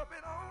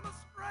puppet on a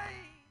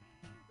string,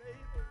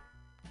 baby.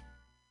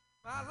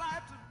 My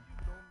life to you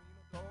don't mean a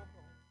doggone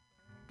thing.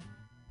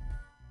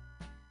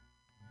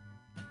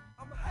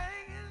 I'm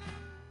hanging,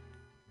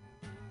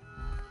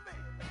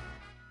 baby.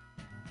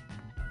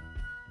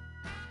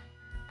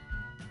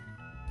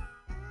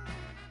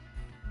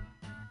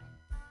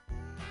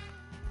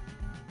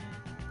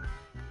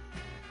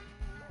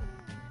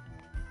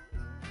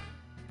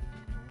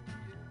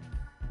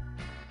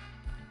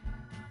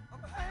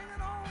 I'm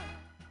hanging on.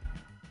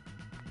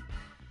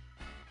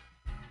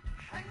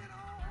 Hanging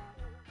on.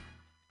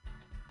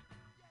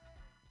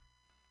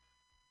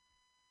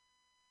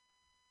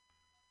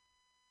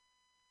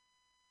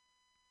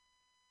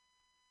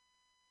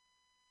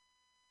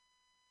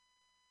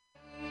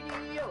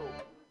 Radio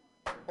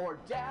or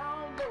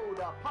download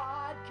a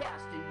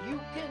podcast and you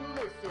can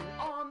listen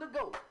on the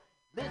go.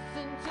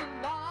 Listen to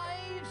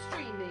live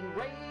streaming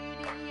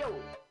radio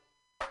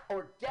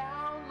or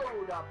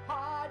download a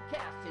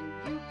podcast and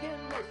you can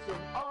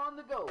listen on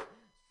the go.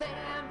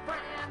 San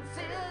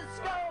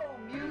Francisco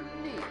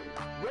Mutiny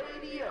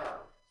Radio.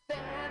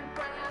 San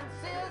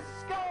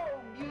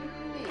Francisco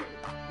Mutiny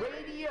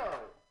Radio.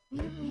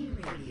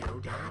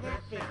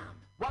 MutinyRadio.fm.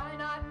 Why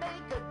not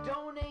make a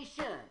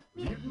donation?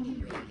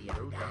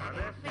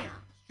 MutinyRadio.fm.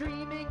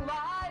 Streaming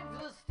live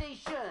the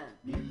station.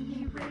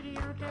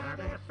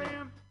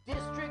 MutinyRadio.fm.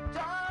 District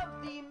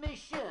of the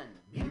Mission.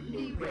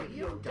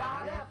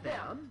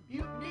 MutinyRadio.fm.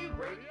 Mutiny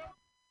Radio.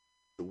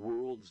 The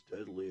world's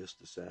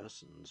deadliest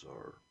assassins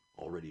are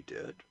already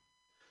dead.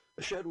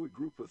 A shadowy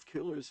group of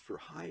killers for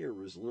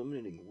hire is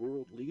eliminating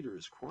world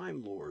leaders,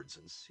 crime lords,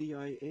 and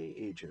CIA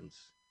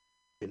agents.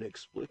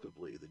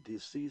 Inexplicably, the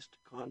deceased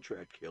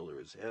contract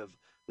killers have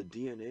the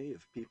DNA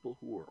of people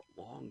who are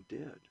long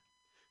dead.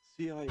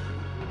 CIA...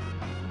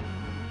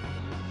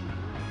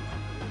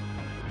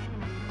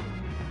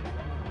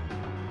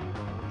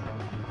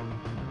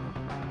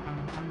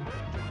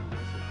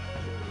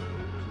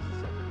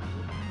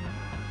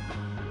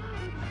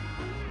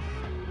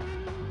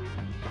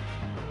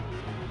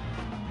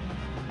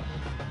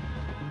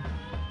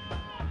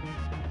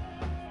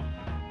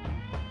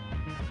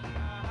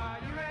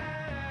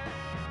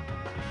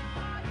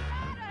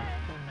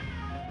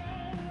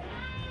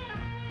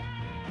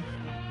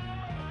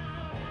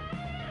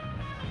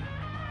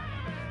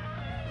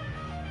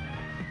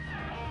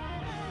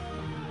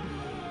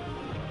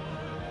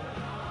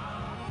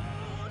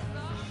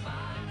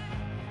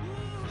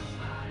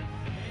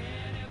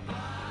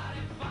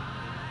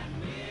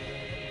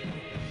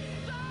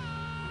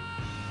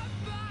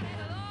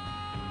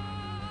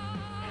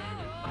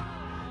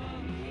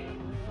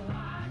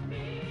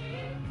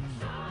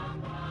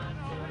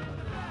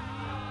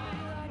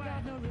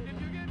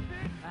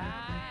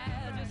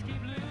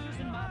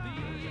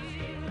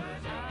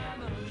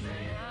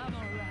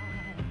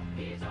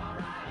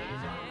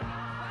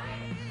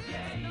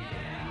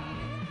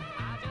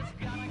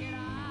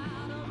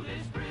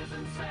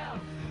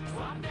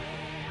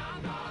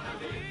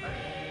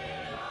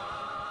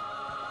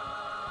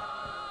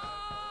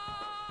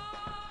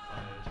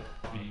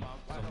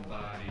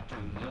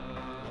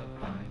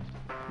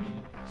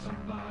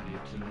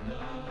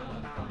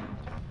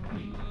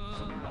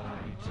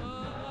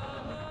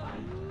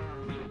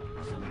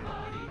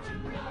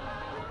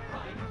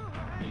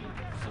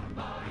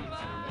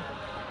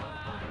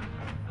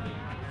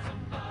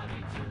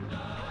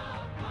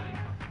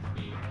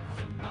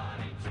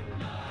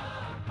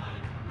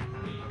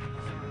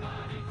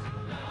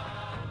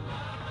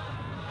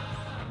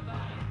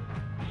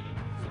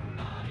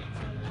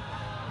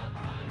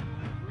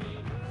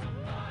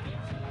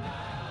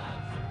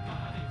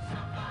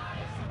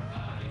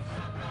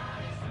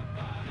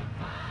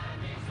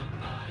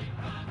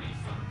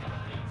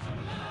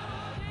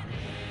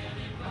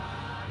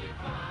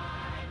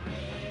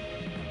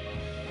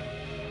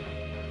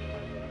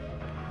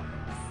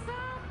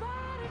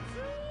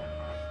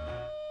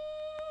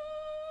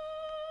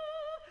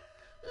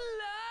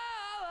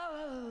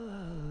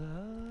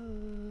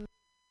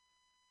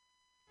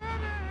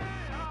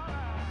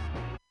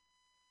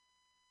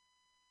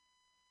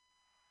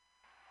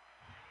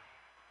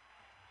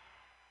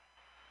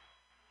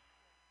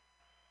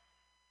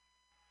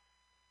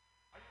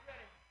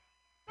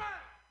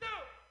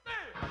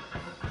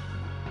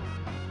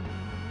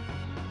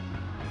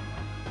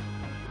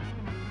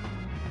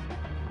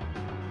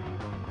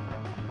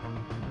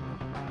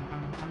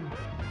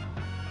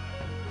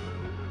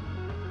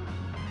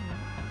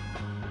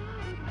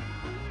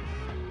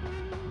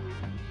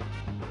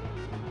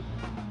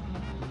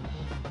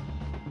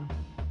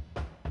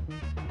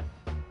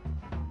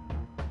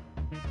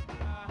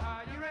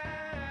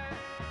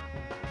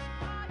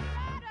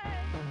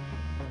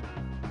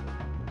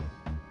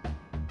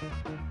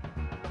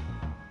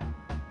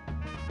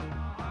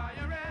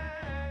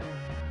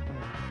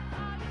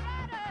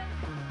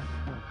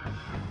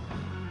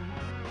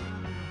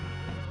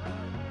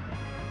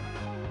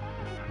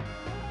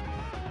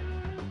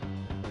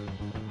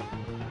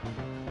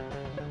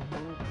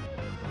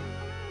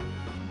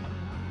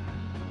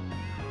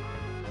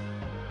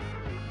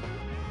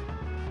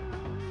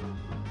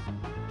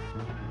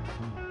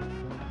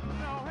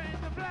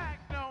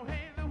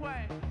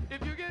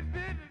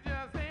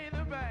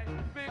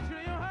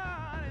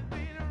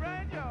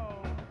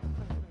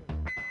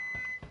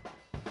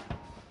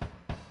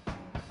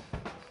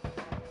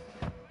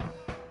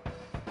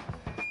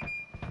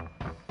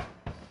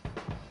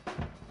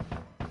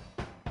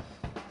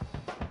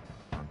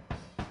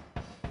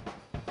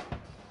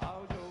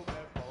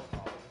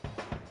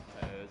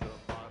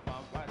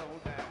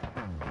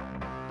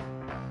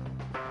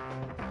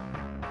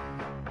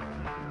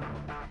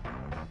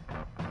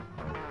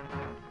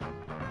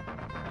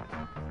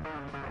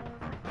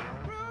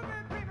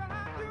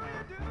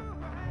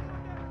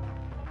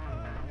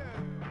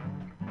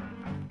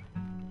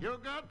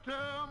 got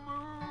to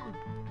move.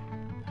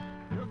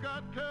 You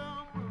got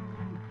to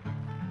move.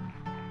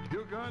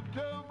 You got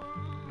to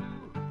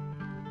move.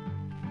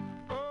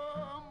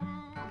 Oh,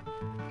 move.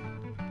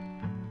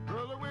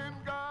 Brother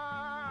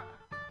Wingard.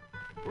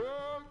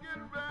 Oh, get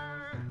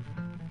ready.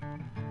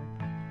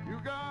 You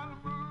gotta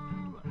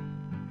move.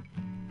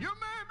 You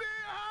may be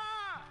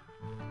high.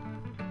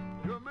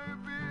 You may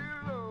be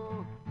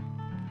low.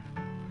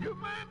 You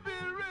may be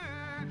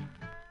rich.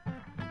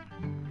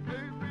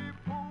 May be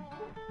poor.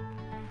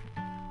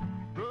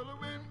 Brother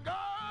Wingard,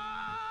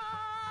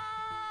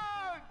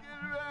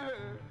 get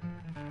ready.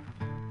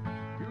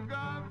 You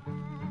gotta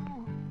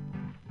move.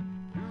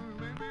 You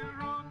may be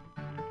run.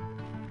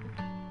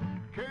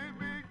 Can't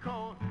be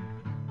caught.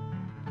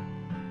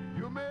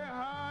 You may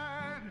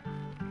hide.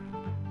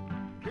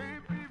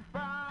 Can't be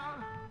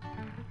found.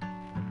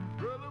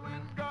 Brother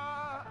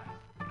Wingard,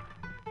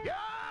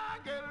 yeah,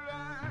 get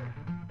ready.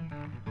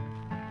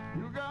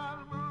 You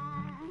gotta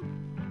move.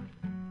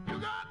 You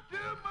got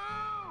to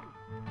move.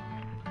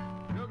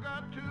 You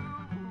got to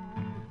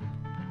move.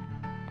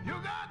 You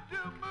got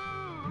to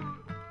move.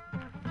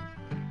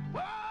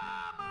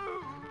 Well,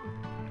 move.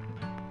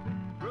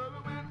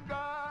 Brother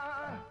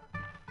Wingard,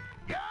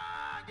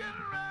 yeah, get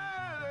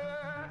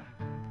ready.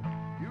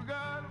 You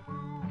gotta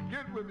move.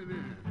 Get with me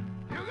then.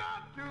 You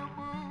got to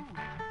move.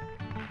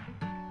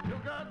 You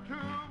got to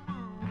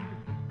move.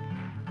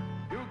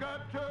 You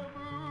got to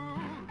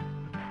move.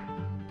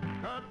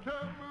 Got to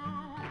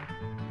move.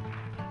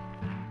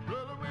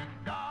 Brother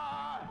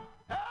Wingard,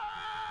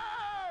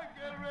 hey,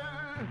 get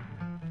ready.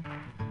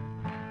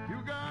 You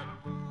gotta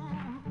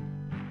move.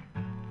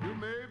 You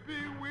may be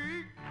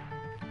weak.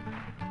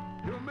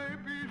 You may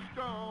be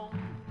strong.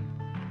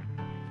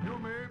 You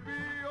may be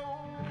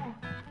old.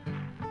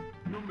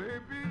 You may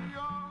be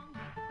young.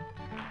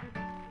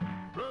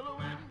 Brother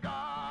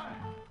Wingard,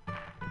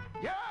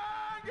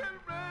 yeah, get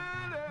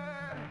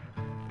ready.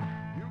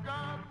 You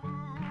gotta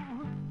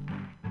move.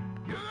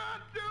 You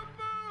got to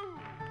move.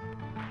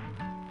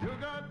 You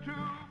got to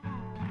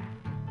move.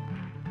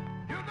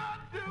 You got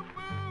to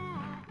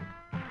move.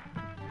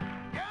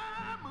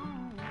 Yeah,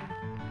 move.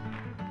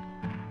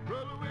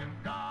 Brother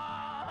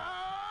Wingard,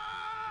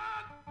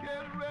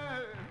 get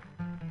ready.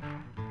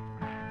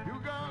 You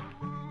gotta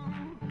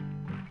move.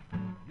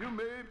 You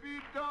may be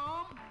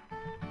dumb.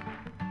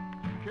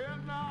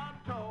 Cannot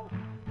talk.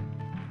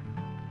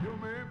 You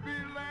may be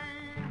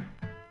lame.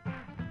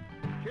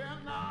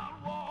 Cannot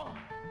walk.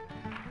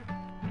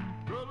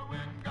 Brother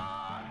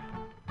Wingard,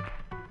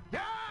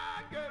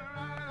 yeah, get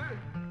ready.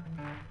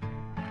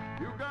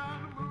 You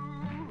gotta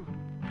move.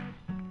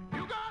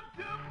 You got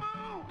to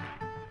move.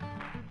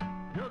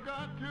 You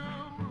got to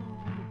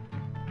move.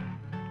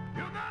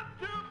 You got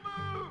to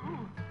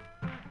move.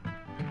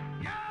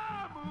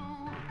 Yeah,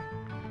 move.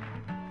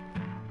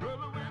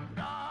 Brother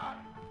Wingard,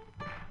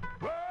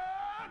 oh,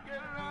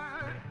 get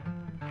ready.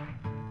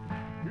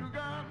 You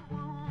gotta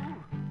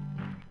move.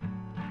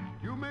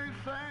 You may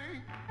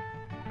sing.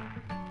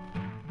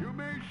 You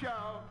may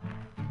shout.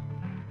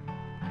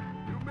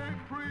 You may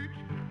preach.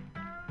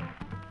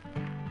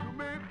 You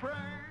may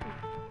pray.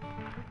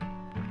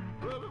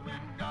 Brother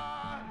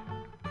Wingard,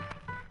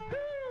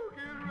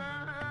 get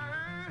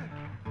ready.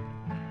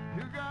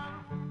 You gotta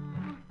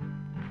move.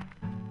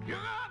 You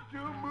got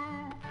to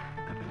move.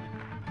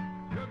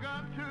 You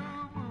got to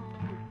move.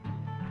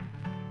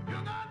 You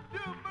got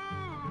to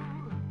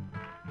move.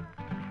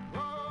 Oh,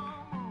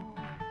 move.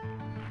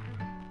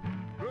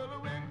 Brother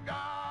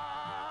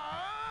Wingard,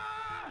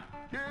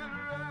 get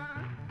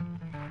ready.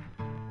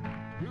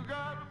 You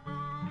gotta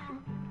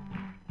move.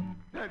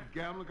 That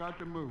gambler got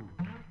to move.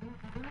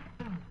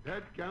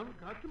 That gambler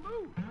got to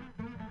move.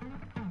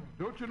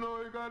 Don't you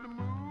know you got to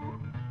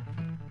move?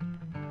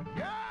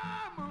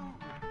 Yeah, move.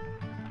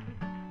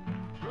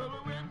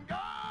 Brother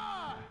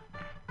Wingard,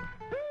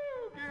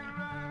 get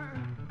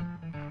ready.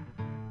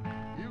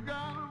 You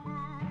gotta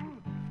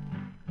move.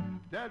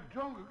 That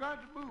drunker got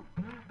to move.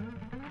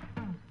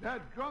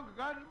 That drunker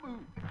got to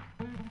move.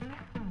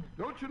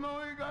 Don't you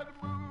know you got to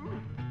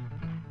move?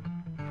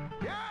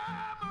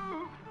 Yeah,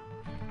 move.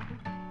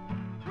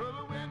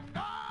 Brother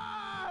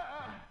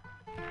Wingard,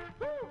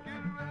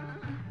 get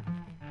ready.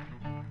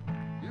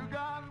 You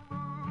gotta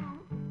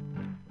move.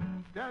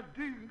 That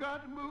deacon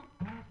got to move.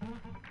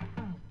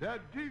 That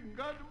deacon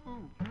got to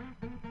move.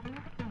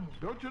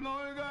 Don't you know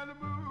you got to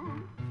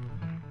move?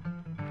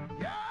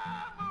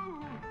 Yeah,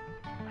 move.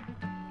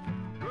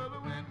 Brother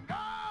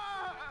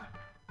Wingard,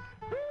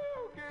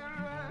 get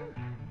ready.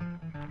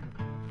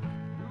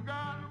 You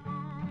gotta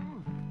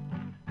move.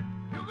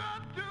 You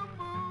got to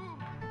move.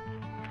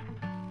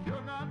 You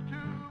got to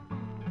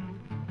move.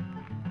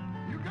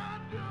 You got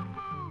to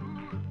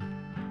move.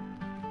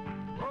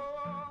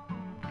 Oh,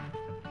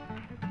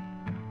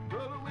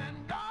 Brother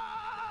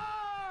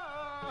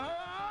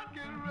Wingard,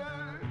 get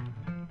ready.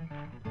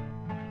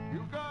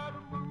 You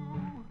gotta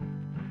move.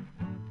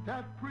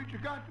 That preacher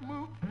got to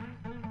move.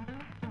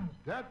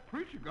 That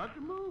preacher got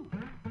to move.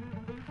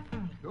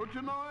 Don't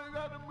you know he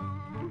got to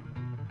move?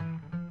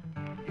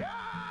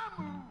 Yeah,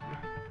 move.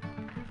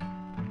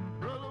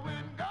 Brother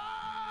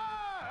Wingard,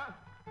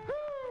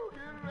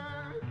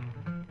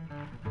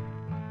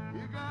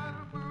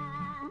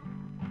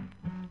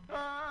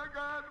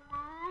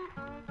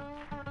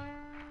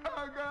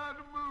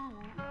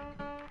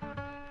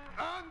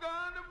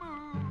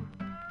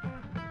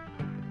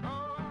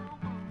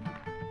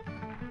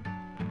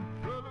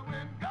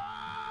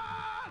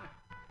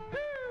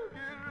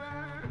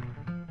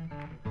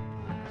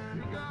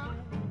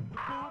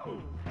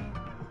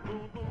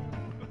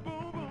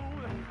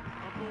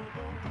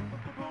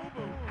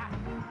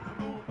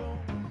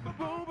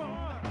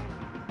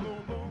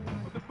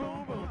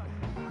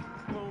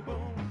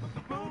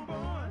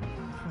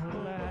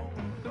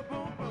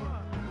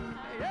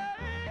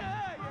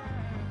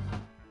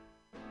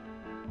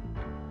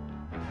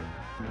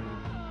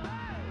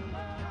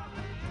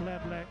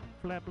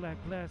 Flat Black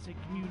Classic,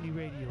 Community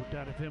Radio,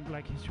 .fm,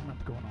 Black History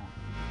Month going on.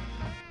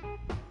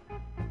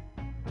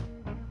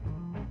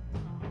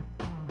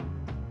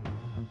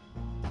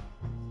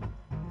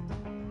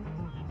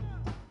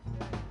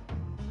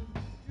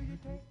 Do you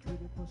take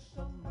credit for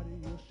somebody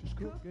else's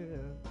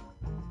cooking?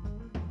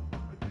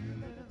 Do you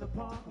live in the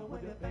park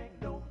when you think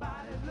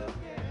nobody's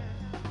looking?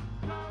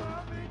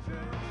 Love me true.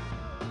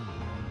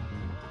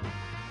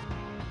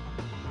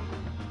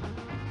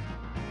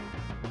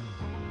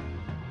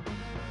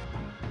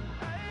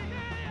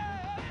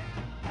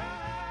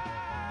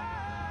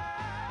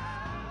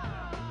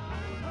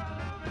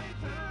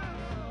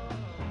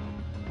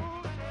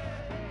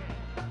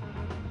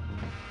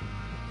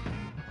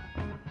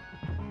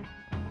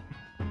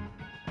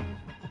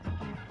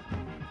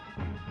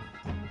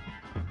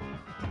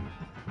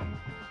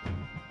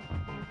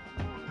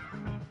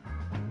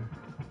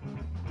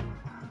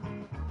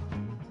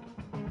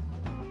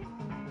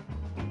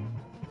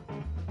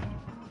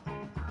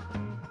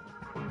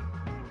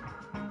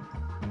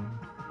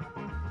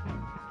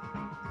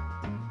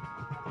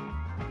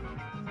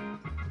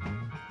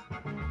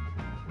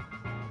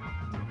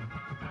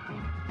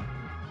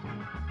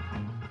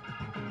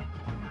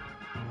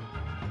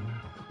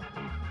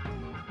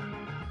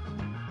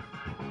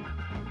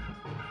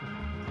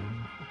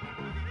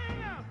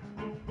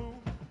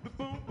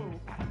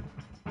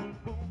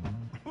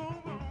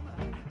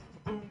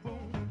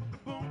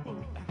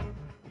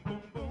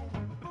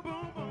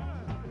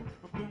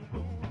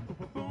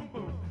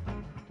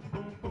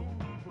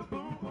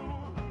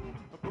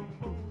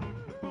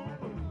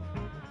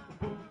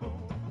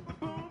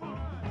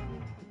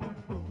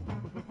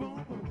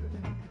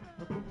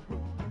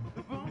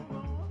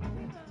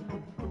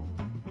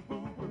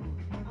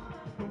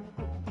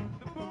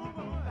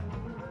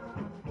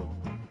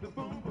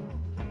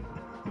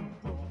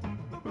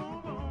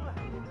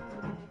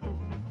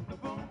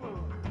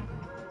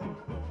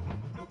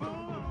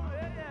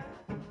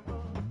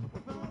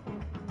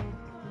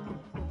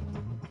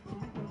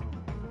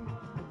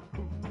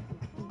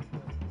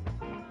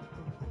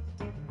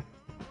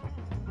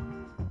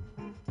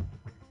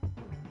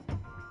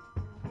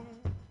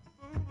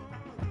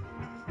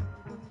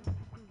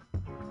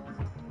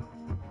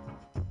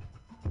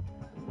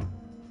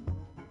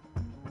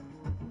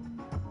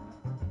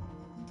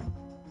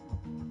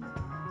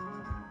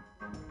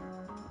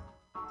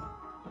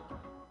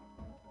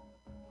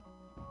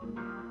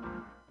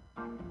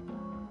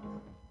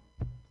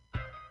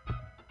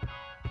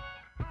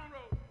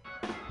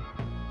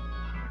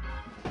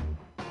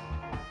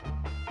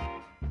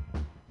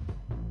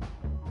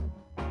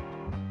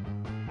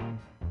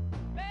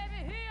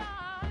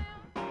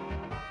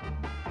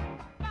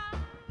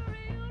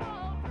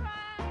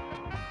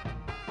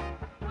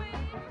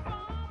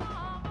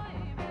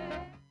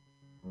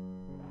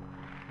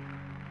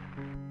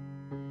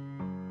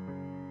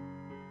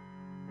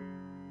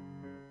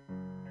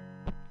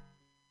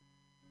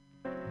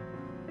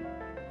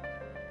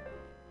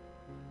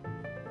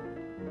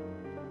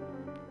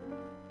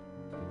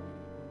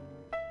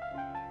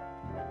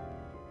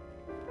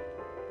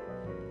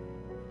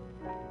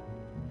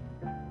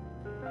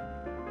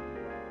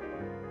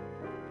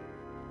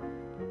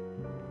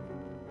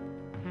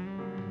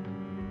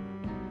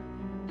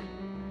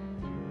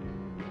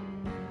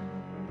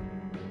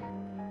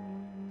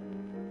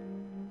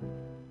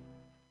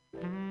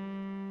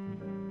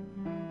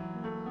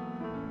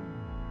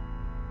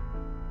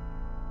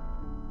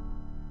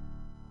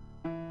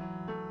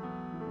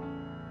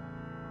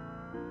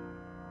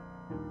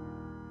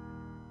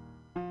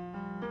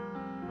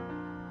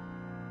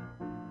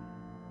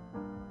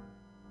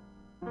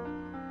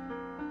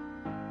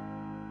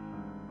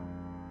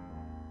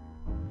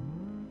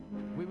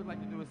 Like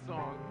to do a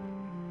song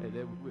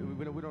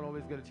that we don't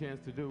always get a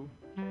chance to do.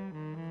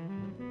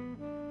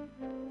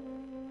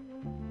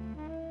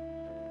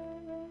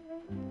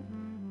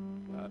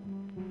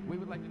 We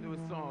would like to do a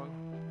song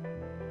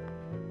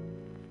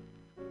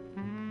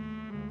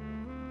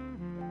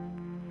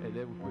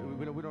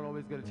that we don't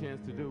always get a chance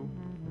to do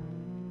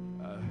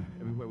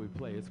everywhere we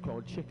play. It's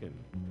called Chicken.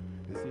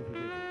 Let's see if we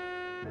can.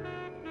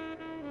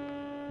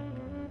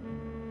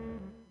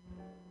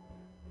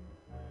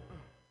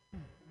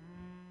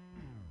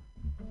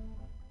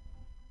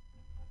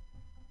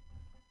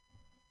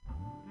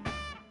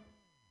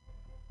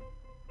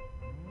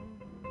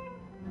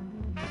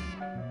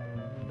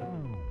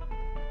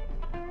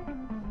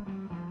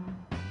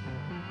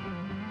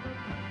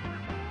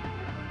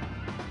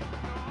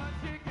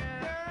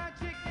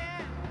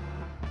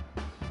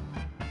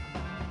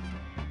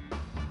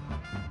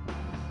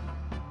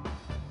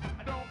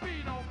 Don't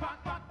be no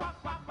pop, pop,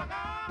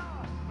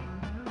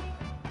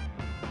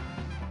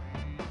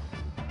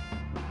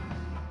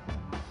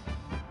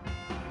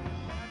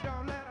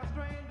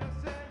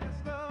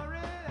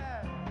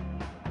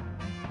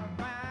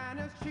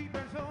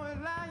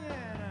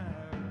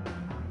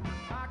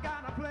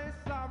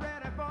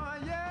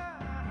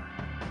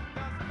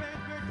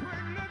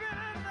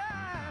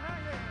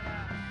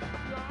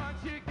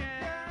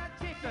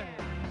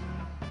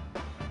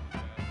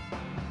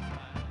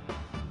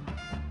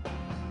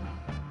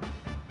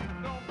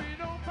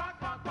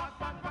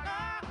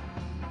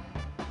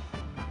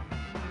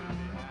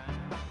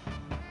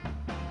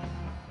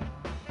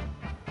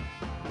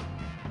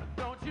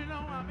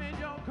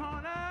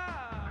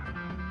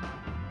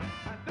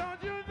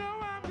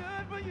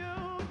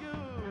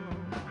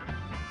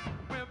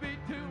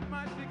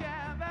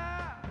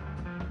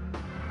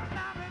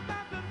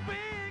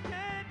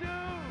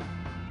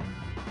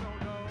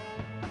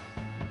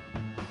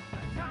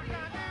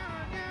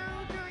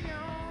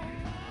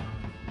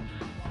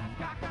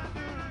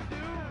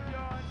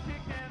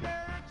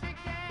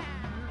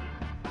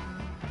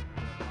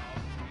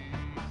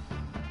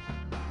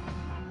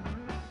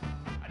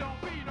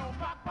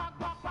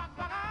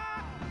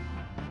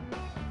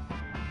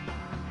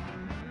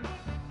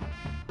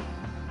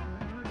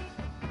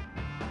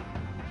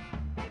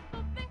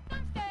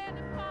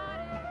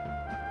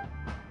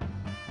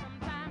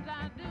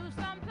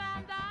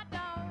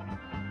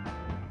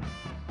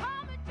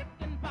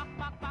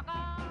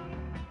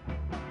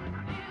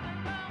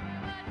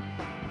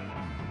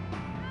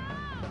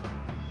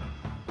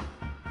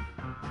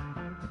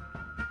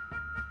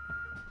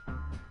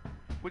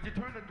 Would you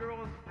turn the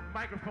girl's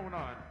microphone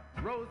on?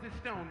 Rosie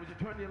Stone, would you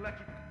turn the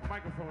electric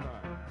microphone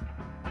on?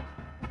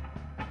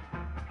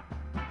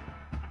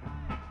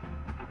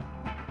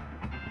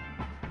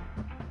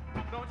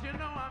 Don't you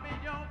know I'm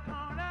in your